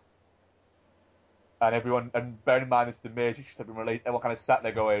off. And everyone, and bearing in mind it's the Matrix had been released, everyone kind of sat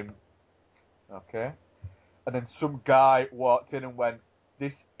there going, okay. And then some guy walked in and went,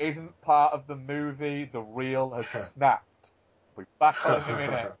 this isn't part of the movie, the reel has snapped. We're back on in a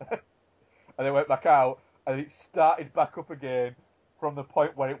minute. And they went back out, and it started back up again from the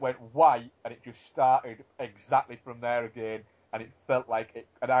point where it went white, and it just started exactly from there again, and it felt like it,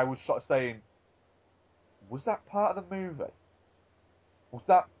 and I was sort of saying, was that part of the movie? Was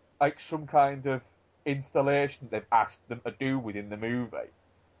that like some kind of installation they've asked them to do within the movie?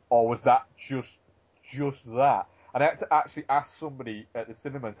 Or was that just that? And I had to actually ask somebody at the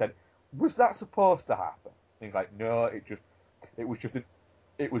cinema and said, was that supposed to happen? And he's like, no, it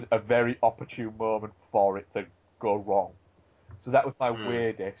was a very opportune moment for it to go wrong. So that was my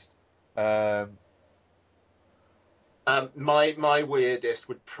weirdest. My weirdest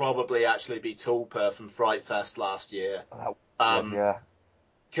would probably actually be Tulpa from Fright Fest last year. Yeah.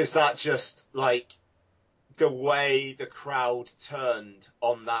 Because that just, like, the way the crowd turned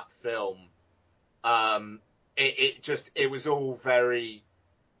on that film, it was all very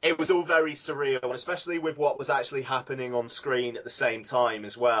surreal, and especially with what was actually happening on screen at the same time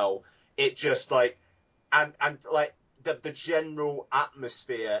as well. It just, like, and like, the general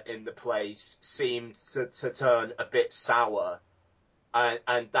atmosphere in the place seemed to turn a bit sour,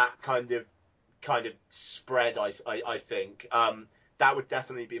 and that kind of spread, I think. That would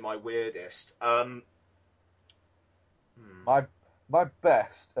definitely be my weirdest. My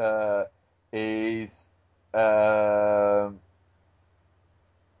best is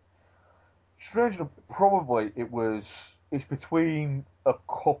strange enough, probably it's between a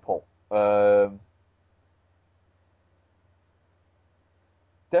couple.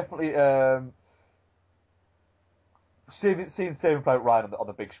 Definitely, seeing Saving Private Ryan on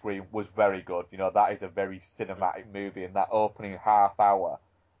the big screen was very good. That is a very cinematic movie, and that opening half hour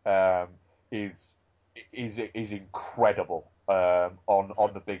is incredible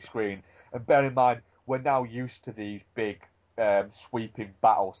on the big screen. And bear in mind, we're now used to these big sweeping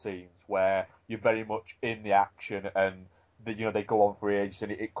battle scenes where you're very much in the action and they go on for ages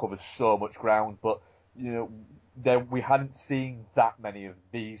and it covers so much ground, but we hadn't seen that many of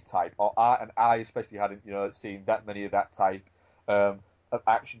these type, I especially hadn't seen that many of that type of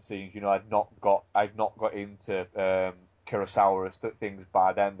action scenes. I'd not got into Kurosawa things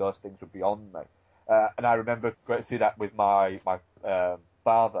by then. Those things were beyond me, and I remember going to see that with my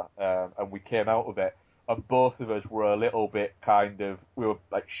father, and we came out of it, and both of us were a little bit we were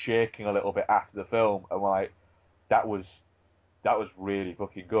like shaking a little bit after the film, and we're like, that was really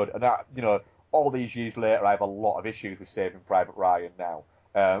fucking good. And that, all these years later, I have a lot of issues with Saving Private Ryan now.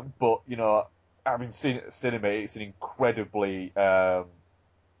 But having seen it at the cinema, it's an incredibly,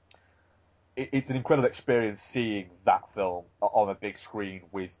 it's an incredible experience seeing that film on a big screen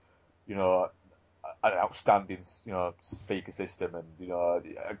with, an outstanding, speaker system and,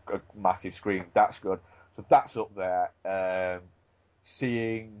 a massive screen. That's good. So that's up there.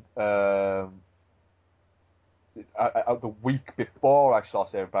 Seeing, the week before I saw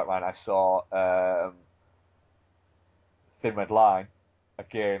Saving Private Ryan, I saw Thin Red Line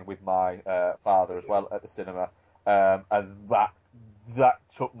again with my father as well at the cinema, and that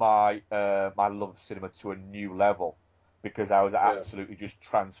took my my love of cinema to a new level, because I was absolutely just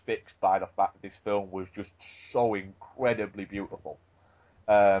transfixed by the fact that this film was just so incredibly beautiful.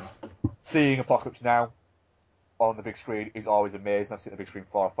 Seeing Apocalypse Now on the big screen is always amazing. I've seen it on the big screen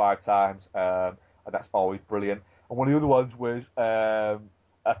 4 or 5 times. And that's always brilliant. And one of the other ones was a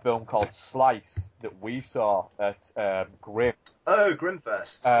film called Slice that we saw at Grimm. Oh,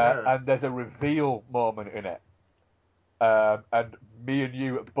 Grimfest. And there's a reveal moment in it. And me and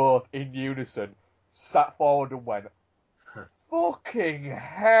you both in unison sat forward and went, fucking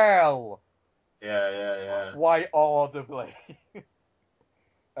hell! Yeah. Quite audibly.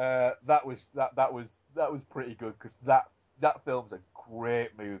 That was pretty good, because that film's a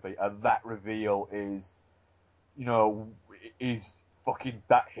great movie, and that reveal is fucking,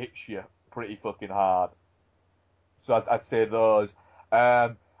 that hits you pretty fucking hard. So I'd say those.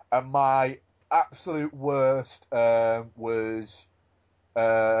 And my absolute worst was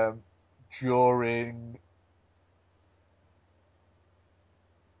during,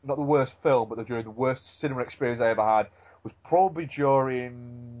 not the worst film, but during the worst cinema experience I ever had was probably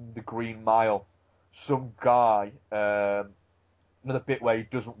during The Green Mile. Some guy, another bit where he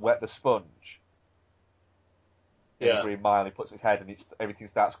doesn't wet the sponge. In The Green Mile, he puts his head and everything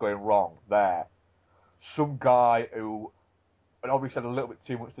starts going wrong there. Some guy who, and obviously had a little bit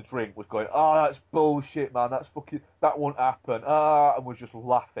too much to drink, was going, that's bullshit, man, that won't happen, and was just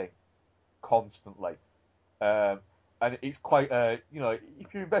laughing constantly. And it's quite, if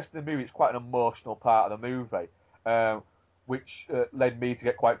you invest in the movie, it's quite an emotional part of the movie. Which led me to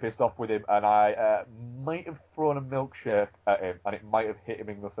get quite pissed off with him, and I might have thrown a milkshake at him, and it might have hit him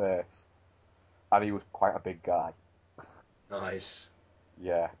in the face. And he was quite a big guy. Nice.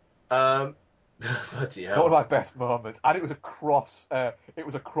 Yeah. Bloody hell. One of my best moments, and it was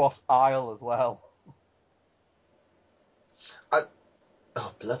across aisle as well.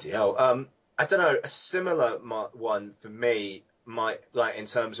 Oh, bloody hell. I don't know, a similar one for me might, like, in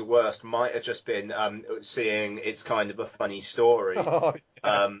terms of worst, might have just been seeing It's Kind of a Funny Story at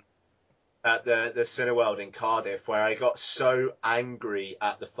the Cineworld in Cardiff, where I got so angry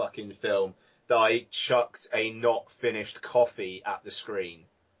at the fucking film that I chucked a not finished coffee at the screen.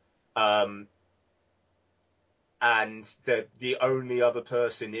 And the only other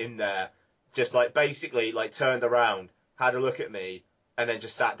person in there just basically turned around, had a look at me, and then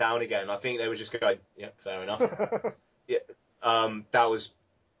just sat down again. I think they were just going, yeah, fair enough. Yeah. That was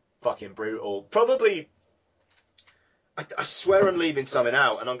fucking brutal. Probably, I swear I'm leaving something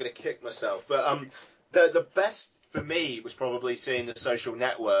out, and I'm going to kick myself. But the best for me was probably seeing The Social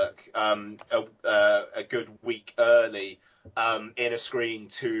Network a good week early in a screen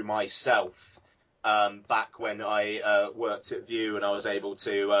to myself. Back when I worked at View and I was able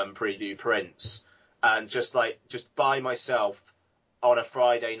to preview Prince, and just by myself on a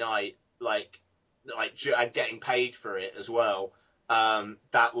Friday night, and getting paid for it as well.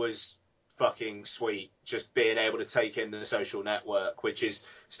 That was fucking sweet. Just being able to take in The Social Network, which is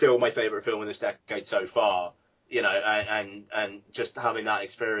still my favourite film in this decade so far, and just having that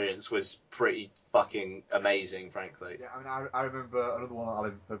experience was pretty fucking amazing, frankly. Yeah, I mean, I remember another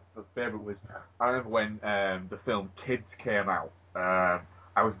one the favourite was, I remember when the film Kids came out.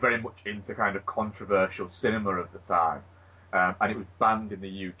 I was very much into kind of controversial cinema at the time, and it was banned in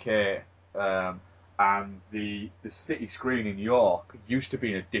the UK. And the city screen in York used to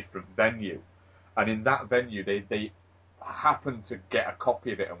be in a different venue, and in that venue they happened to get a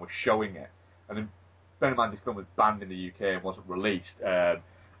copy of it and were showing it, and then bear in mind this film was banned in the UK and wasn't released, and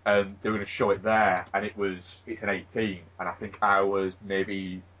they were going to show it there, and it's an 18, and I think I was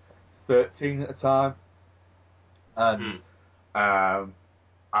maybe 13 at the time, and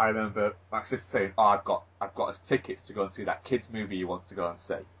I remember my sister saying, "Oh, I've got a ticket to go and see that kids movie you want to go and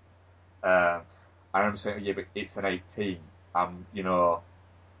see." I remember saying, "Yeah, but it's an 18.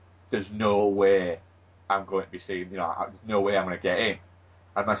 There's no way I'm going to be seeing. There's no way I'm going to get in."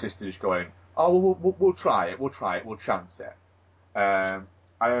 And my sister just going, "Oh, well, we'll try it. We'll chance it." I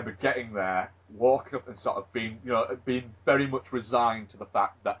remember getting there, walking up, and sort of being very much resigned to the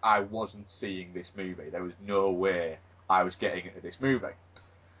fact that I wasn't seeing this movie. There was no way I was getting into this movie.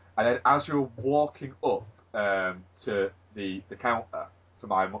 And then as we were walking up to the counter for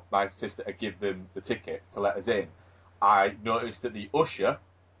my sister to give them the ticket to let us in, I noticed that the usher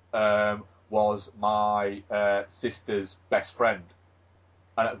was my sister's best friend.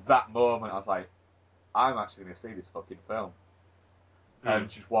 And at that moment, I was like, I'm actually going to see this fucking film.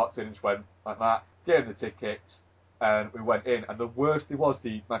 And she just walked in and just went like that, gave them the tickets, and we went in. And the worst thing was,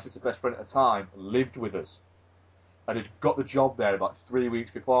 my sister's best friend at the time lived with us. And had got the job there about 3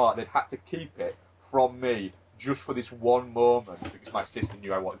 weeks before, and they'd had to keep it from me just for this one moment because my sister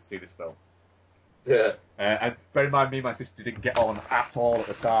knew I wanted to see this film. Yeah. And bear in mind, me and my sister didn't get on at all at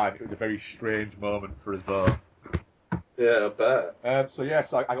the time. It was a very strange moment for us both. Yeah, I bet. So I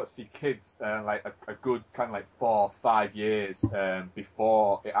got to see Kids like a good kind of like 4 or 5 years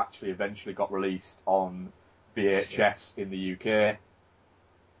before it actually eventually got released on VHS in the UK.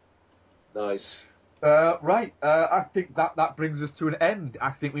 Nice. Right, I think that brings us to an end.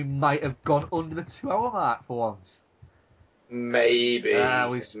 I think we might have gone under the 2-hour mark for once. Maybe.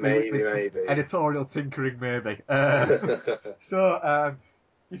 Maybe. Editorial tinkering, maybe. So,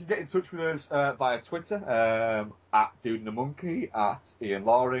 you can get in touch with us via Twitter, at Dude and the Monkey, at Ian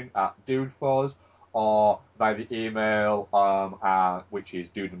Loring, at DudeFoz, or via the email, which is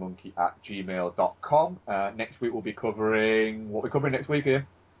dudeandthemonkey@gmail.com. Next week we'll be covering... What are we covering next week, Ian?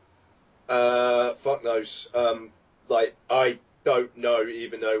 Fuck knows. I don't know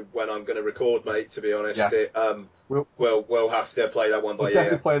even know when I'm going to record, mate, to be honest. Yeah. We'll have to play that one by ear. We'll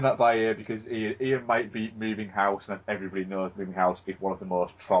definitely play that by ear because Ian might be moving house, and as everybody knows, moving house is one of the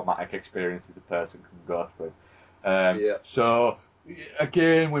most traumatic experiences a person can go through. So,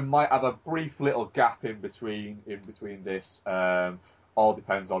 again, we might have a brief little gap in between this. All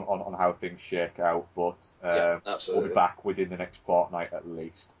depends on how things shake out, but we'll be back within the next fortnight at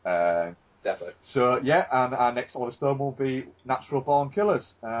least. Definitely. So, and our next Order Stone will be Natural Born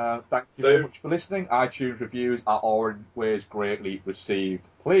Killers. Thank you very much for listening. iTunes reviews are always greatly received.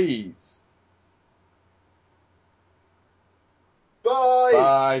 Please